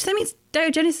 oh gosh, that means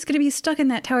Diogenes is going to be stuck in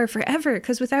that tower forever,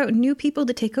 because without new people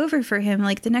to take over for him,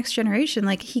 like, the next generation,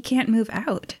 like, he can't move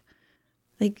out.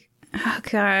 Like, oh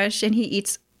gosh, and he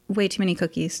eats way too many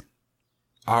cookies.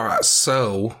 All right,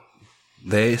 so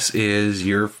this is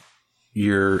your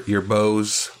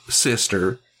beau's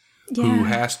sister, who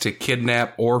has to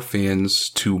kidnap orphans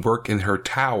to work in her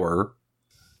tower,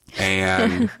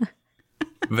 and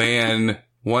then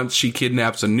once she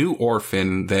kidnaps a new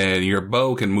orphan, then your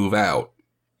beau can move out.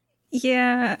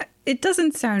 Yeah, it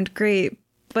doesn't sound great,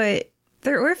 but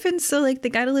they're orphans, so, like, they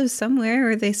gotta live somewhere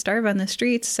or they starve on the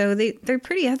streets, so they're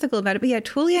pretty ethical about it. But yeah,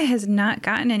 Tulia has not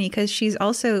gotten any, because she's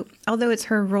also, although it's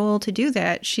her role to do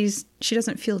that, she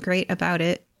doesn't feel great about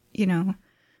it, you know.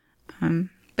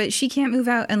 But she can't move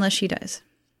out unless she does.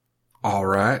 All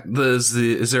right.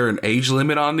 Is there an age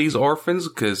limit on these orphans?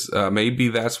 Because maybe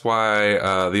that's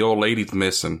why the old lady's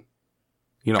missing.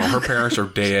 You know, her parents are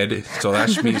dead, so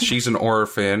that means she's an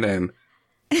orphan. And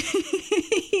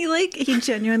he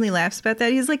genuinely laughs about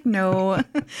that. He's like, no,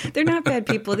 they're not bad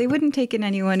people. They wouldn't take in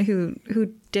anyone who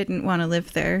didn't want to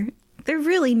live there. They're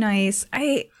really nice.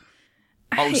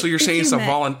 So you're saying it's a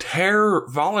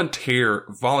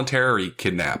voluntary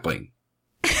kidnapping?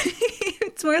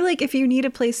 It's more like if you need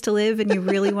a place to live and you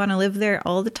really want to live there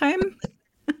all the time.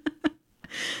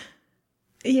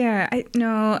 Yeah,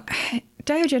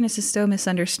 Diogenes is so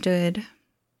misunderstood.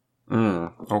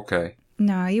 Okay.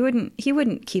 No, he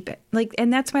wouldn't keep it. Like,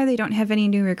 and that's why they don't have any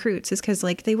new recruits, is because,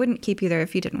 like, they wouldn't keep you there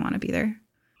if you didn't want to be there.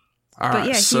 But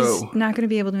yeah, he's not going to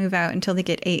be able to move out until they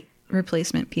get 8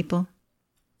 replacement people.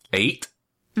 8?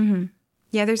 Mm-hmm.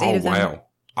 Yeah, there's 8 of them. Wow.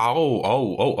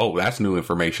 Oh, that's new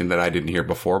information that I didn't hear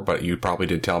before, but you probably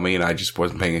did tell me, and I just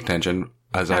wasn't paying attention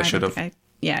as I should have.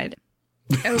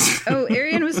 Oh,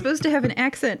 Arian was supposed to have an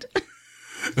accent.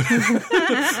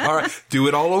 All right, do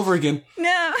it all over again.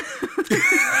 No.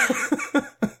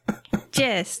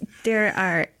 Jess, there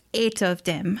are 8 of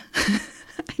them.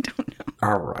 I don't know.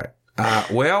 All right.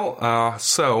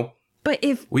 So. But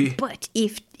if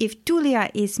Tulia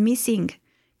is missing,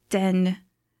 then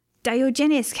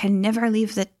Diogenes can never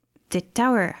leave the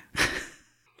tower.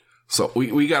 So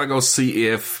we gotta go see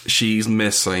if she's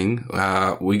missing.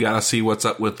 We gotta see what's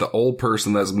up with the old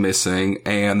person that's missing,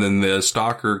 and then the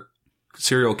stalker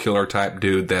serial killer type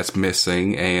dude that's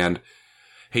missing, and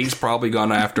he's probably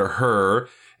gone after her,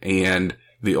 and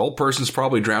the old person's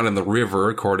probably drowned in the river,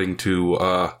 according to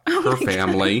her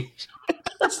family.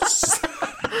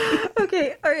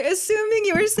 Okay, assuming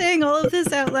you were saying all of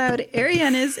this out loud,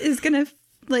 Arian is gonna,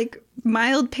 like,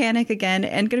 mild panic again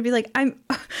and gonna be like,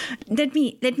 let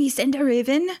me send a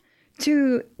raven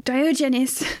to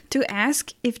Diogenes to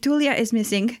ask if Tulia is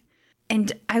missing,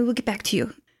 and I will get back to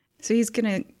you. So he's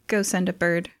gonna go send a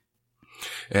bird.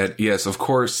 And yes, of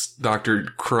course, Dr.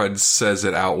 Crud says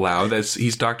it out loud.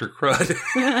 He's Dr. Crud.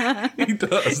 He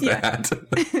does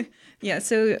that. Yeah,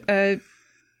 so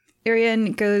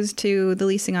Arian goes to the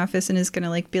leasing office and is going to,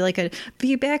 like,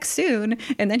 be back soon.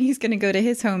 And then he's going to go to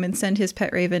his home and send his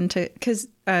pet raven to, because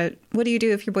what do you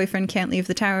do if your boyfriend can't leave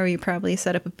the tower? You probably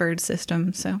set up a bird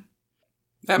system. So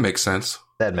That makes sense.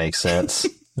 That makes sense.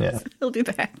 Yeah. He'll be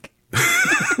back.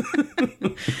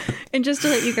 And just to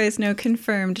let you guys know,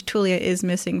 confirmed, Tulia is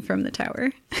missing from the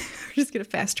tower. We're just going to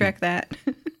fast track that.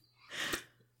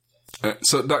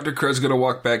 So Dr. Crud's going to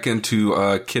walk back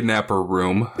into kidnapper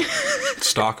room,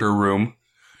 stalker room,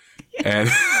 and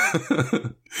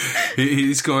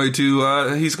he's going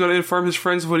to inform his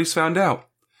friends of what he's found out.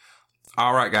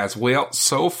 All right, guys. Well,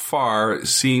 so far it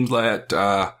seems that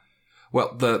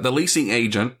the leasing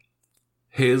agent,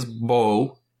 his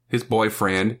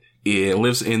boyfriend,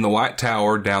 lives in the White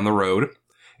Tower down the road.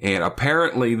 And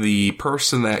apparently the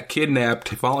person that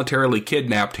voluntarily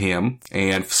kidnapped him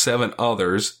and 7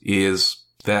 others is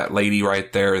that lady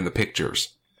right there in the pictures.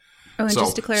 Oh, and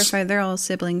just to clarify, they're all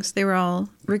siblings. They were all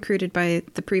recruited by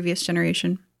the previous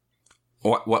generation.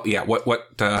 What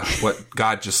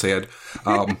God just said.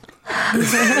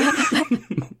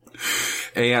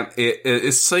 And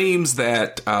it seems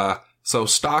that, so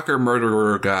stalker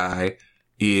murderer guy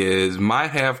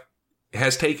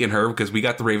has taken her because we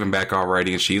got the Raven back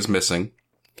already and she is missing.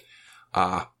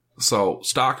 So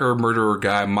stalker murderer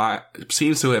guy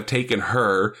seems to have taken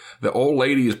her. The old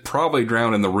lady is probably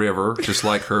drowned in the river, just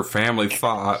like her family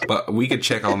thought, but we could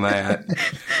check on that.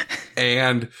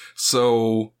 And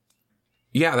so,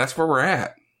 yeah, that's where we're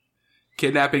at.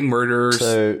 Kidnapping, murders,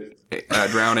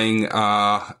 drowning,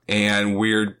 and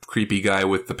weird, creepy guy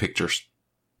with the pictures.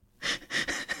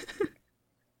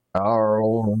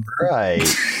 All right.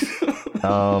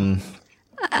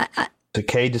 So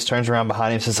Kay just turns around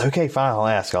behind him and says, okay, fine, I'll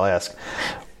ask.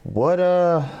 What,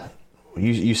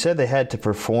 you said they had to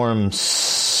perform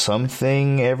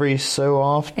something every so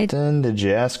often. Did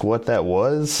you ask what that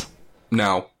was?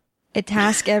 No. A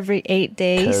task every 8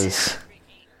 days.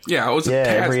 Yeah, it was a task.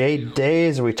 Every 8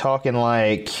 days. Are we talking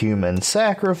like human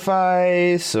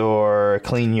sacrifice or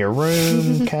clean your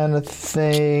room kind of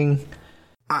thing?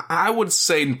 I would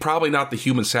say probably not the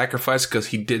human sacrifice because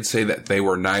he did say that they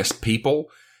were nice people.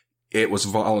 It was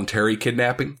voluntary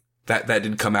kidnapping. That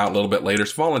did come out a little bit later.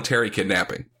 It's voluntary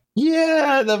kidnapping.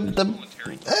 Yeah,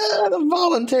 the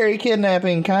voluntary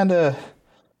kidnapping kind of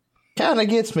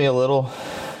gets me a little.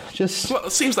 Well,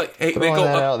 it seems like hey,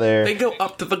 they go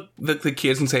up to the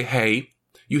kids and say, "Hey,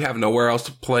 you have nowhere else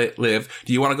to live.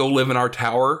 Do you want to go live in our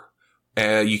tower?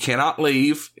 You cannot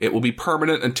leave. It will be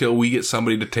permanent until we get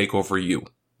somebody to take over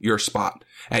your spot.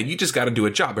 And you just got to do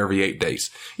a job every 8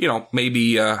 days.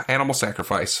 Maybe animal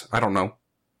sacrifice. I don't know.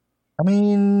 I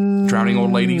mean, drowning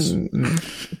old ladies.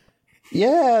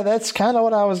 Yeah, that's kind of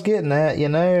what I was getting at.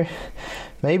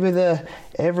 Maybe the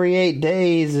every 8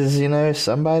 days is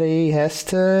somebody has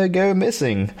to go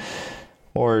missing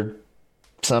or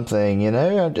something.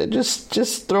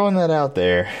 Just throwing that out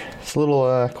there. It's a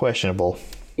little questionable.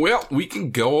 Well, we can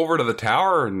go over to the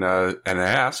tower and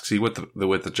ask, see what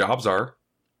the jobs are.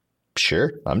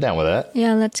 Sure, I'm down with that.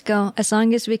 Yeah, let's go. As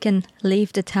long as we can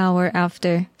leave the tower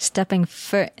after stepping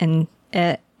foot in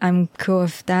it, I'm cool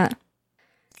with that.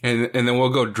 And then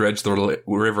we'll go dredge the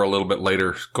river a little bit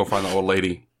later. Go find the old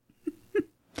lady.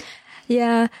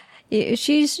 Yeah,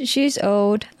 she's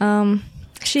old.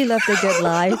 She lived a good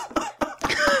life.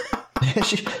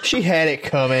 she had it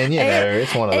coming,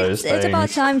 it's one of those things. It's about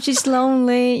time she's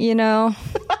lonely,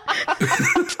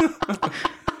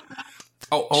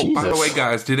 Oh, by the way,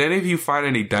 guys, did any of you find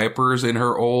any diapers in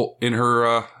her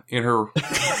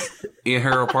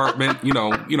apartment?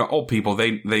 Old people,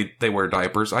 they wear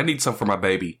diapers. I need some for my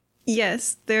baby.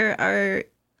 Yes, there are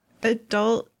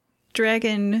adult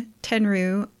dragon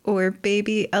Tenru or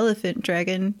baby elephant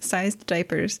dragon sized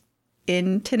diapers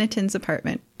in Tinnatin's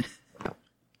apartment.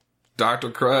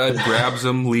 Dr. Crud grabs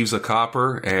him, leaves a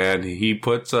copper, and he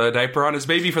puts a diaper on his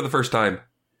baby for the first time.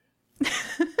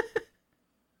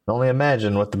 Only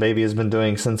imagine what the baby has been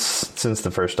doing since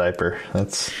the first diaper.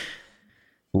 That's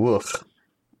woof.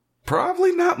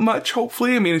 Probably not much,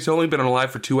 hopefully. I mean, he's only been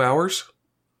alive for 2 hours.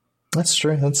 That's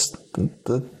true.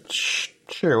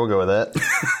 Sure, we'll go with that.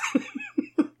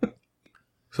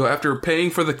 So after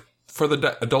paying for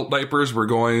the adult diapers, we're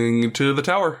going to the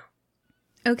tower.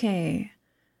 Okay.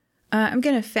 I'm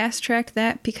going to fast track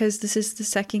that because this is the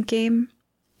second game.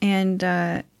 And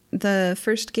the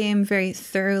first game very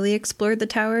thoroughly explored the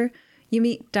tower. You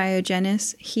meet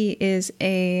Diogenes. He is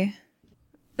have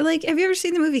you ever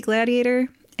seen the movie Gladiator?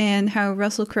 And how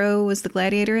Russell Crowe was the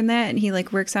gladiator in that? And he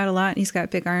works out a lot and he's got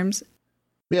big arms.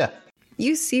 Yeah.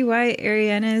 You see why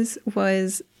Arianes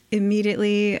was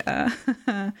immediately,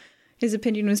 his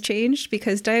opinion was changed,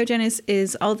 because Diogenes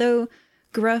is, although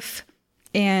gruff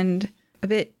and a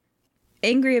bit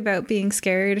angry about being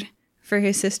scared for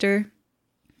his sister,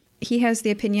 he has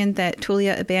the opinion that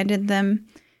Tulia abandoned them.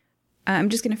 I'm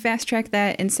just going to fast track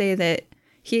that and say that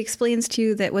He explains to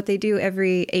you that what they do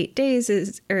every 8 days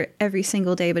is, or every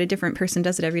single day, but a different person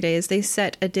does it every day, is they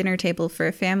set a dinner table for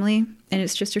a family, and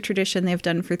it's just a tradition they've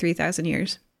done for 3,000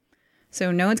 years.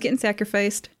 So no one's getting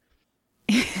sacrificed.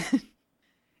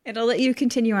 And I'll let you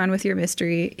continue on with your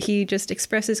mystery. He just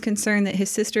expresses concern that his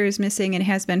sister is missing and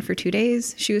has been for 2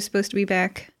 days. She was supposed to be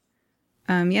back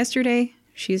yesterday.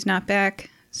 She's not back.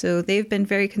 So they've been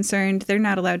very concerned. They're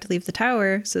not allowed to leave the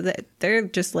tower, so that they're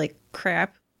just like,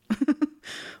 crap.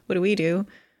 What do we do?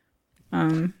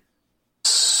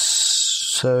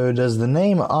 So does the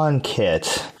name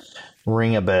Ankit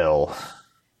ring a bell?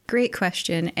 Great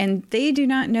question. And they do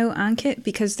not know Ankit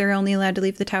because they're only allowed to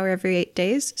leave the tower every 8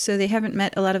 days. So they haven't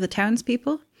met a lot of the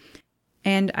townspeople.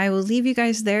 And I will leave you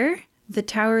guys there. The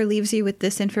tower leaves you with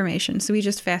this information. So we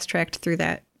just fast tracked through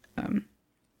that. There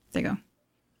you go.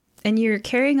 And you're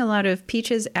carrying a lot of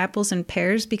peaches, apples, and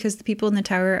pears because the people in the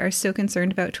tower are so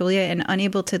concerned about Tulia and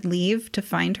unable to leave to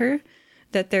find her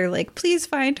that they're like, please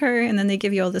find her. And then they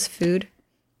give you all this food.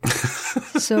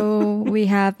 So we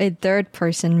have a third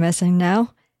person missing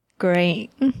now.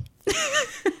 Great.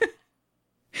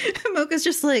 Mocha's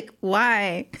just like,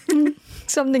 why?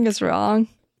 Something is wrong.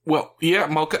 Well, yeah,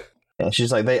 Mocha. And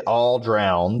she's like, they all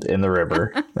drowned in the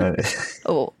river.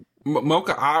 Oh,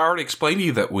 Mocha, I already explained to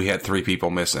you that we had 3 people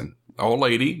missing. Old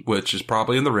lady, which is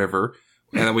probably in the river.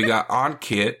 And then we got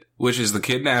Ankit, which is the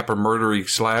kidnapper, murdery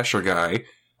slasher guy.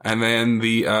 And then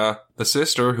the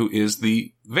sister, who is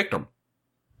the victim.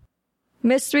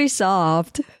 mystery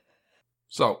solved.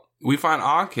 So we find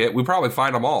Ankit. We probably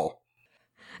find them all.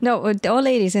 No, the old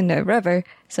lady's in the river,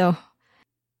 so...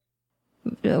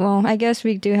 Well, I guess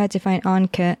we do have to find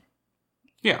Ankit.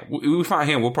 Yeah, we find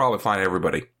him. We'll probably find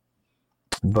everybody.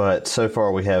 But so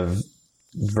far we have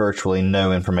virtually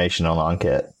no information on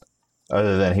Ankit,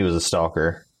 other than he was a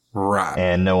stalker. Right.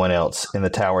 And no one else in the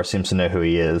tower seems to know who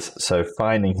he is. So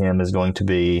finding him is going to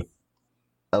be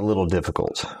a little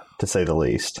difficult, to say the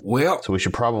least. Well, So we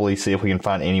should probably see if we can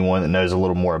find anyone that knows a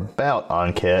little more about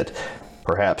Ankit,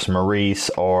 perhaps Maurice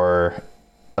or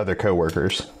other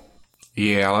coworkers.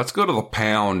 yeah, let's go to the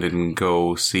pound and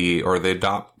go see, or the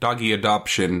doggy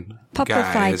adoption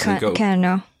guys. And go,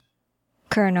 Colonel.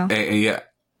 yeah.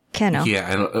 Colonel.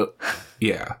 Yeah, and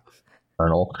yeah.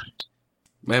 Colonel.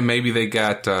 And maybe they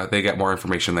got more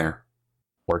information there.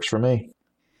 Works for me.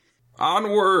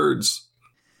 Onwards.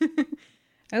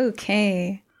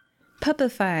 Okay.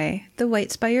 Puppify, the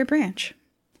White Spire branch.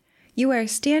 You are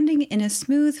standing in a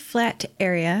smooth, flat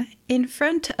area in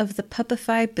front of the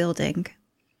Puppify building.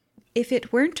 If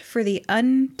it weren't for the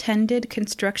untended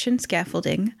construction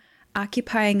scaffolding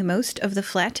occupying most of the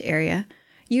flat area,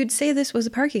 you'd say this was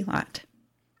a parking lot.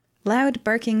 Loud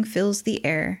barking fills the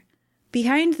air.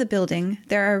 Behind the building,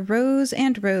 there are rows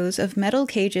and rows of metal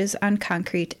cages on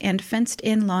concrete and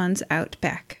fenced-in lawns out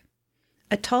back.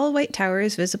 A tall white tower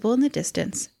is visible in the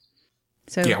distance.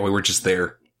 So Yeah, we were just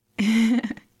there.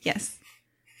 yes.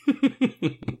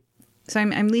 So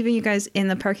I'm leaving you guys in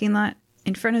the parking lot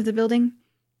in front of the building.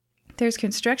 There's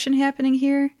construction happening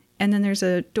here, and then there's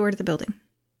a door to the building.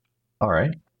 All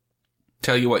right.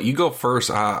 Tell you what, you go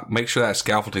first. Make sure that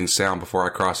scaffolding's sound before I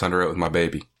cross under it with my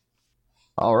baby.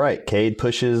 All right. Cade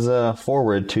pushes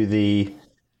forward to the,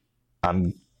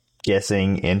 I'm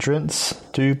guessing, entrance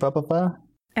to Puppify?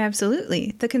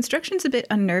 Absolutely. The construction's a bit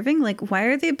unnerving. Like, why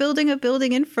are they building a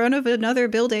building in front of another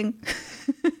building?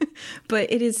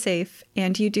 But it is safe,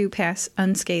 and you do pass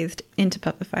unscathed into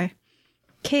Puppify.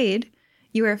 Cade,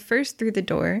 you are first through the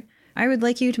door. I would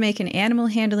like you to make an animal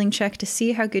handling check to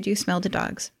see how good you smell to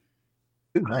dogs.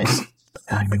 Ooh, nice.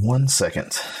 Give me 1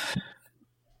 second.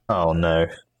 Oh, no.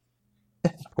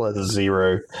 Plus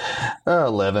 0.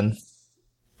 11.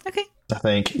 Okay. I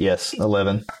think. Yes,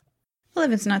 11.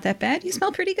 11's not that bad. You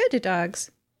smell pretty good to dogs.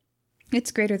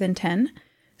 It's greater than 10.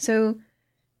 So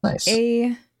Nice.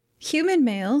 a human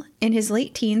male in his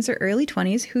late teens or early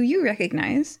 20s who you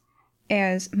recognize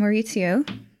as Maurizio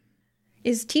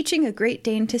is teaching a Great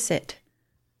Dane to sit.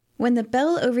 When the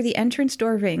bell over the entrance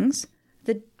door rings,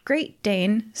 the Great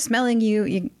Dane, smelling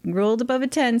you rolled above a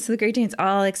 10, so the Great Dane's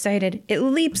all excited. It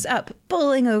leaps up,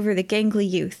 bowling over the gangly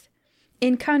youth.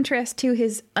 In contrast to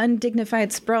his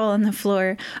undignified sprawl on the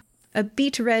floor, a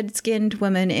beet red-skinned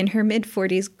woman in her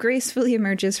mid-40s gracefully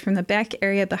emerges from the back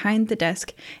area behind the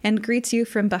desk and greets you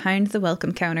from behind the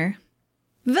welcome counter.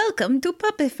 Welcome to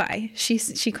Puppify,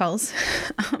 she calls.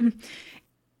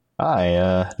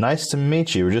 Hi, nice to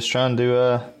meet you. We're just trying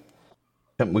to,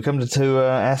 we come to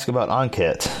ask about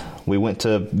Ankit. We went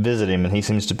to visit him and he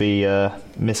seems to be,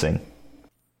 missing.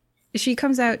 She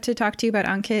comes out to talk to you about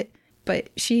Ankit, but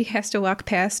she has to walk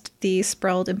past the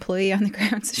sprawled employee on the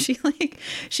ground. So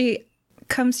she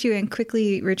comes to you and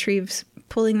quickly retrieves,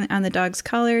 pulling on the dog's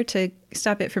collar to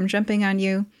stop it from jumping on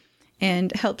you,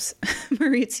 and helps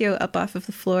Maurizio up off of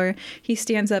the floor. He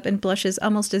stands up and blushes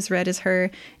almost as red as her,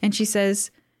 and she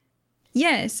says,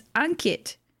 "Yes,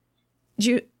 Ankit.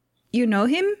 You know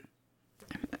him?"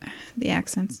 The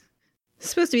accents. It's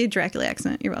supposed to be a Dracula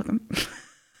accent. You're welcome.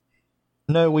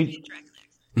 No, we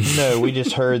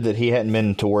just heard that he hadn't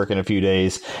been to work in a few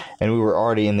days, and we were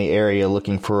already in the area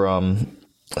looking for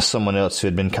someone else who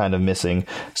had been kind of missing.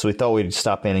 So we thought we'd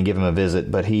stop in and give him a visit,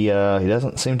 but he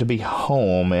doesn't seem to be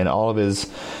home, and all of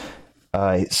his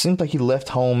it seems like he left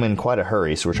home in quite a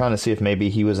hurry. So we're trying to see if maybe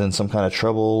he was in some kind of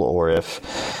trouble, or if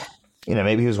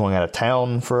maybe he was going out of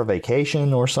town for a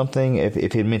vacation or something. If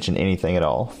he'd mentioned anything at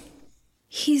all.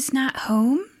 "He's not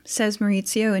home," says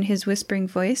Maurizio in his whispering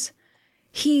voice.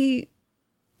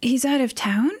 He's out of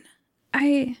town?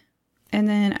 And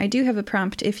then I do have a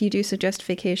prompt if you do suggest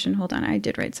vacation. Hold on, I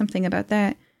did write something about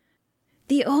that.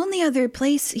 "The only other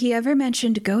place he ever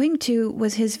mentioned going to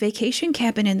was his vacation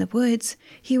cabin in the woods.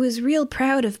 He was real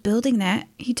proud of building that.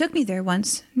 He took me there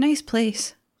once. Nice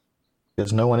place."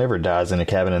 Because no one ever dies in a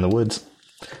cabin in the woods.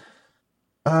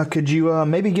 Could you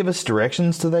maybe give us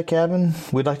directions to that cabin?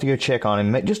 We'd like to go check on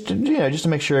him, just to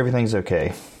make sure everything's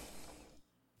okay.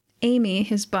 Amy,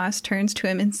 his boss, turns to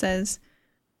him and says,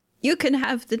 "You can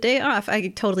have the day off." I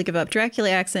totally give up.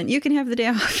 Dracula accent. "You can have the day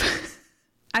off.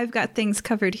 I've got things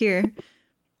covered here."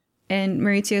 And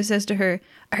Maurizio says to her,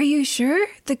 "Are you sure?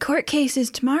 The court case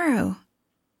is tomorrow."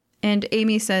 And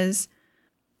Amy says,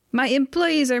 "My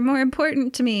employees are more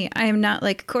important to me. I am not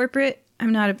like corporate.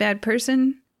 I'm not a bad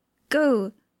person.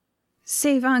 Go.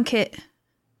 Save Ankit."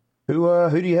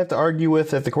 Who do you have to argue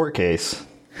with at the court case?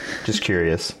 Just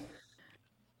curious.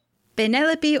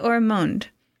 "Penelope Ormond,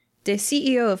 the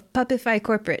CEO of Puppify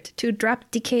Corporate, to drop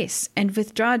the case and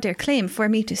withdraw their claim for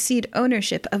me to cede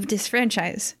ownership of this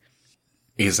franchise."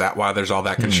 Is that why there's all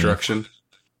that construction?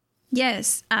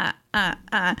 Yes.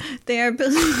 They are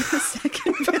building a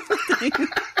second building.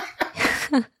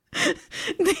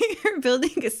 They are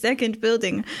building a second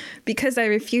building because I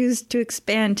refused to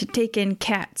expand to take in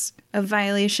cats, a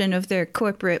violation of their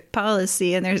corporate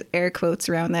policy. And there's air quotes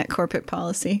around that corporate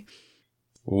policy.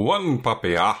 One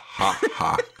puppy, ah ha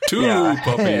ha. Two Yeah.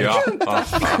 puppy, ah ha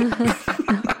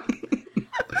ha.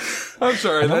 I'm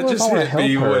sorry, that just hit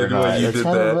me when you did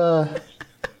that.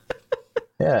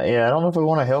 Yeah, I don't know if we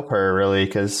want to help her, really,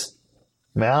 because,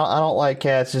 I don't like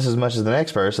cats just as much as the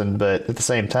next person, but at the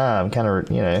same time, kind of,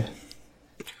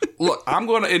 Look, I'm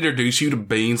going to introduce you to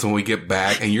Beans when we get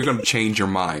back, and you're going to change your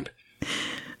mind.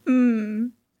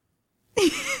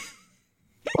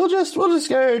 We'll just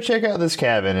go check out this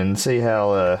cabin and see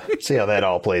how that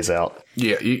all plays out.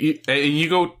 Yeah, you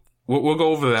go. We'll go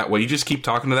over that way. You just keep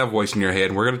talking to that voice in your head,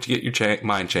 and we're going to get your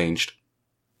mind changed.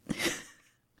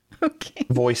 Okay.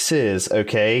 Voices,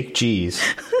 okay? Jeez.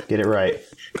 Get it right.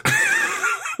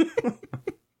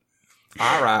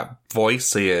 All right,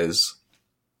 voices.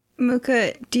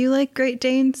 Mooka, do you like Great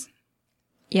Danes?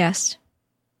 Yes.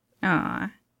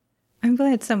 Aw. I'm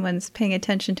glad someone's paying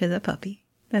attention to the puppy.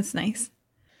 That's nice.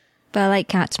 But I like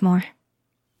cats more.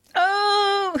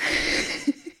 Oh!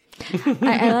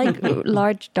 I like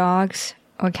large dogs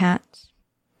or cats.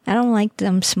 I don't like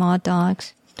them small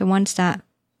dogs. The ones that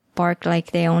bark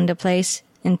like they own the place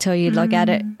until you look at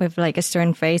it with like a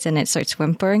stern face and it starts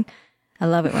whimpering. I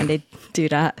love it when they do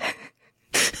that.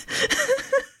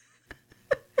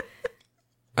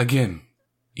 Again,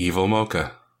 evil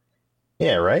Mocha.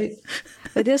 Yeah, right?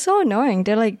 But they're so annoying.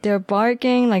 They're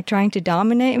barking, like trying to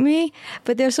dominate me.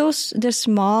 But they're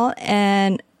small,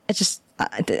 and it's just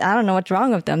I don't know what's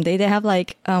wrong with them. They have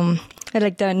like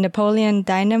the Napoleon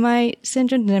Dynamite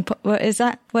syndrome. What is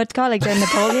that? What's called like the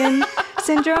Napoleon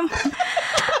syndrome?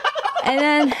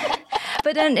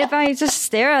 But then if I just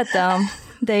stare at them,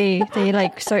 they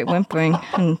like start whimpering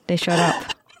and they shut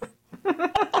up.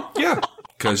 Yeah,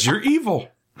 because you're evil.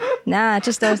 Nah,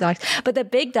 just those dogs. But the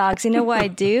big dogs, you know what I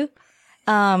do?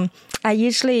 I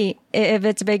usually, if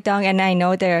it's a big dog and I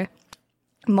know they're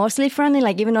mostly friendly,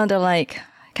 like even though they're like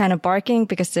kind of barking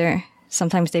because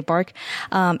sometimes they bark.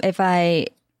 If I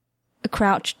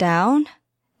crouch down,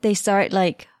 they start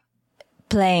like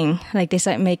playing, like they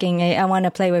start making I want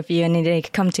to play with you, and then they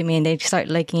come to me and they start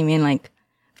licking me and like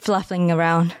fluffing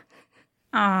around.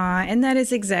 Aw, and that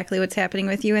is exactly what's happening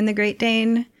with you in the Great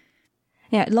Dane.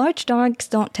 Yeah, large dogs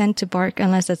don't tend to bark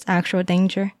unless it's actual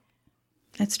danger.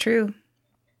 That's true.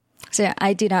 So yeah,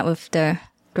 I do that with the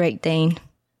Great Dane.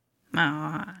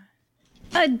 Aw,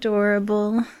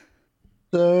 adorable.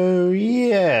 So,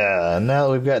 yeah, now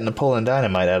that we've got Napoleon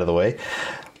Dynamite out of the way,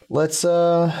 let's,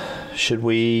 should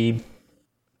we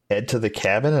head to the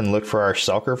cabin and look for our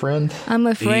stalker friend? I'm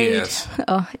afraid. Yes.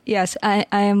 Oh, yes. I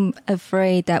am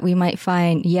afraid that we might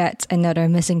find yet another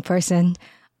missing person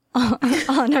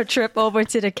on our trip over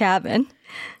to the cabin.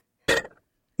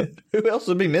 Who else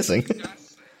would be missing?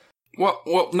 Well,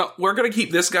 no, we're going to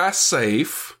keep this guy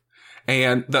safe,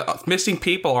 and the missing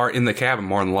people are in the cabin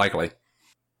more than likely.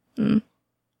 Mm.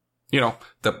 You know,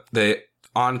 the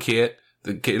on-kit,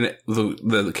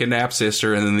 the kidnapped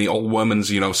sister, and then the old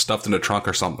woman's, stuffed in a trunk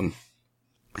or something.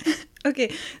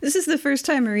 Okay, this is the first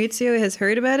time Maurizio has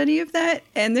heard about any of that,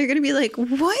 and they're going to be like,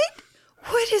 what?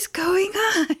 What is going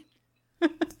on?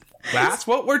 That's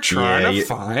what we're trying to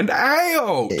find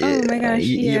out. Oh my gosh,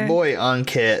 yeah. Your boy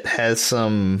Ankit has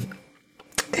some...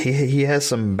 He has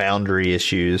some boundary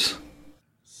issues.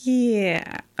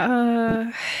 Yeah.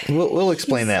 We'll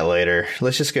explain that later.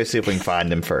 Let's just go see if we can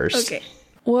find him first. Okay.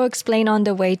 We'll explain on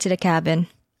the way to the cabin.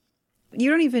 You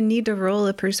don't even need to roll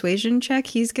a persuasion check.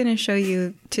 He's going to show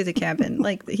you to the cabin.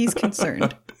 Like, he's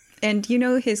concerned. And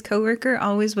his coworker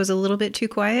always was a little bit too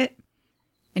quiet.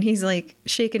 And he's like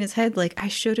shaking his head like, I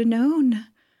should have known.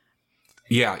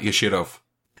 Yeah, you should have.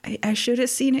 I should have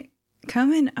seen it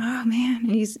coming. Oh, man.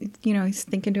 And he's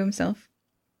thinking to himself.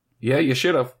 Yeah, you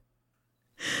should have.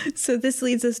 So this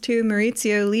leads us to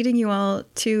Maurizio leading you all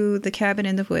to the cabin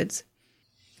in the woods.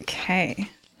 Okay.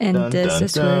 And Dun, this dun,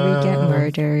 is where we get dun.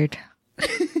 murdered.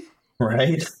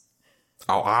 Right?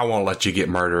 Oh, I won't let you get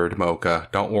murdered, Mocha.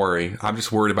 Don't worry. I'm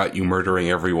just worried about you murdering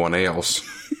everyone else.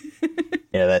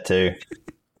 Yeah, that too.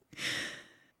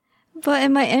 But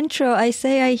in my intro, I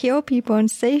say I heal people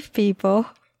and save people.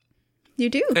 You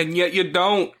do. And yet you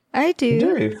don't. I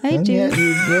do. I And do. yet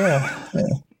yeah.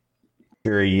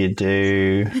 Sure you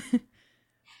do.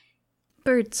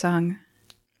 Birdsong.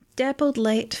 Dappled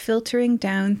light filtering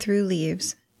down through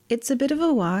leaves. It's a bit of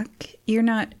a walk. You're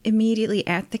not immediately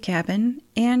at the cabin,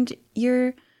 and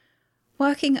you're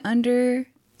walking under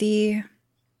the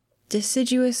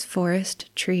deciduous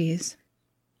forest trees.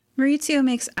 Maurizio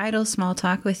makes idle small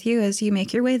talk with you as you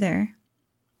make your way there.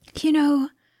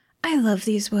 I love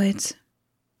these woods.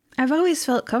 I've always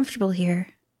felt comfortable here.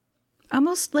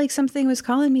 Almost like something was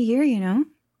calling me here,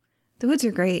 The woods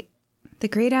are great. The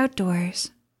great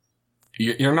outdoors.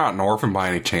 You're not an orphan by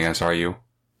any chance, are you?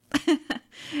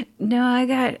 No, I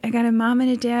got a mom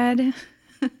and a dad.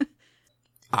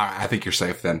 I think you're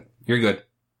safe then. You're good.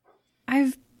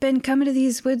 I've been coming to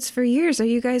these woods for years. Are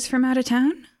you guys from out of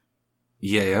town?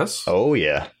 Yes. Oh,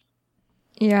 yeah.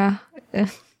 Yeah.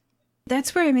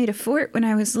 That's where I made a fort when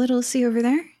I was little. See over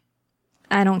there?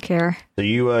 I don't care. So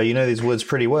you know these woods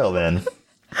pretty well then.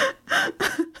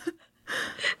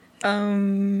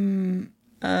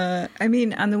 I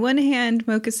mean, on the one hand,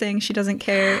 Mocha's saying she doesn't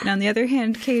care, and on the other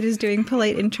hand, Kate is doing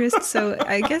polite interest, so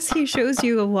I guess he shows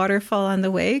you a waterfall on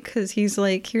the way, because he's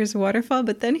like, here's a waterfall,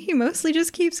 but then he mostly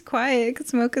just keeps quiet,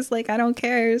 because Mocha's like, I don't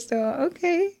care, so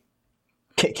okay.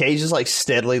 Cage is like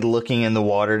steadily looking in the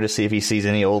water to see if he sees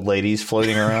any old ladies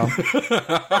floating around.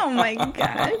 Oh my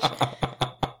gosh.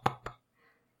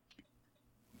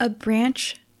 A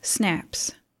branch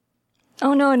snaps.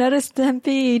 Oh no, another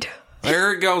stampede.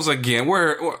 There it goes again.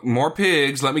 Where more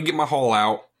pigs? Let me get my hole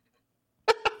out.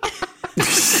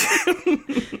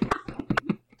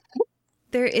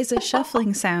 There is a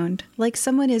shuffling sound, like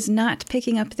someone is not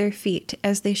picking up their feet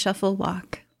as they shuffle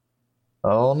walk.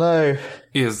 Oh no.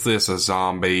 Is this a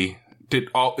zombie?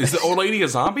 Is the old lady a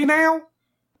zombie now?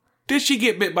 Did she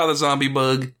get bit by the zombie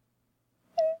bug?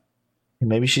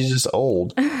 Maybe she's just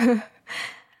old.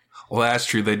 Well, that's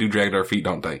true. They do drag their feet,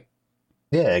 don't they?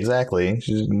 Yeah, exactly.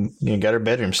 She's got her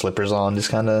bedroom slippers on, just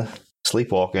kind of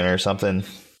sleepwalking or something.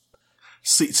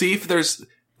 See if there's...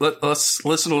 Let's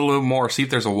listen a little more. See if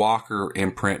there's a walker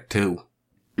imprint, too.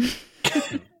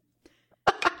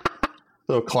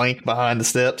 Little clank behind the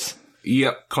steps.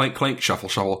 Yep. Clink, clink, shuffle,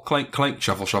 shuffle. Clink, clink,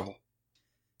 shuffle, shuffle.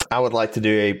 I would like to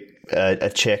do a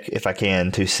check, if I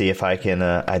can, to see if I can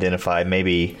identify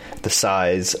maybe the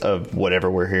size of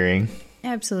whatever we're hearing.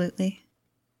 Absolutely.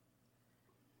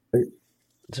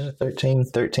 Is it a 13?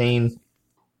 13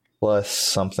 plus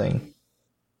something. I'm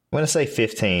going to say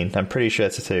 15. I'm pretty sure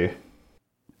that's a 2.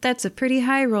 That's a pretty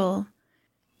high roll.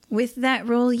 With that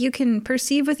roll, you can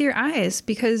perceive with your eyes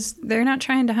because they're not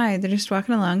trying to hide. They're just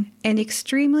walking along. An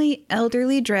extremely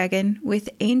elderly dragon with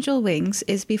angel wings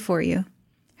is before you.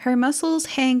 Her muscles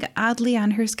hang oddly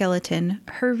on her skeleton,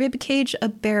 her ribcage a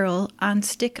barrel on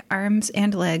stick arms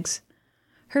and legs.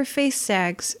 Her face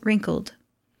sags, wrinkled.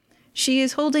 She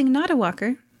is holding not a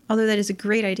walker, although that is a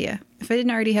great idea. If I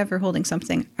didn't already have her holding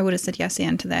something, I would have said yes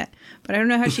and to that. But I don't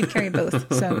know how she'd carry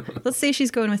both. So let's say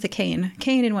she's going with a cane.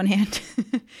 Cane in one hand.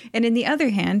 And in the other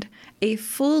hand, a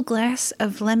full glass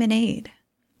of lemonade.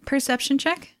 Perception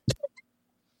check.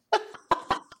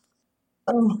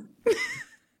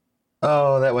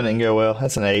 Oh, that one didn't go well.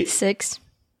 That's an 8. 6.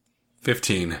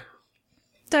 15.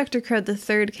 Dr. Crud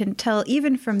III can tell,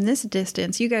 even from this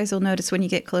distance, you guys will notice when you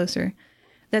get closer,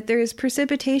 that there is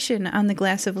precipitation on the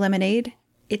glass of lemonade.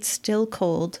 It's still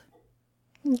cold.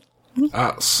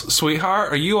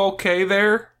 Sweetheart, are you okay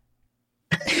there?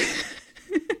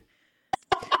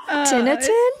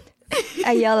 Tinnitin?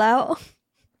 I yell out.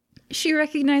 She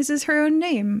recognizes her own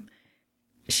name.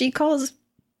 She calls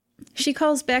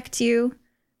back to you.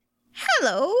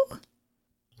 Hello.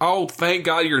 Oh, thank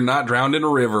God you're not drowned in a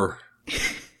river.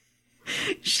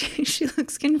 She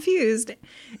looks confused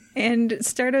and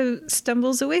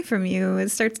stumbles away from you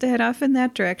and starts to head off in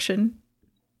that direction.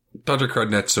 Dr. Crud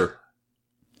Netzer.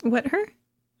 What, her?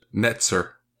 Netzer.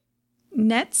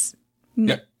 Nets?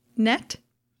 Yep. Net?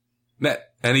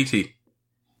 Net. N-E-T.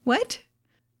 What?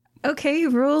 Okay,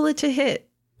 roll it to hit.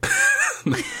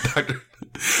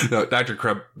 Dr.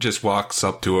 Crud just walks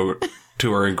up to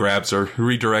her and grabs her,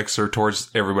 redirects her towards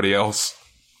everybody else.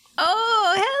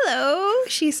 Oh, hello,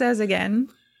 she says again.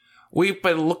 We've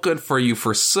been looking for you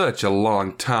for such a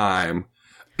long time.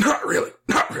 Not really.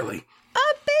 A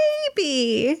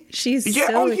baby. She's Yeah,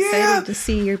 so oh, excited yeah. to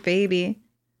see your baby.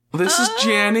 This is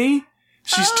Jenny.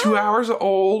 She's 2 hours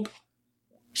old.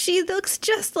 She looks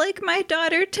just like my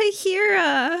daughter,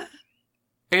 Tahira.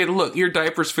 Hey, look, your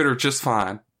diapers fit her just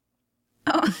fine.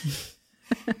 Oh.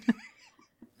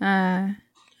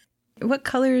 What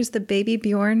color is the baby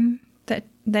Bjorn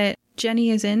that Jenny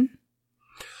is in?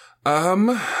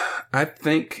 I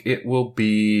think it will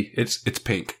be, it's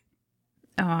pink.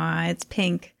 Aw, it's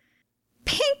pink.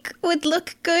 Pink would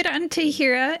look good on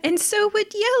Tahira, and so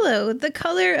would yellow, the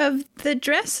color of the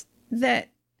dress that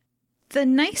the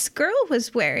nice girl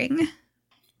was wearing.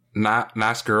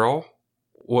 Nice girl?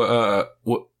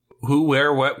 Who,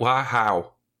 where, what, why,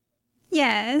 how?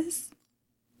 Yes.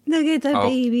 Look at the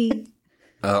baby.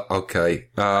 Okay.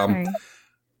 Sorry.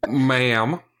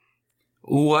 Ma'am,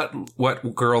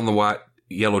 what girl in the white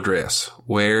yellow dress?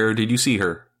 Where did you see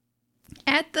her?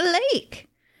 At the lake.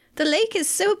 The lake is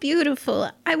so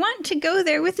beautiful. I want to go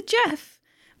there with Jeff.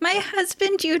 My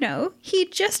husband, you know, he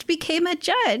just became a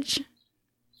judge.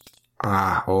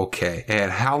 Ah, okay.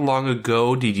 And how long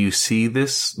ago did you see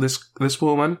this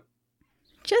woman?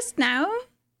 Just now.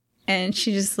 And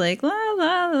she just like, la,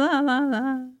 la, la, la,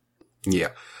 la. Yeah.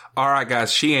 All right,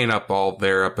 guys. She ain't up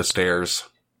the stairs.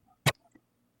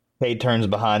 Cade turns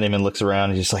behind him and looks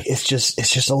around and just like, it's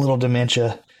just a little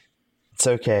dementia. It's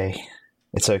okay.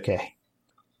 It's okay.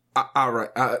 All right.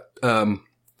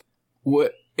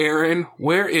 Aaron,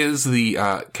 where is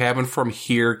the cabin from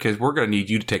here? Because we're gonna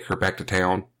need you to take her back to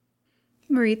town.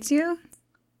 Maurizio?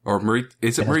 Or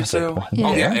is it Maurizio? Yeah.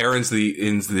 Oh yeah, Aaron's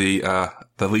the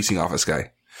leasing office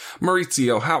guy.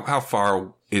 Maurizio, how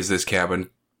far is this cabin?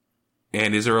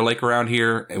 And is there a lake around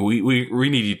here? We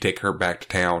need you to take her back to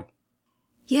town.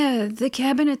 Yeah, the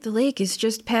cabin at the lake is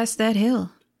just past that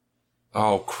hill.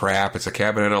 Oh crap! It's a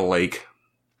cabin at a lake.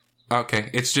 Okay,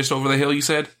 it's just over the hill. You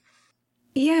said.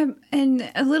 Yeah, and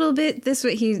a little bit this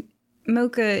way.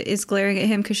 Mocha is glaring at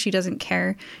him because she doesn't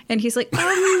care, and he's like,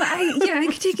 I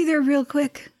can take you there real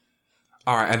quick.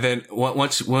 All right, and then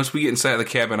once we get inside the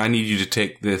cabin, I need you to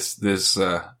take this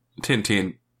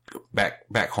Tintin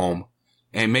back home,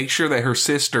 and make sure that her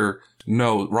sister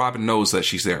Robin knows that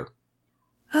she's there.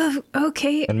 Oh,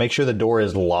 okay. And make sure the door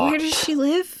is locked. Where does she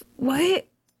live? What?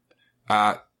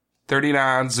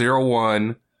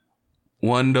 3901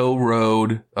 Wando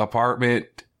Road,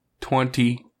 apartment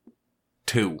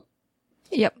 22.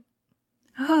 Yep.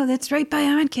 Oh, that's right by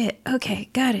Ankit. Okay,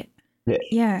 got it.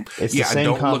 Yeah. It's the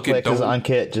same complex as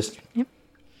Ankit, just... Yep.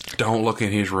 Don't look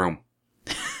in his room.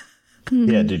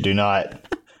 Yeah, do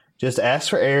not. Just ask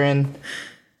for Aaron,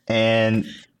 and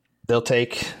they'll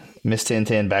take Miss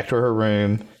Tintin back to her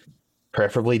room,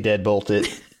 preferably deadbolt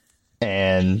it,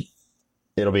 and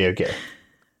it'll be okay.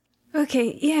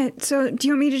 Okay, yeah. So, do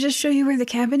you want me to just show you where the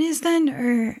cabin is then,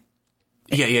 or?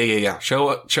 Yeah. Show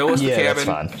us the cabin. That's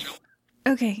fine.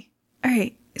 Okay. All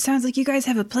right. Sounds like you guys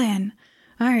have a plan.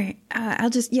 All right.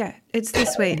 It's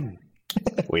this way.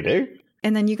 We do.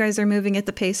 And then you guys are moving at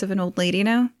the pace of an old lady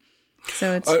now.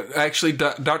 So it's actually,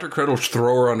 Dr. Crud will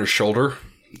throw her on her shoulder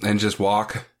and just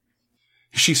walk.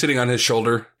 She's sitting on his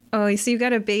shoulder. Oh, so you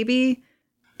got a baby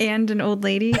and an old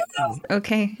lady?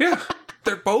 Okay. Yeah,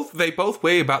 they both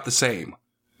weigh about the same.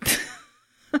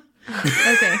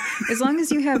 Okay. As long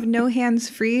as you have no hands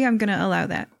free, I'm gonna allow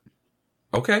that.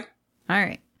 Okay. All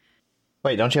right.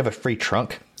 Wait, don't you have a free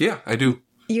trunk? Yeah, I do.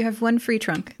 You have one free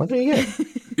trunk. What do you get?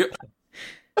 Yep.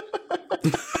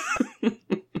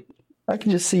 I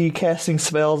can just see you casting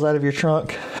spells out of your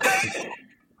trunk.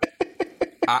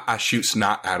 I shoot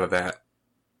snot out of that.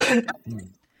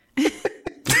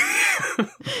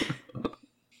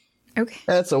 Okay.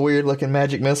 That's a weird looking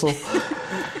magic missile.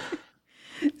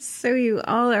 So you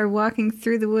all are walking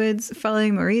through the woods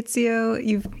following Maurizio.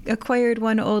 You've acquired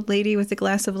one old lady with a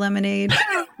glass of lemonade.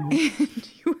 And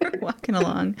you are walking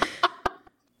along.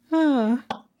 Oh,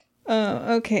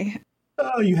 okay.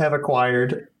 Oh, you have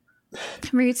acquired.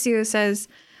 Maurizio says,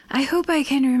 I hope I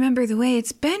can remember the way.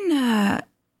 It's been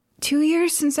 2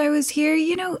 years since I was here.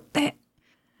 You know, that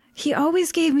he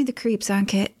always gave me the creeps,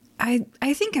 Ankit. I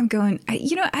think I'm going, I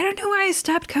don't know why I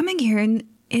stopped coming here.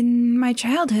 In my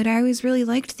childhood, I always really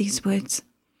liked these woods.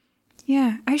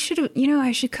 Yeah, I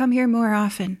should come here more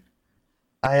often.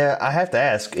 I have to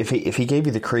ask, if he gave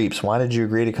you the creeps, why did you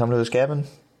agree to come to his cabin?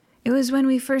 It was when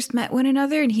we first met one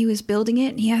another and he was building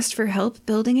it and he asked for help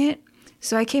building it.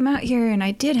 So I came out here and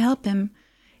I did help him.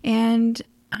 And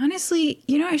honestly,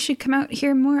 I should come out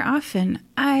here more often.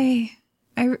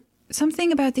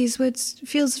 Something about these woods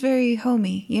feels very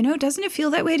homey, Doesn't it feel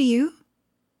that way to you?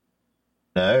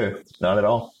 No, not at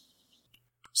all.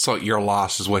 So you're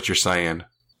lost is what you're saying.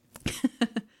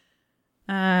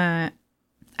 I'm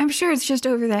sure it's just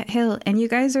over that hill, and you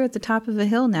guys are at the top of a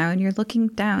hill now, and you're looking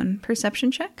down.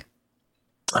 Perception check?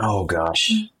 Oh,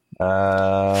 gosh.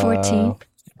 14.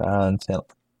 10,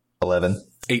 11.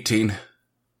 18.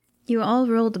 You all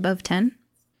rolled above 10.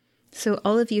 So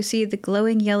all of you see the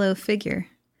glowing yellow figure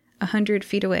 100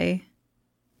 feet away.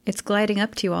 It's gliding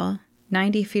up to you all,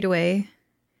 90 feet away,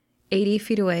 80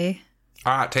 feet away.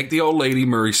 All right, take the old lady,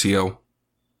 Mauricio.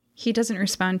 He doesn't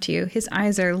respond to you. His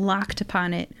eyes are locked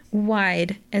upon it,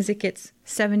 wide, as it gets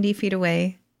 70 feet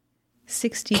away,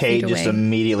 60 feet away. Kate just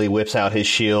immediately whips out his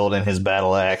shield and his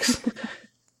battle axe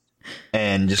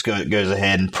and just goes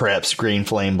ahead and preps Green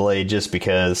Flame Blade just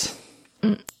because.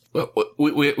 Well,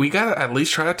 we got to at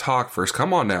least try to talk first.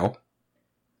 Come on now.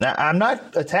 Now, I'm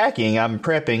not attacking. I'm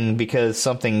prepping because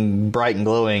something bright and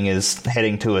glowing is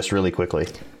heading to us really quickly.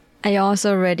 I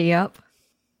also ready up.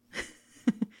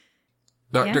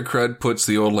 Dr. Crud puts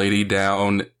the old lady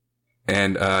down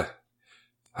and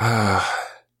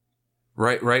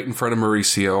right in front of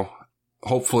Mauricio,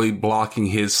 hopefully blocking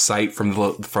his sight from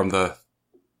the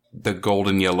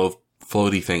golden yellow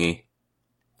floaty thingy.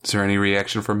 Is there any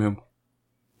reaction from him?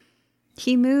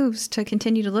 He moves to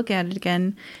continue to look at it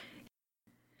again.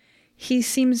 He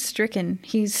seems stricken.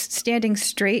 He's standing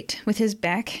straight with his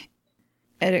back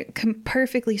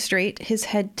perfectly straight, his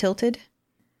head tilted.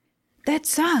 That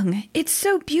song, it's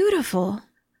so beautiful.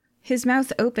 His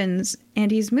mouth opens,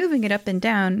 and he's moving it up and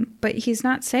down, but he's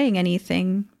not saying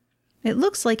anything. It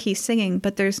looks like he's singing,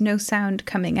 but there's no sound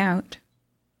coming out.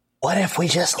 What if we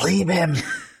just leave him?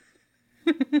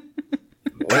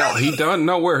 Well, he doesn't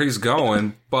know where he's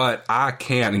going, but I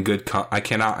cannot in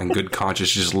good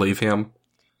conscience just leave him.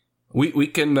 We're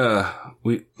gonna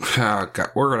have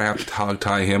to hog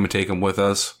tie him and take him with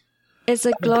us. Is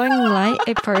a glowing light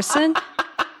a person?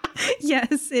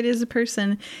 Yes, it is a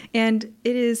person, and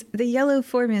the yellow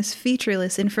form is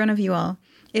featureless in front of you all.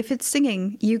 If it's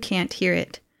singing, you can't hear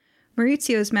it.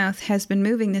 Maurizio's mouth has been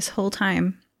moving this whole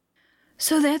time.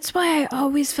 So that's why I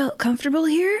always felt comfortable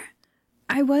here?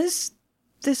 I was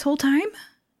this whole time?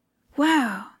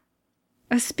 Wow.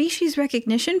 A species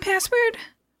recognition password?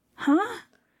 Huh?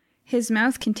 His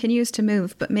mouth continues to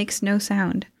move, but makes no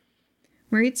sound.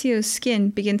 Maurizio's skin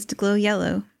begins to glow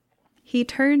yellow. He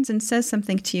turns and says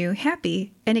something to you,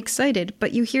 happy and excited,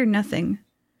 but you hear nothing.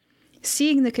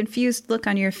 Seeing the confused look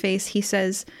on your face, he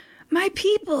says, "My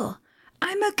people,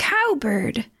 I'm a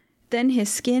cowbird." Then his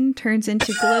skin turns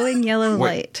into glowing yellow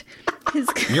light.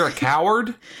 You're a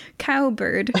coward?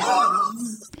 Cowbird.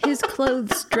 His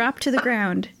clothes drop to the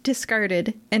ground,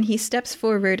 discarded, and he steps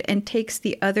forward and takes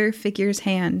the other figure's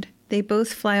hand. They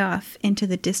both fly off into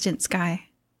the distant sky.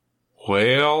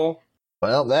 Well,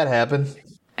 that happened.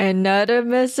 Another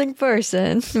missing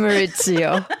person,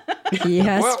 Maurizio. He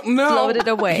has floated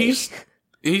away.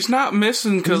 He's not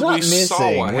missing because we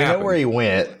saw what happened. We know where he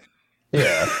went.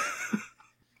 Yeah.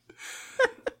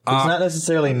 He's not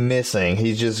necessarily missing.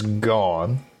 He's just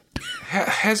gone.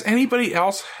 Has anybody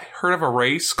else heard of a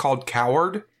race called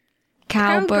coward?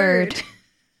 Cowbird.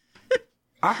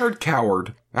 I heard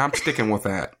coward. I'm sticking with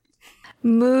that.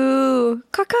 Moo.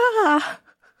 Caca.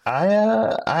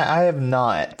 I have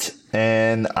not,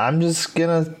 and I'm just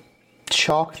gonna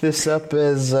chalk this up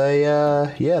as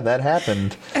that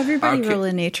happened. Everybody roll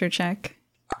a nature check.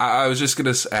 I was just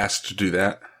gonna ask to do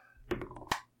that.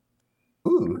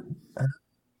 Ooh,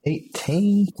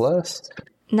 18 plus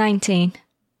 19.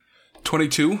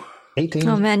 22. 18.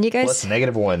 Oh man, you guys plus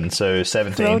 -1, so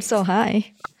 17. rolled so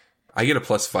high. I get a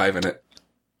 +5 in it.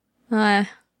 Uh,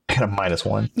 Kind of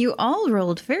 -1. You all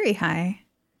rolled very high.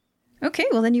 Okay,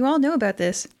 well then you all know about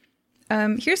this.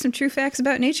 Here's some true facts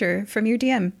about nature from your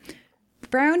DM.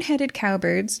 Brown-headed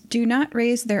cowbirds do not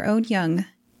raise their own young.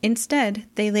 Instead,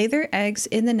 they lay their eggs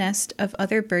in the nest of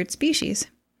other bird species.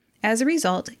 As a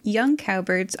result, young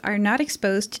cowbirds are not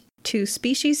exposed to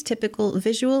species-typical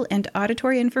visual and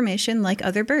auditory information like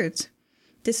other birds.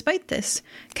 Despite this,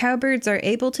 cowbirds are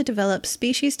able to develop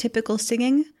species-typical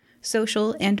singing,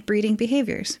 social, and breeding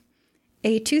behaviors.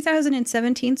 A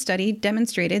 2017 study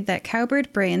demonstrated that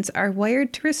cowbird brains are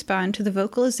wired to respond to the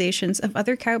vocalizations of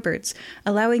other cowbirds,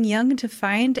 allowing young to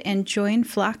find and join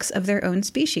flocks of their own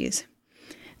species.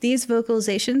 These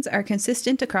vocalizations are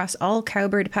consistent across all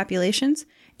cowbird populations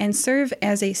and serve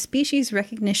as a species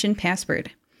recognition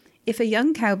password. If a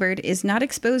young cowbird is not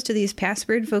exposed to these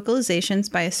password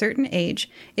vocalizations by a certain age,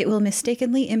 it will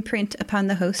mistakenly imprint upon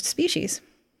the host species.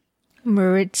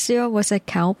 Maurizio was a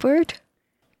cowbird?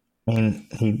 I mean,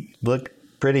 he looked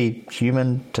pretty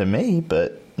human to me,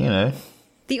 but, you know.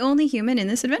 The only human in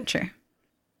this adventure.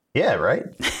 Yeah, right?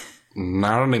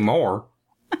 Not anymore.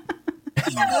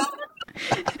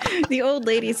 The old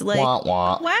lady's like, Wah,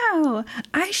 wah. wow,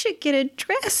 I should get a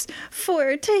dress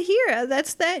for Tahira.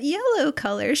 That's that yellow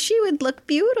color. She would look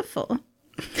beautiful.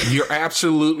 You're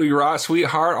absolutely right,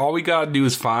 sweetheart. All we gotta do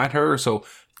is find her. So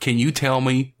can you tell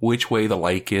me which way the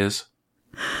lake is?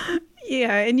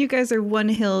 Yeah, and you guys are one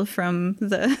hill from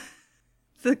the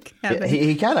cabin.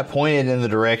 He kind of pointed in the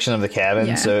direction of the cabin,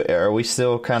 Yeah. so are we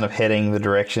still kind of heading the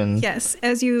direction? Yes,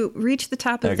 as you reach the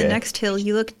top of the Okay. next hill,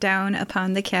 you look down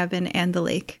upon the cabin and the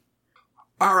lake.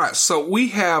 All right, so we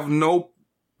have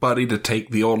nobody to take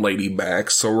the old lady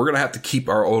back, so we're going to have to keep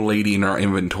our old lady in our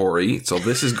inventory. So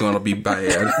this is going to be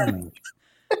bad.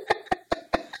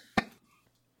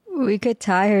 We could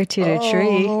tie her to the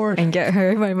tree Lord. and get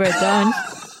her when we're done.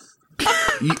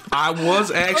 I was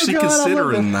actually God, I love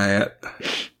considering that,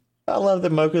 I love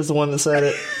that Mocha's the one that said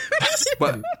it.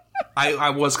 but I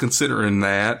was considering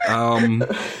that.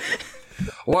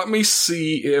 Let me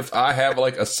see if I have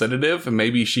like a sedative and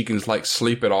maybe she can like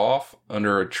sleep it off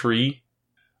under a tree.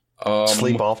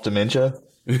 Sleep off dementia.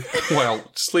 Well,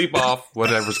 sleep off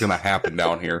whatever's going to happen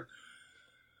down here.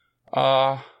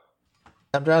 I'm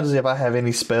trying to see if I have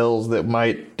any spells that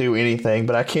might do anything,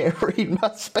 but I can't read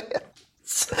my spells.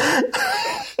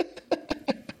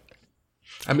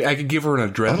 I mean, I could give her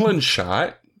an adrenaline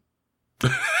shot. I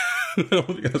don't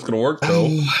think that's going to work,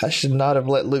 though. I should not have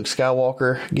let Luke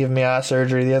Skywalker give me eye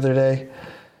surgery the other day.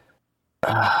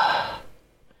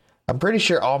 I'm pretty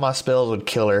sure all my spells would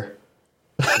kill her.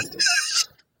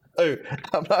 Oh,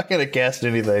 I'm not going to cast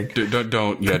anything.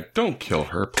 Don't kill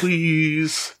her,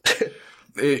 please.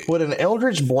 Would an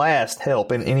Eldritch Blast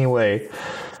help in any way?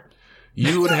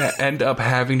 You would end up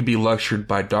having to be lectured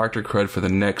by Dr. Crud for the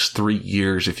next 3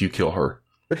 years if you kill her.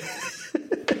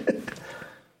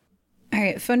 All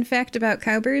right, fun fact about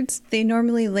cowbirds. They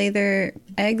normally lay their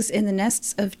eggs in the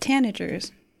nests of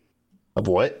tanagers. Of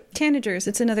what? Tanagers,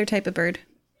 it's another type of bird.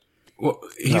 Well,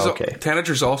 okay.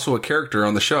 Tanager's also a character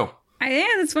on the show. Yeah,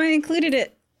 that's why I included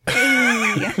it.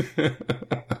 Hey.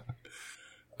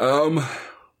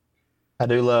 I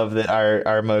do love that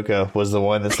our Mocha was the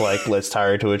one that's like, let's tie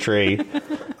her to a tree.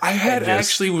 I had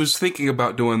actually was thinking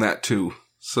about doing that too.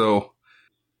 So,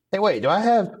 Hey, wait,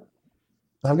 I've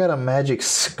got a magic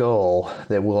skull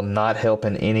that will not help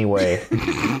in any way.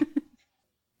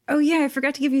 Oh yeah, I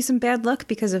forgot to give you some bad luck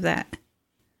because of that.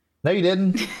 No, you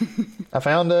didn't. I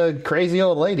found a crazy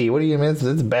old lady. What do you mean?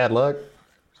 It's bad luck.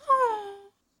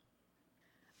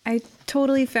 I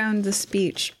totally found the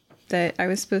speech that I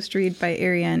was supposed to read by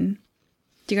Ariane.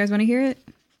 Do you guys want to hear it?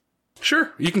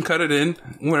 sure, you can cut it in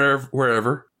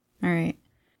wherever. All right.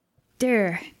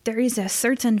 There is a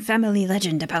certain family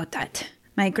legend about that.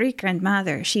 My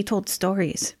great-grandmother, she told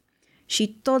stories.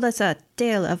 She told us a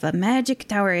tale of a magic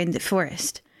tower in the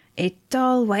forest. A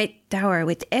tall white tower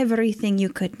with everything you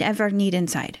could ever need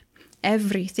inside.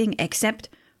 Everything except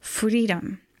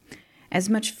freedom. As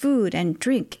much food and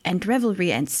drink and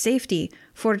revelry and safety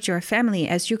for your family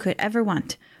as you could ever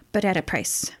want, but at a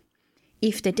price.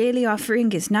 If the daily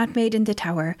offering is not made in the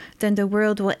tower, then the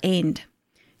world will end.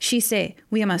 She say,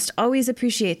 we must always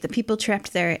appreciate the people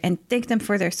trapped there and thank them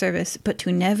for their service, but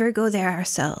to never go there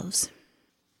ourselves.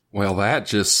 Well, that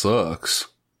just sucks.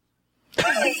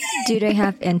 Do they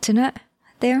have internet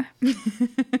there?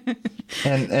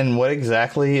 And what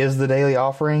exactly is the daily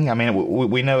offering? I mean,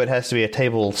 we know it has to be a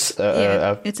table. It's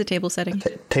a table setting.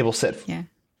 Table set. Yeah.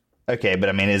 Okay, but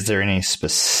I mean, is there any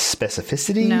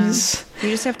specificities? No.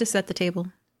 You just have to set the table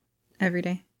every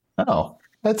day. Oh,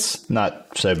 that's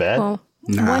not so bad. Well,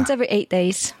 Nah. once every 8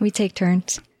 days, we take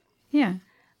turns. Yeah.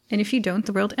 And if you don't,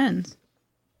 the world ends.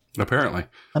 Apparently.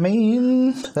 I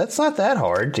mean, that's not that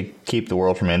hard to keep the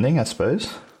world from ending, I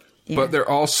suppose. Yeah. But they're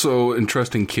also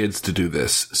entrusting kids to do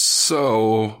this.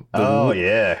 So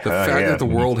the fact that the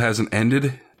world hasn't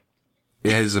ended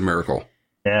is a miracle.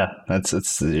 Yeah,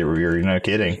 you're no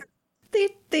kidding.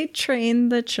 They train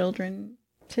the children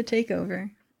to take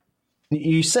over.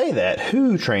 You say that.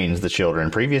 Who trains the children?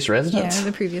 Previous residents? Yeah,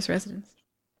 the previous residents.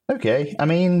 Okay, I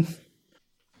mean,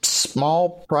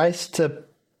 small price to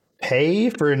pay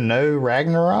for no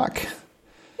Ragnarok?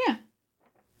 Yeah.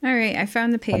 All right, I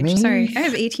found the page. mean- Sorry, I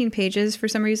have 18 pages for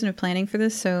some reason of planning for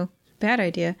this, so bad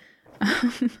idea.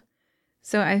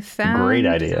 So I found Great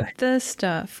idea. the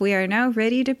stuff. We are now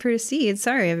ready to proceed.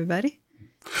 Sorry, everybody.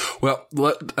 Well,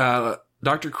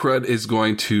 Dr. Crud is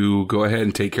going to go ahead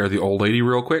and take care of the old lady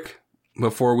real quick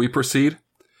before we proceed.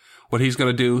 What he's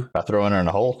going to do... By throwing her in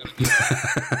a hole?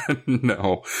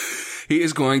 No. He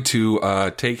is going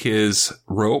to take his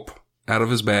rope out of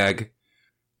his bag,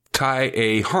 tie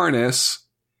a harness,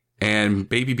 and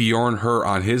baby Bjorn her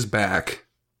on his back,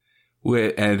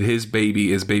 and his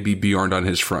baby is baby Bjorn on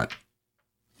his front.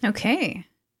 Okay.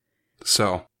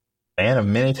 So... Man of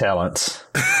many talents.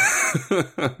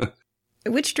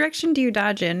 Which direction do you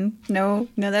dodge in? No,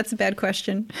 that's a bad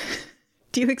question.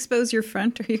 Do you expose your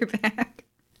front or your back?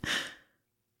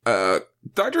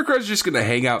 Dr. Crud's just going to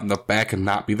hang out in the back and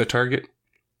not be the target.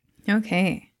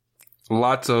 Okay.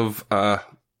 Lots of,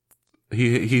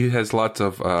 he has lots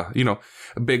of, a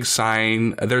big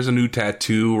sign. There's a new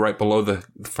tattoo right below the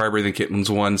Fire Breathing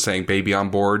Kittens one saying baby on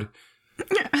board.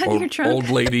 On your trunk. Old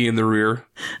lady in the rear.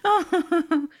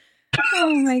 Oh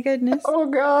my goodness. Oh,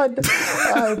 God.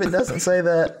 I hope it doesn't say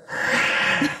that.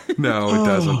 No, it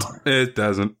doesn't. It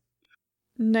doesn't.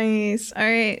 Nice. All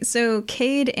right. So,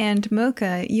 Cade and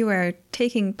Mocha, you are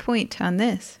taking point on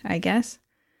this, I guess.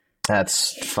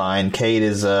 That's fine. Cade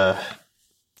is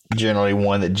generally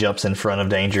one that jumps in front of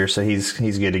danger, so he's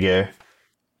good to go.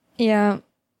 Yeah,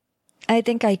 I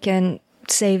think I can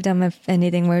save them if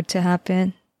anything were to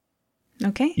happen.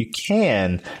 Okay. You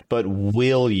can, but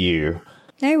will you?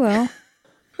 I will.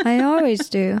 I always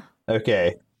do.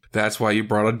 Okay. That's why you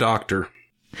brought a doctor.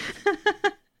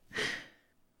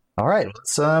 All right,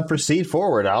 let's proceed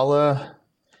forward. I'll,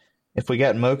 if we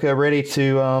got Mocha ready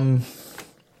to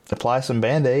apply some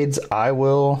Band-Aids, I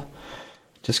will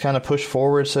just kind of push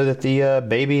forward so that the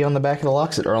baby on the back of the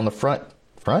Loxit, or on the front,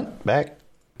 back?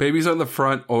 Baby's on the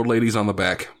front, old lady's on the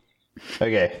back.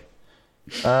 Okay.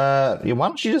 Why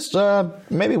don't you just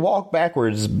maybe walk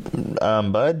backwards,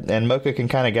 Bud, and Mocha can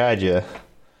kind of guide you.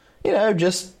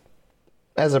 Just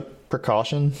as a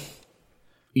precaution.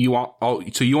 So you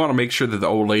want to make sure that the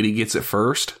old lady gets it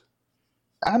first?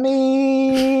 I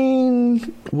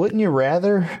mean, wouldn't you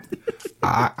rather?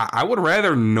 I would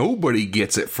rather nobody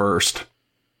gets it first.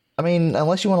 I mean,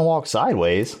 unless you want to walk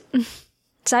sideways.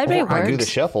 Sideways I do the works.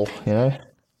 shuffle,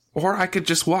 Or I could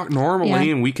just walk normally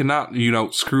and we cannot,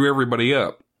 screw everybody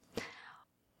up.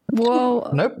 Whoa.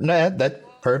 Nope, no, that's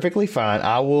perfectly fine.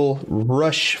 I will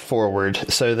rush forward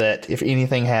so that if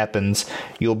anything happens,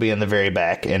 you'll be in the very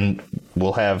back and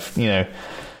we'll have,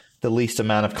 the least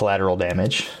amount of collateral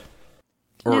damage.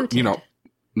 Or, Noted.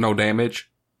 no damage.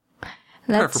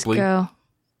 Let's Preferably. go.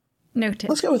 Noted.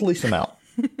 Let's go with least amount.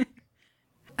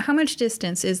 How much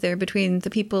distance is there between the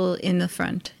people in the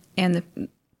front and the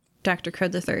Dr.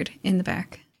 Crud III in the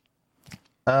back?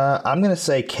 I'm going to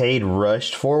say Cade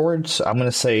rushed forward, so I'm going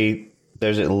to say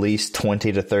there's at least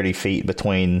 20 to 30 feet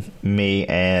between me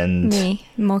and Me,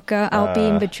 Mocha, I'll be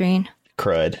in between.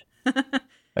 Crud.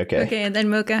 Okay. Okay, and then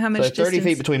Mocha, how much So 30 distance?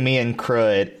 feet between me and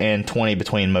Crud and 20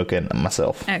 between Mocha and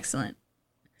myself. Excellent.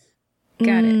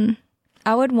 Got it.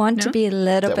 I would want to No? be a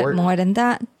little Does that bit work? more than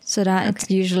that, so that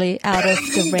it's usually out of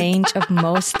the range of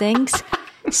most things.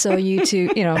 So you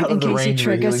two, in of the case you range of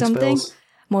trigger healing something, spells?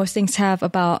 most things have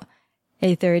about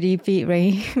a 30 feet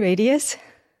radius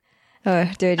or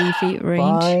 30 feet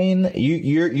range. Fine.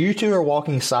 You two are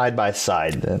walking side by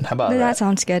side then. How about But that that?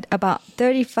 sounds good. About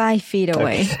 35 feet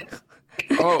away.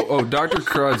 Oh, Dr.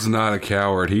 Crud's not a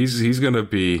coward. He's not gonna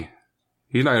be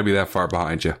that far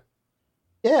behind you.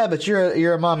 Yeah, but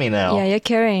you're a mommy now. Yeah, you're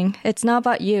carrying. It's not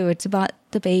about you. It's about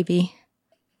the baby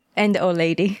and the old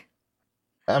lady.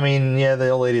 I mean, yeah, the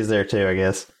old lady's there too, I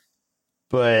guess.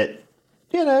 But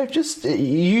just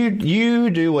you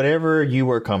do whatever you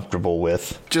were comfortable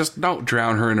with. Just don't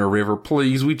drown her in a river,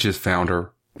 please. We just found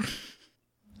her.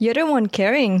 You're the one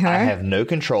carrying her. I have no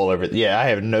control over it. Yeah, I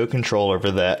have no control over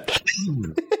that.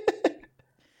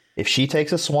 If she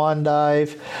takes a swan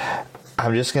dive,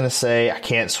 I'm just gonna say I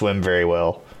can't swim very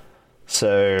well.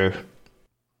 So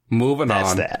Moving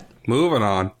that's on. that. Moving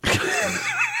on.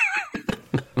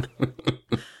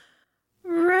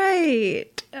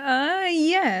 Right.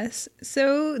 Yes.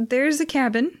 So there's a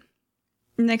cabin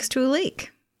next to a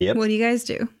lake. Yep. What do you guys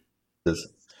do?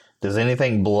 Does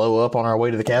anything blow up on our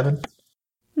way to the cabin?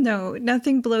 No,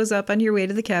 nothing blows up on your way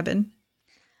to the cabin.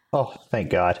 Oh, thank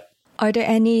God. Are there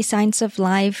any signs of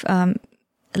life,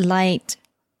 light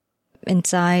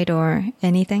inside or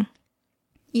anything?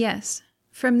 Yes.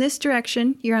 From this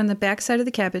direction, you're on the back side of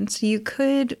the cabin, so you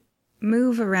could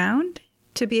move around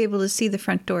to be able to see the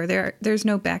front door. There's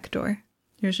no back door.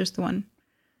 There's just the one.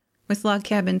 With log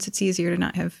cabins, it's easier to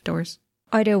not have doors.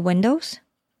 Are there windows?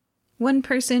 One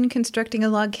person constructing a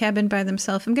log cabin by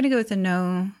themselves. I'm going to go with a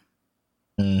no.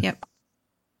 Yep.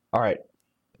 All right,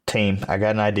 team, I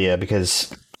got an idea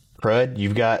because Crud,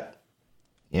 you've got,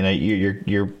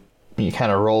 you're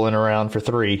kind of rolling around for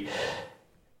 3.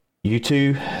 You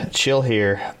two chill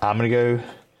here. I'm gonna go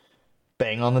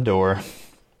bang on the door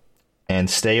and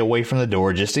stay away from the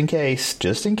door just in case,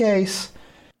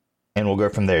 and we'll go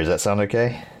from there. Does that sound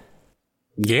okay?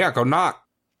 Yeah, go knock.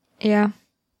 Yeah.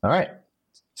 All right.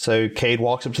 So Cade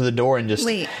walks up to the door and just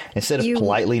instead of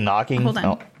politely knocking. Hold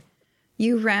on.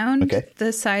 You round Okay.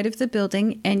 the side of the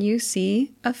building and you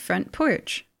see a front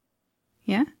porch.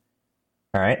 Yeah?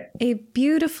 All right. A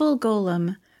beautiful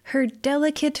golem, her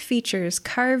delicate features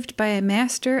carved by a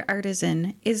master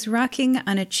artisan, is rocking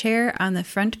on a chair on the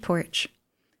front porch.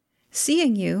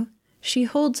 Seeing you, she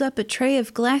holds up a tray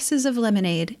of glasses of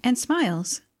lemonade and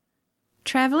smiles.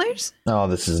 Travelers, Oh,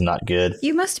 this is not good.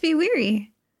 you must be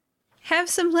weary. Have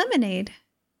some lemonade.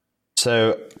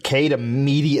 So Cade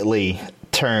immediately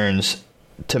turns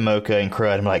to Mocha and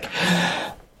Crud. I'm like,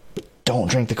 don't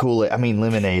drink the Kool-Aid. I mean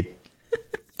lemonade.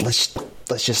 Let's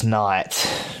just not.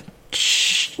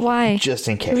 Shh, Why? just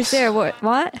in case. Who's there?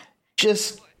 What?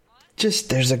 Just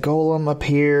there's a golem up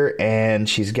here, and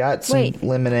she's got some Wait.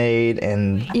 lemonade,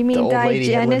 and You mean the old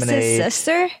lady had Dionysus' lemonade.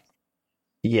 sister?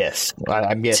 Yes,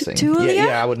 I'm guessing. Tulia?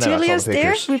 Yeah, I would know. Tulia's I saw the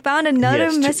there? pictures. We found another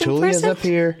Yes, missing Tulia's person? up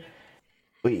here.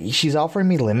 Wait, she's offering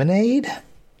me lemonade,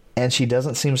 and she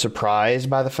doesn't seem surprised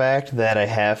by the fact that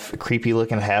a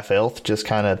creepy-looking half-elf just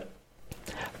kind of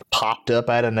popped up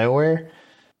out of nowhere.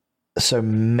 So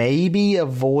maybe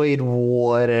avoid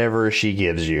whatever she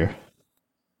gives you.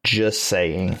 Just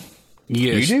saying.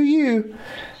 Yes. You do you.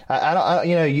 I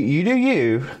don't. You do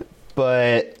you.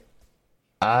 But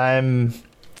I'm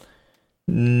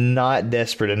not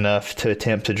desperate enough to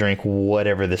attempt to drink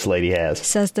whatever this lady has.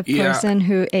 Says the Yeah. person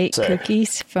who ate So-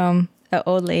 cookies from an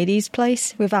old lady's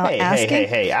place without asking.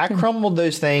 Hey! I crumbled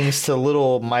those things to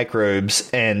little microbes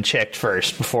and checked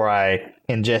first before I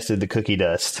ingested the cookie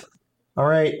dust. All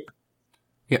right.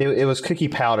 Yeah. It was cookie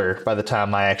powder by the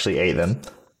time I actually ate them.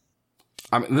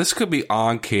 I mean, this could be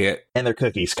Ankit. And they're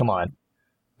cookies. Come on.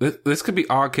 This could be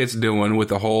Ankit's doing with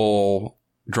the whole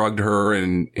drugged her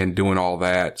and doing all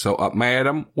that. So,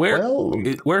 madam, where's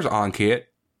Ankit?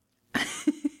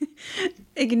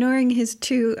 Ignoring his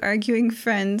 2 arguing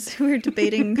friends who are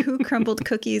debating who crumbled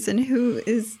cookies and who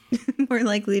is more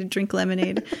likely to drink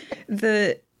lemonade,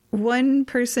 the one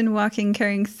person walking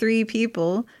carrying 3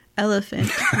 people, Elephant,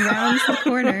 rounds the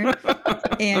corner,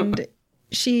 and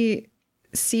she,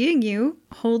 seeing you,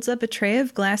 holds up a tray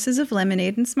of glasses of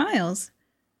lemonade and smiles.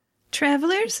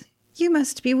 Travelers, you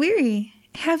must be weary.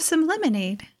 Have some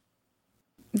lemonade.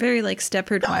 Very like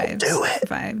Stepford Wives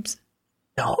vibes.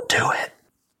 Don't do it.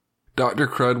 Dr.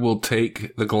 Crud will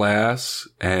take the glass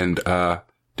and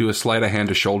do a sleight of hand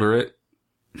to shoulder it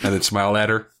and then smile at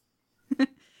her.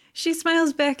 She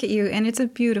smiles back at you, and it's a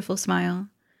beautiful smile.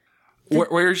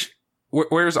 Where's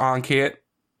Ankit?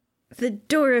 The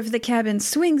door of the cabin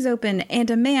swings open, and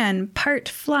a man, part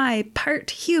fly, part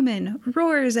human,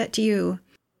 roars at you.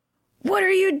 What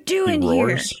are you doing here?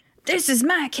 roars? This is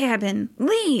my cabin.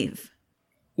 Leave.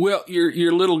 Well,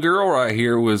 your little girl right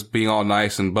here was being all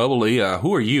nice and bubbly.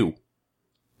 Who are you?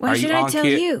 Why Are should you I on, tell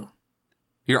kid? you?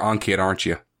 You're Ankit, aren't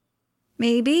you?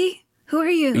 Maybe. Who are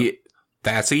you? Yeah,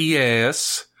 that's a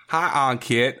yes. Hi,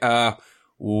 Ankit.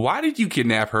 Why did you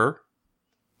kidnap her?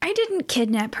 I didn't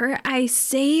kidnap her. I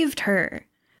saved her.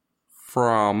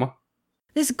 From?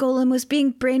 This golem was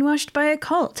being brainwashed by a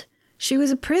cult. She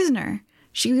was a prisoner.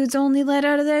 She was only let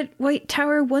out of that White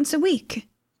Tower once a week.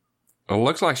 It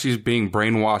looks like she's being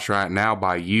brainwashed right now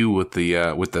by you with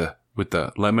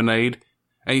the lemonade.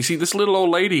 And you see, this little old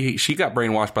lady, she got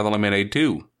brainwashed by the lemonade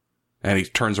too. And he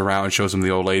turns around and shows him the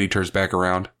old lady, turns back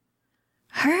around.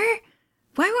 Her?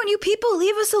 Why won't you people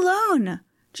leave us alone?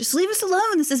 Just leave us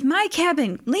alone. This is my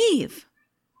cabin. Leave.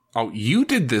 Oh, you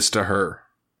did this to her.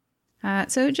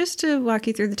 So just to walk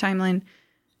you through the timeline,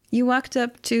 You walked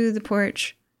up to the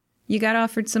porch, you got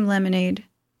offered some lemonade,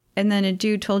 and then a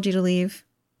dude told you to leave.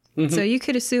 Mm-hmm. So you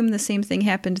could assume the same thing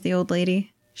happened to the old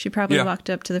lady. She probably walked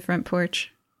up to the front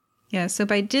porch. Yeah, so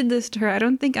if I did this to her, I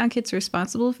don't think Ankit's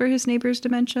responsible for his neighbor's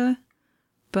dementia,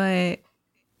 but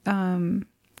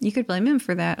you could blame him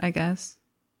for that, I guess.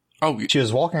 Oh, she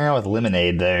was walking around with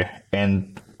lemonade there,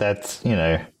 and that's,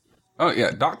 Oh,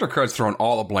 yeah, Dr. Crud's throwing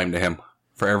all the blame to him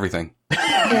for everything.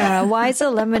 Yeah, why is the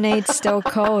lemonade still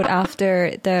cold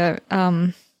after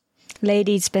the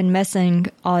lady's been missing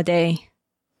all day?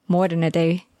 More than a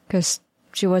day, because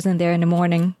she wasn't there in the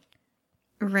morning.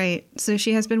 Right. So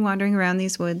she has been wandering around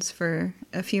these woods for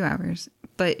a few hours,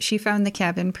 but she found the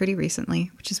cabin pretty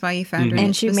recently, which is why you found her.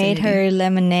 And she made her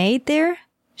lemonade there?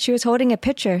 She was holding a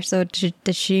pitcher, so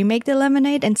did she make the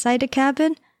lemonade inside the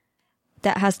cabin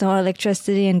that has no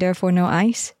electricity and therefore no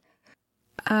ice?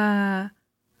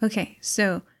 Okay,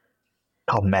 so...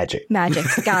 Oh, magic. Magic,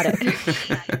 got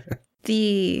it.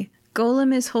 The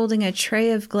golem is holding a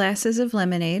tray of glasses of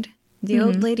lemonade. The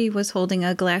old lady was holding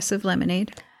a glass of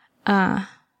lemonade.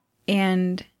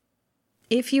 And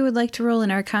if you would like to roll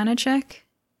an Arcana check,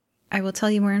 I will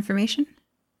tell you more information.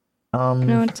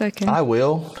 No, it's okay. I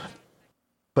will.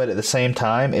 But at the same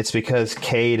time, it's because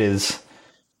Cade is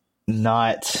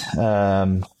not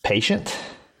patient.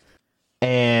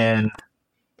 And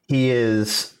he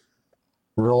is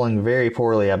rolling very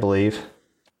poorly, I believe.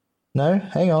 No,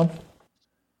 hang on.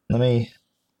 Let me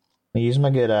use my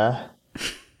good eye.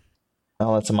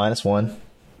 Oh, that's a -1.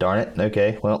 Darn it.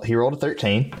 Okay, well, he rolled a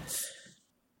 13.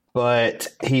 But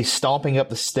he's stomping up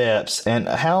the steps. And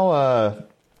how,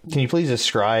 can you please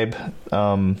describe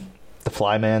the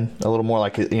Flyman a little more?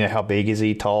 Like, how big is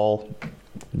he? Tall,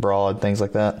 broad, things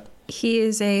like that? He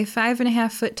is a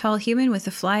 5.5 foot tall human with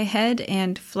a fly head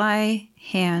and fly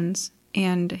hands.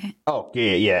 And oh,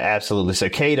 yeah, absolutely. So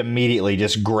Cade immediately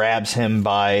just grabs him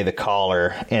by the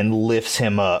collar and lifts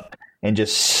him up and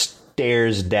just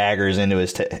stares daggers into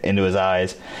his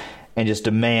eyes and just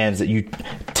demands that you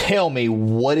tell me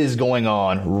what is going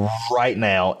on right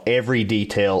now, every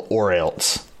detail, or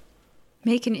else.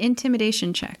 Make an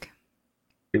intimidation check.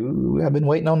 Ooh, I've been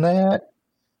waiting on that.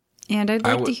 And I'd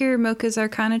like to hear Mocha's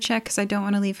Arcana check because I don't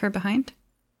want to leave her behind.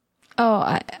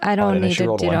 Oh, I don't need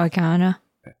to do Arcana.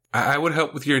 I would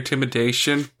help with your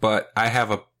intimidation, but I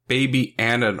have a baby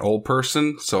and an old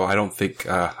person, so I don't think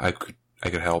I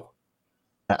could help.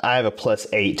 I have a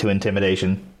 +8 to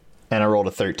intimidation, and I rolled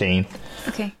a 13.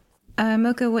 Okay.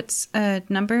 Mocha, what's a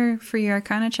number for your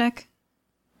Arcana check?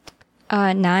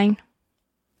 9.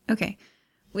 Okay.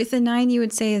 With a 9, you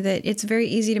would say that it's very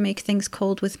easy to make things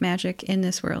cold with magic in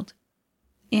this world.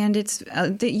 And it's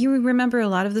you remember a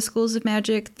lot of the schools of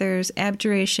magic. There's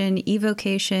abjuration,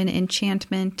 evocation,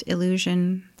 enchantment,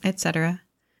 illusion, etc.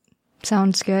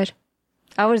 Sounds good.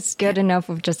 I was good enough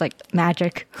with just like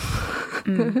magic.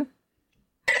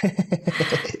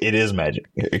 It is magic.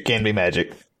 It can be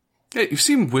magic. Hey, you've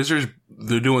seen wizards,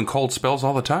 they're doing cold spells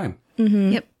all the time.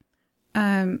 Mm-hmm.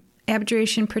 Yep.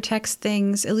 Abjuration protects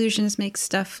things. Illusions make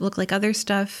stuff look like other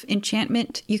stuff.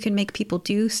 Enchantment, you can make people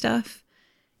do stuff.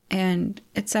 And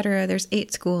etc. There's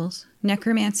 8 schools.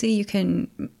 Necromancy, you can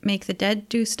make the dead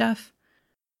do stuff.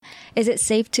 Is it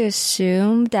safe to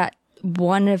assume that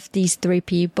one of these 3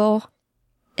 people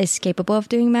is capable of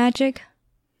doing magic?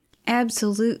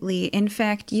 Absolutely. In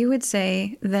fact, you would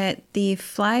say that the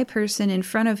fly person in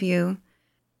front of you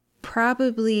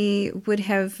probably would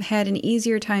have had an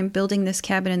easier time building this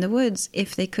cabin in the woods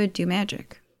if they could do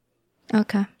magic.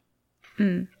 Okay.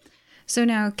 So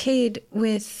now, Cade,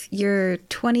 with your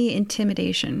 20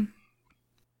 intimidation.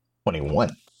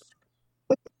 21.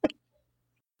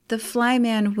 The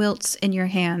flyman wilts in your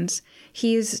hands.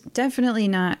 He's definitely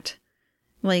not,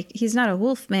 he's not a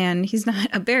wolf man. He's not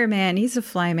a bear man. He's a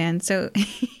flyman. So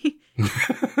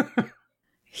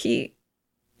he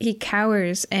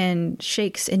cowers and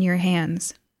shakes in your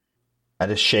hands. I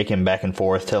just shake him back and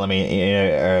forth, telling me,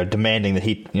 demanding that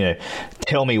he,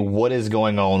 tell me what is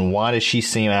going on. Why does she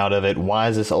seem out of it? Why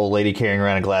is this old lady carrying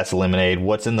around a glass of lemonade?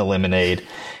 What's in the lemonade?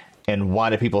 And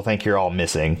why do people think you're all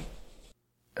missing?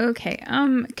 Okay.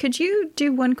 Could you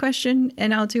do one question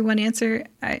and I'll do one answer?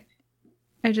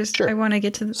 Sure. I want to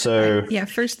get to the... So...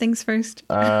 first things first.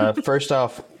 First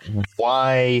off,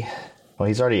 why... Well,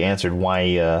 he's already answered why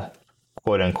he,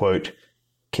 quote-unquote,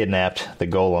 kidnapped the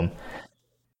golem.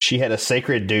 She had a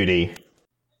sacred duty.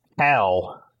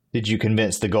 How did you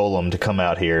convince the golem to come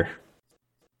out here?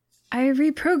 I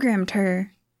reprogrammed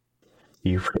her.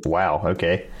 Wow,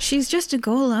 okay. She's just a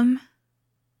golem.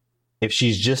 If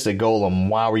she's just a golem,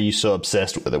 why were you so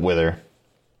obsessed with her?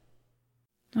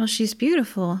 Well, she's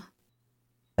beautiful.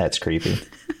 That's creepy.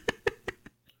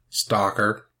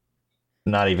 Stalker.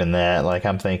 Not even that. Like,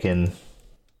 I'm thinking,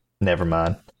 never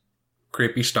mind.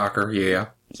 Creepy stalker, yeah.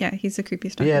 Yeah, he's a creepy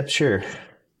stalker. Yeah, sure.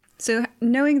 So,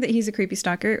 knowing that he's a creepy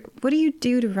stalker, what do you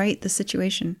do to right the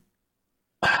situation?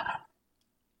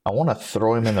 I want to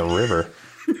throw him in the river.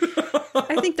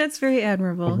 I think that's very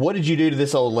admirable. What did you do to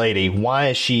this old lady? Why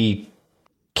is she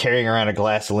carrying around a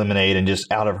glass of lemonade and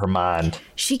just out of her mind?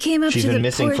 She came up She's to the been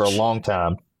missing porch. for a long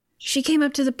time. She came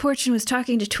up to the porch and was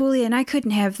talking to Tulia, and I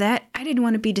couldn't have that. I didn't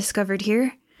want to be discovered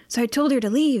here. So I told her to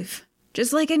leave.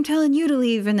 Just like I'm telling you to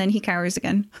leave, and then he cowers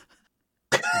again.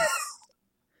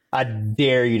 I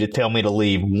dare you to tell me to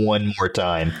leave one more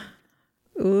time.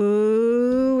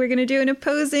 Ooh, we're going to do an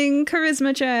opposing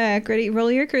charisma check. Ready?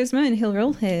 Roll your charisma, and he'll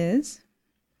roll his.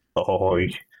 Oh,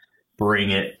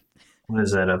 bring it. What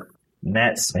is that? A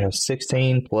nat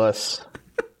 16 plus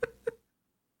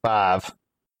 5.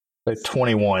 So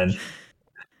 21.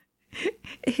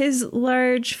 His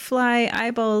large fly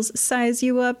eyeballs size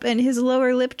you up, and his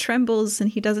lower lip trembles,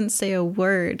 and he doesn't say a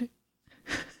word.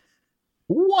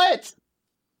 What?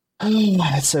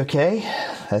 That's okay.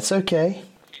 That's okay.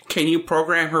 Can you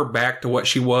program her back to what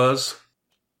she was?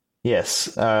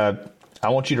 Yes. I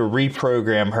want you to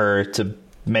reprogram her to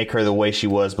make her the way she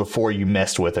was before you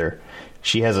messed with her.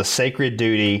 She has a sacred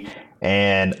duty,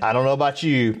 and I don't know about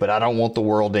you, but I don't want the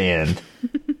world to end.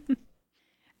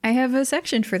 I have a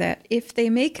section for that. If they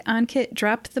make Ankit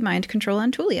drop the mind control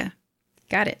on Tulia.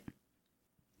 Got it.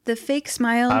 The fake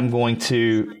smile. I'm going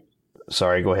to...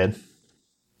 Sorry, go ahead.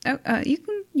 Oh, you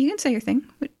can say your thing.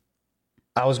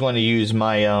 I was going to use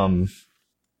my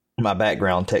my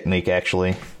background technique,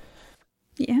 actually.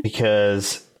 Yeah.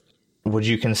 Because would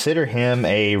you consider him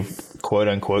a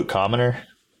quote-unquote commoner?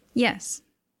 Yes.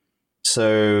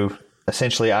 So,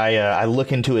 essentially, I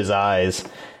look into his eyes,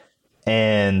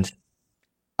 and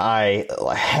I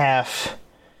half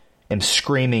am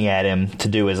screaming at him to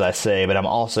do as I say, but I'm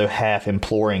also half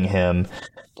imploring him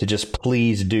to just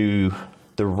please do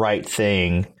the right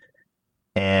thing.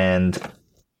 And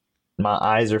my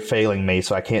eyes are failing me,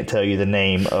 so I can't tell you the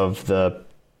name of the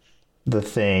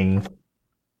thing,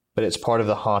 but it's part of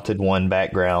the Haunted One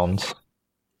background.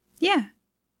 Yeah.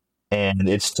 And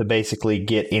it's to basically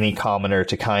get any commoner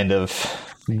to kind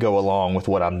of go along with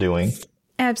what I'm doing.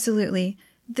 Absolutely.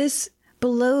 This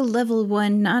below level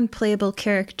 1 non-playable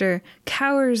character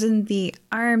cowers in the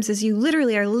arms as you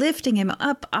literally are lifting him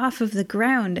up off of the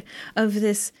ground of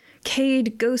this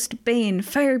Cade Ghost Bane,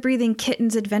 fire-breathing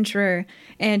kittens adventurer,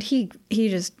 and he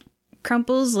just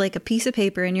crumples like a piece of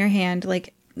paper in your hand,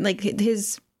 like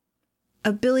his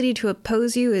ability to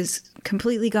oppose you is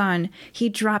completely gone. He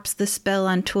drops the spell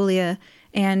on Tulia,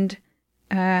 and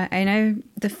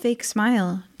the fake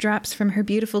smile drops from her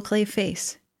beautiful clay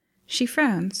face. She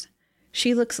frowns.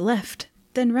 She looks left,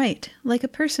 then right, like a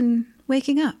person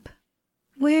waking up.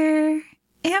 Where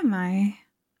am I?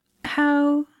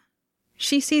 How?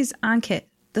 She sees Ankit,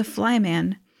 the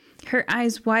flyman. Her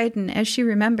eyes widen as she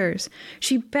remembers.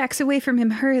 She backs away from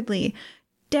him hurriedly,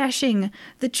 dashing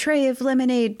the tray of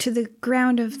lemonade to the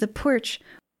ground of the porch.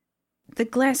 The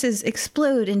glasses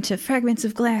explode into fragments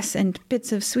of glass and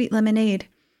bits of sweet lemonade.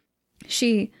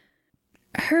 She,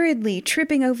 hurriedly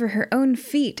tripping over her own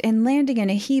feet and landing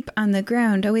in a heap on the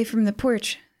ground away from the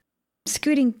porch,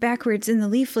 scooting backwards in the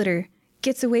leaf litter,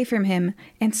 gets away from him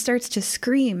and starts to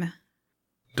scream.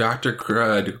 Dr.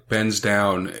 Crud bends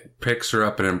down, picks her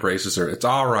up, and embraces her. It's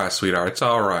all right, sweetheart. It's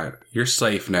all right. You're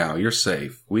safe now. You're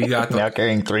safe. We got the now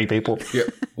carrying 3 people. Yeah,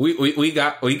 we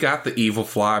got the evil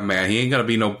fly man. He ain't gonna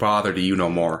be no bother to you no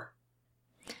more.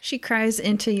 She cries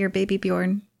into your baby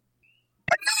Bjorn.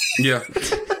 Yeah.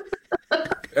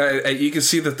 You can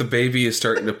see that the baby is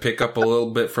starting to pick up a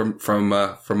little bit from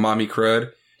Mommy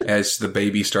Crud as the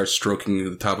baby starts stroking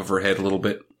the top of her head a little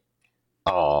bit.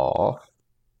 Aww.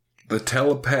 The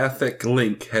telepathic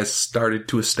link has started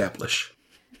to establish.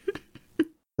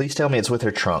 Please tell me it's with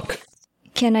her trunk.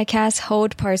 Can I cast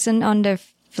Hold Person on the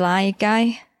fly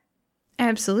guy?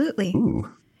 Absolutely.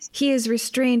 Ooh. He is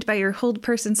restrained by your Hold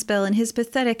Person spell, and his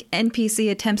pathetic NPC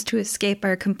attempts to escape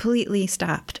are completely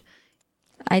stopped.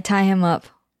 I tie him up.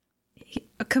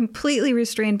 Completely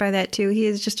restrained by that, too. He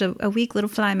is just a weak little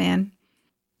fly man.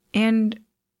 And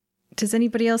does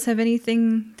anybody else have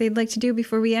anything they'd like to do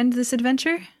before we end this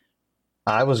adventure?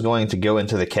 I was going to go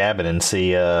into the cabin and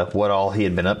see what all he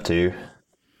had been up to.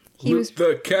 Loot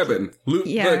the cabin. Loot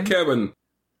the cabin.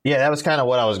 Yeah, that was kind of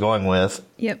what I was going with.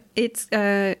 Yep. It's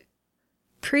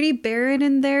pretty barren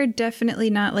in there.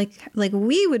 Definitely not like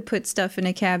we would put stuff in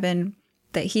a cabin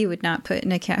that he would not put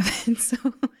in a cabin.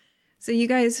 So you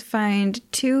guys find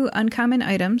 2 uncommon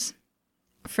items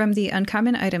from the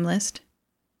uncommon item list,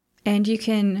 and you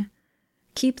can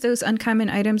keep those uncommon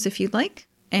items if you'd like,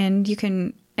 and you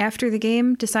can, after the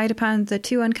game, decide upon the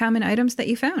 2 uncommon items that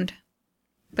you found.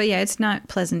 But yeah, it's not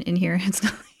pleasant in here. It's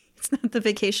not the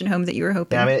vacation home that you were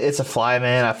hoping. Yeah, I mean, it's a fly,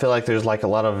 man. I feel like there's like a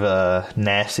lot of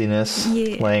nastiness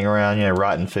laying around,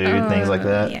 rotten food, things like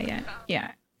that.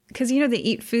 Yeah. Because, they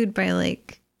eat food by,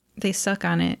 they suck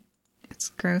on it. It's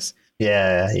gross.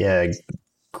 Yeah,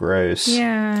 gross.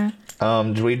 Yeah.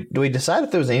 Do we decide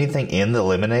if there was anything in the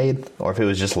lemonade, or if it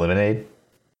was just lemonade?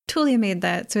 Tulia made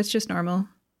that, so it's just normal.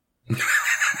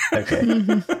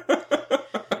 Okay.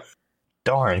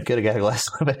 Darn, could have got a glass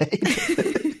of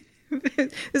lemonade.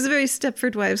 It was a very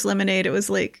Stepford Wives lemonade. It was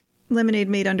like lemonade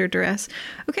made under duress.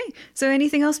 Okay, so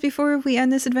anything else before we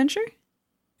end this adventure?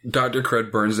 Dr.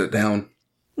 Crud burns it down.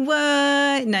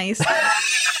 What? Nice.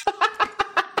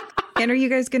 And are you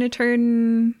guys going to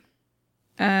turn...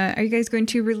 are you guys going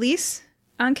to release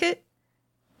Ankit?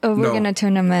 Oh, we're No. going to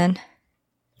turn him in.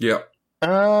 Yep.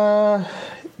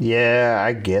 Yeah,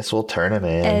 I guess we'll turn him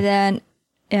in. And then,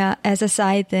 as a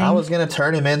side thing. I was going to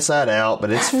turn him inside out,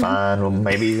 but it's fine. Well,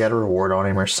 maybe you got a reward on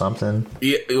him or something.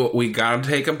 Yeah, we gotta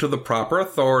take him to the proper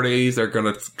authorities. They're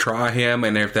gonna try him,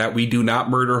 and if that, we do not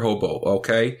murder Hobo,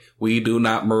 okay? We do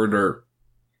not murder.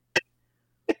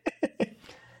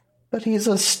 But he's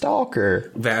a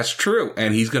stalker. That's true,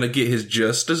 and he's gonna get his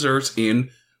just desserts in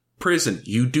prison.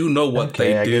 You do know what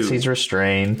Okay, they I do. guess he's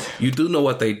restrained. You do know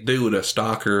what they do to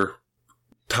stalker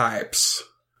types.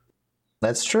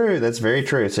 That's true. That's very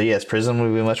true. So yes, prison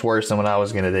would be much worse than what I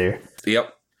was going to do.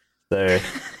 Yep. So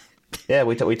yeah,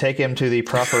 we take him to the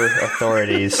proper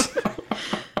authorities,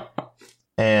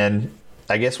 and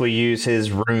I guess we use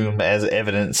his room as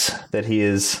evidence that he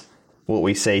is what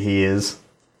we say he is,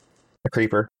 a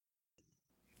creeper.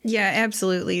 Yeah,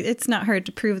 absolutely. It's not hard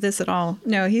to prove this at all.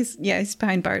 No, he's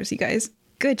behind bars, you guys.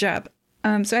 Good job.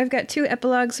 So I've got 2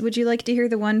 epilogues. Would you like to hear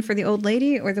the one for the old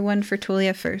lady or the one for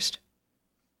Tulia first?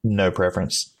 No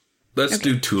preference. Let's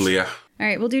do Tulia. All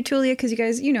right, we'll do Tulia because you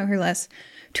guys, you know her less.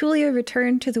 Tulia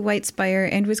returned to the White Spire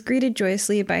and was greeted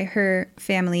joyously by her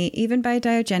family, even by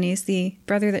Diogenes, the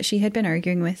brother that she had been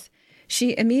arguing with.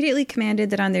 She immediately commanded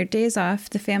that on their days off,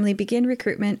 the family begin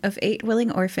recruitment of 8 willing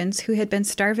orphans who had been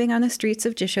starving on the streets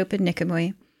of Jishop and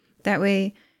Nicomoy. That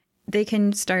way, they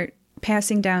can start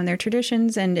passing down their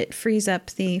traditions, and it frees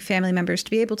up the family members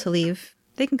to be able to leave.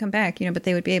 They can come back, but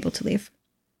they would be able to leave.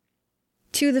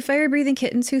 To the fire-breathing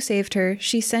kittens who saved her,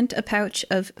 she sent a pouch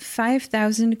of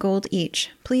 5,000 gold each.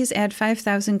 Please add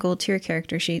 5,000 gold to your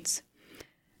character sheets.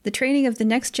 The training of the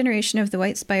next generation of the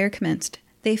White Spire commenced.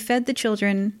 They fed the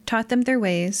children, taught them their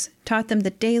ways, taught them the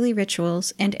daily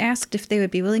rituals, and asked if they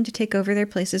would be willing to take over their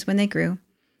places when they grew.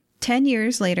 10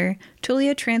 years later,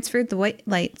 Tulia transferred the white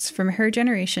lights from her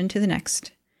generation to the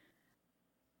next.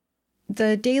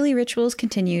 The daily rituals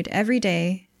continued every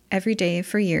day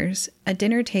for years, a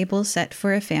dinner table set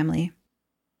for a family.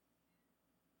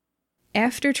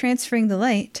 After transferring the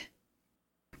light,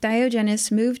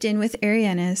 Diogenes moved in with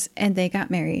Arianes and they got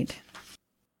married.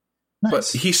 Nice.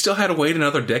 But he still had to wait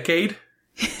another decade?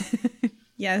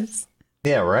 Yes.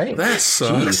 Yeah, right? That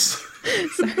sucks.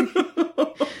 Sorry.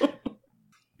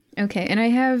 Okay, and I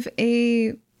have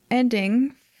a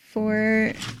ending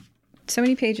for so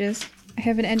many pages. I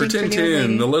have an ending for the old Tintin,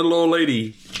 lady. the little old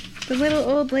lady. The little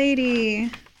old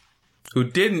lady. Who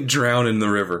didn't drown in the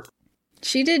river.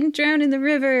 She didn't drown in the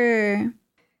river.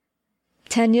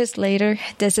 10 years later,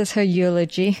 this is her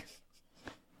eulogy.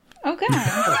 Oh, God.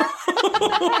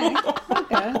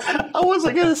 I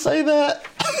wasn't going to say that.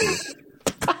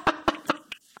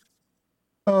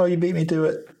 Oh, you beat me to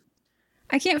it.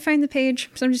 I can't find the page,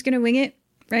 so I'm just going to wing it.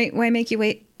 Right? Why make you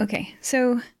wait? Okay,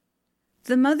 so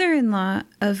the mother-in-law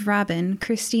of Robin,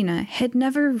 Christina, had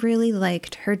never really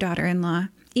liked her daughter-in-law.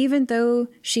 Even though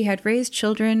she had raised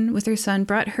children with her son,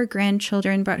 brought her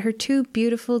grandchildren, brought her 2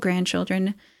 beautiful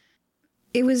grandchildren,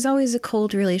 it was always a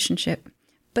cold relationship.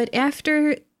 But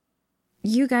after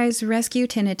you guys rescue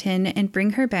Tinnitin and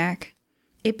bring her back,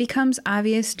 it becomes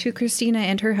obvious to Christina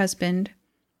and her husband,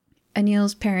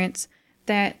 Anil's parents,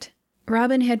 that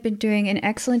Robin had been doing an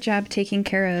excellent job taking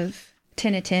care of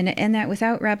Tinnitin, and that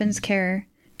without Robin's care,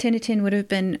 Tinnitin would have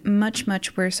been much,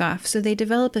 much worse off. So they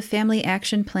develop a family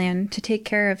action plan to take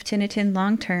care of Tinnitin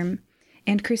long term.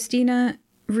 And Christina,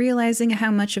 realizing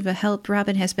how much of a help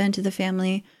Robin has been to the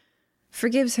family,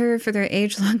 forgives her for their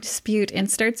age-long dispute and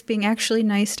starts being actually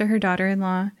nice to her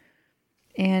daughter-in-law.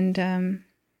 And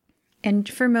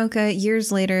for Mocha,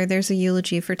 years later, there's a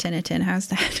eulogy for Tinnitin. How's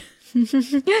that?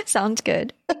 Sounds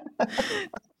good.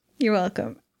 You're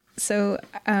welcome. So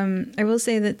I will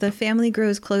say that the family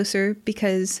grows closer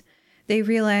because they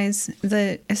realize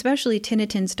that, especially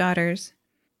Tinnitin's daughters,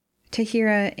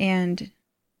 Tahira and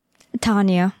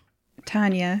Tanya.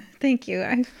 Tanya. Thank you.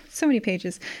 I have so many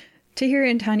pages. Tahira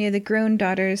and Tanya, the grown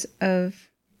daughters of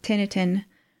Tinatin,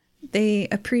 they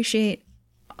appreciate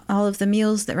all of the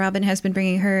meals that Robin has been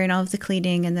bringing her and all of the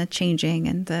cleaning and the changing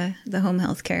and the home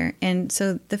health care. And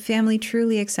so the family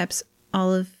truly accepts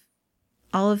all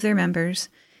of their members.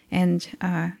 And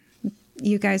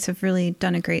you guys have really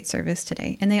done a great service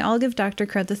today. And they all give Dr.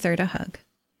 Crud III a hug.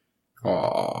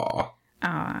 Aww.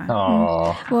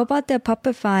 Aww. What about the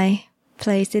Puppify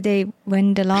place? Did they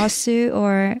win the lawsuit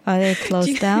or are they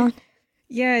closed down?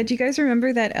 Yeah, do you guys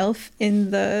remember that elf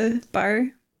in the bar?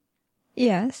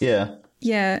 Yes. Yeah.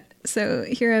 Yeah, so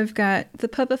here I've got the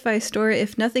Puppify store,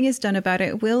 if nothing is done about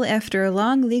it, will, after a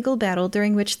long legal battle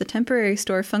during which the temporary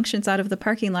store functions out of the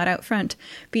parking lot out front,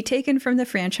 be taken from the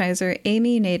franchisor,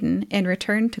 Amy Naden, and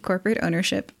returned to corporate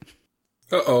ownership.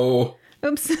 Uh-oh.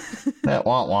 Oops. That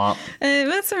womp.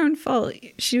 That's her own fault.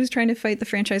 She was trying to fight the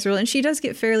franchise rule, and she does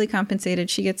get fairly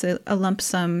compensated. She gets a lump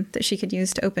sum that she could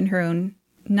use to open her own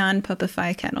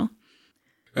non-Puppify kennel.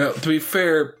 To be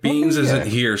fair, Beans isn't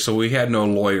here, so we had no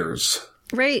lawyers.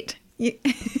 Right.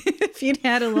 If you'd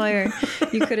had a lawyer,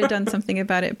 you could have done something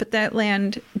about it. But that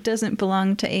land doesn't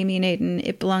belong to Amy Naden.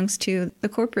 It belongs to the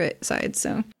corporate side.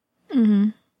 So,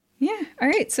 yeah. All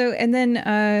right. So, and then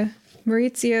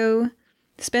Maurizio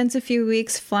spends a few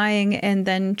weeks flying and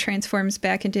then transforms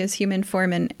back into his human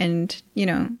form. And, you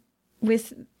know,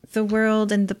 with the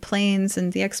world and the planes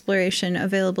and the exploration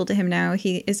available to him now,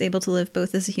 he is able to live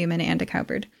both as a human and a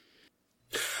cowbird.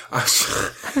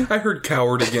 I heard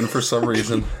coward again for some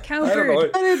reason.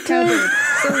 Cowbird. Cowbird.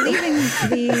 So leaving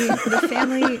the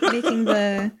family making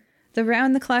the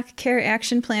round-the-clock care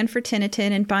action plan for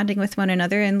Tinatin and bonding with one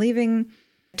another, and leaving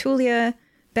Tulia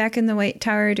back in the White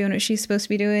Tower doing what she's supposed to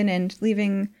be doing, and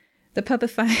leaving the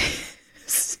Puppify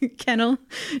kennel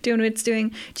doing what it's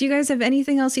doing. Do you guys have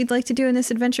anything else you'd like to do in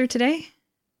this adventure today?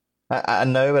 I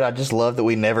know, but I just love that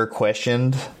we never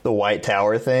questioned the White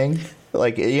Tower thing.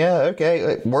 Like, yeah,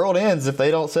 okay, world ends if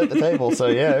they don't set the table. So,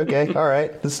 yeah, okay, all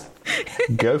right, just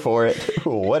go for it.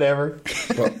 Whatever.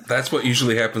 Well, that's what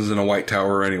usually happens in a White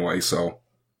Tower anyway, so.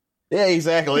 Yeah,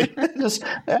 exactly. Just,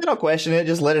 I don't question it,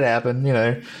 just let it happen, you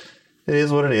know. It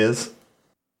is what it is.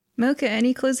 Mocha,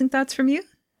 any closing thoughts from you?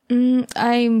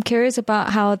 I'm curious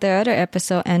about how the other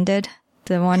episode ended,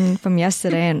 the one from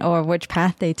yesterday, or which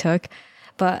path they took.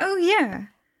 But oh, yeah.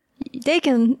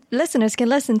 Listeners can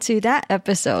listen to that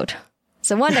episode. It's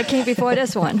the one that came before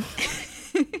this one.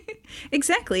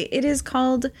 Exactly. It is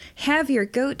called Have Your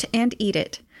Goat and Eat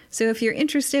It. So if you're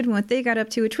interested in what they got up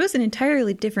to, which was an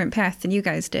entirely different path than you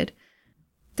guys did,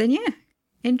 then yeah,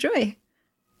 enjoy.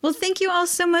 Well, thank you all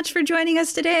so much for joining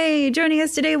us today. Joining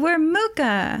us today were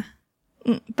Mocha.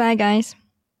 Bye, guys.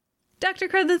 Dr.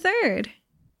 Crud III.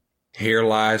 Here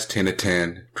lies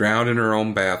Tinatin, drowned in her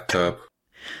own bathtub.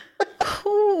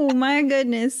 Oh, my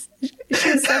goodness. She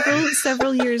has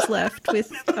several years left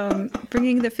with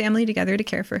bringing the family together to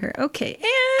care for her. Okay,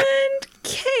 and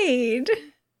Cade.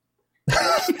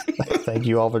 Thank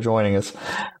you all for joining us.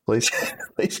 Please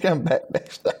come back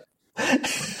next time.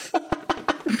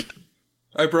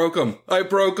 I broke him.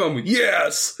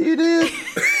 Yes! You did.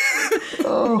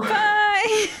 Oh.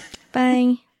 Bye.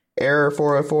 Bye. Error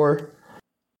 404.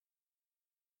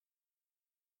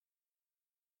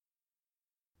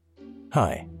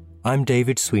 Hi, I'm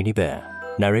David Sweeney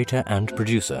Bear, narrator and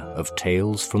producer of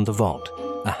Tales from the Vault,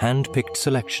 a hand-picked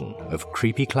selection of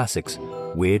creepy classics,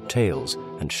 weird tales,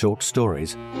 and short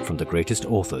stories from the greatest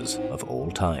authors of all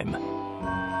time.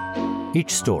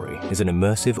 Each story is an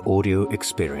immersive audio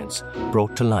experience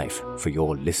brought to life for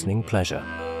your listening pleasure.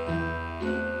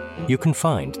 You can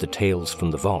find the Tales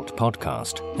from the Vault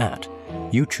podcast at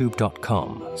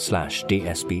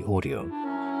youtube.com/dsbaudio.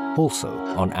 Also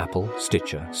on Apple,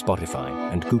 Stitcher, Spotify,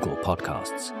 and Google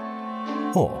Podcasts.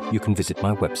 Or you can visit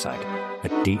my website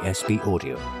at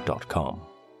dsbaudio.com.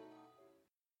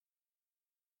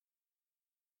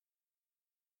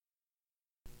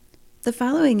 The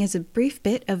following is a brief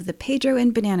bit of the Pedro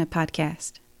and Banana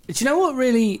podcast. Do you know what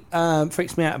really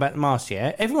freaks me out about the mask,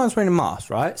 yeah? Everyone's wearing a mask,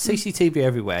 right? CCTV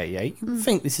everywhere, yeah? You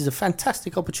think this is a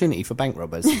fantastic opportunity for bank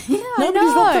robbers.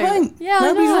 Nobody's robbed a bank. Yeah,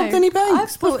 Nobody's robbed any banks.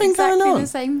 I've thought What's been exactly going on? the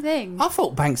same thing. I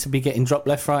thought banks would be getting dropped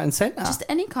left, right and centre. Just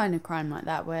any kind of crime like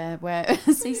that where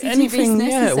CCTV Anything, is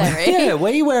necessary. Yeah,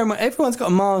 where you wear everyone's got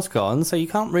a mask on, so you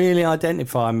can't really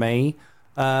identify me.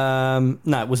 No,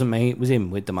 it wasn't me. It was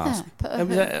him with the mask.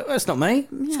 Yeah, that's not me.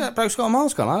 That bloke's got a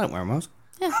mask on. I don't wear a mask.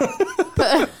 Yeah.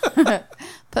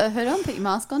 Put a hood on, put your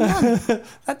mask on, done.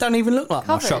 That don't even look like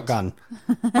Covered. my shotgun.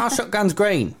 My shotgun's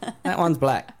green. That one's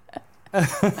black.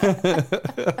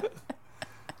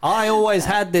 I always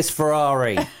had this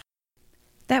Ferrari.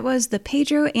 That was the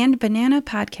Pedro and Banana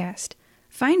podcast.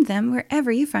 Find them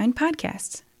wherever you find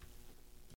podcasts.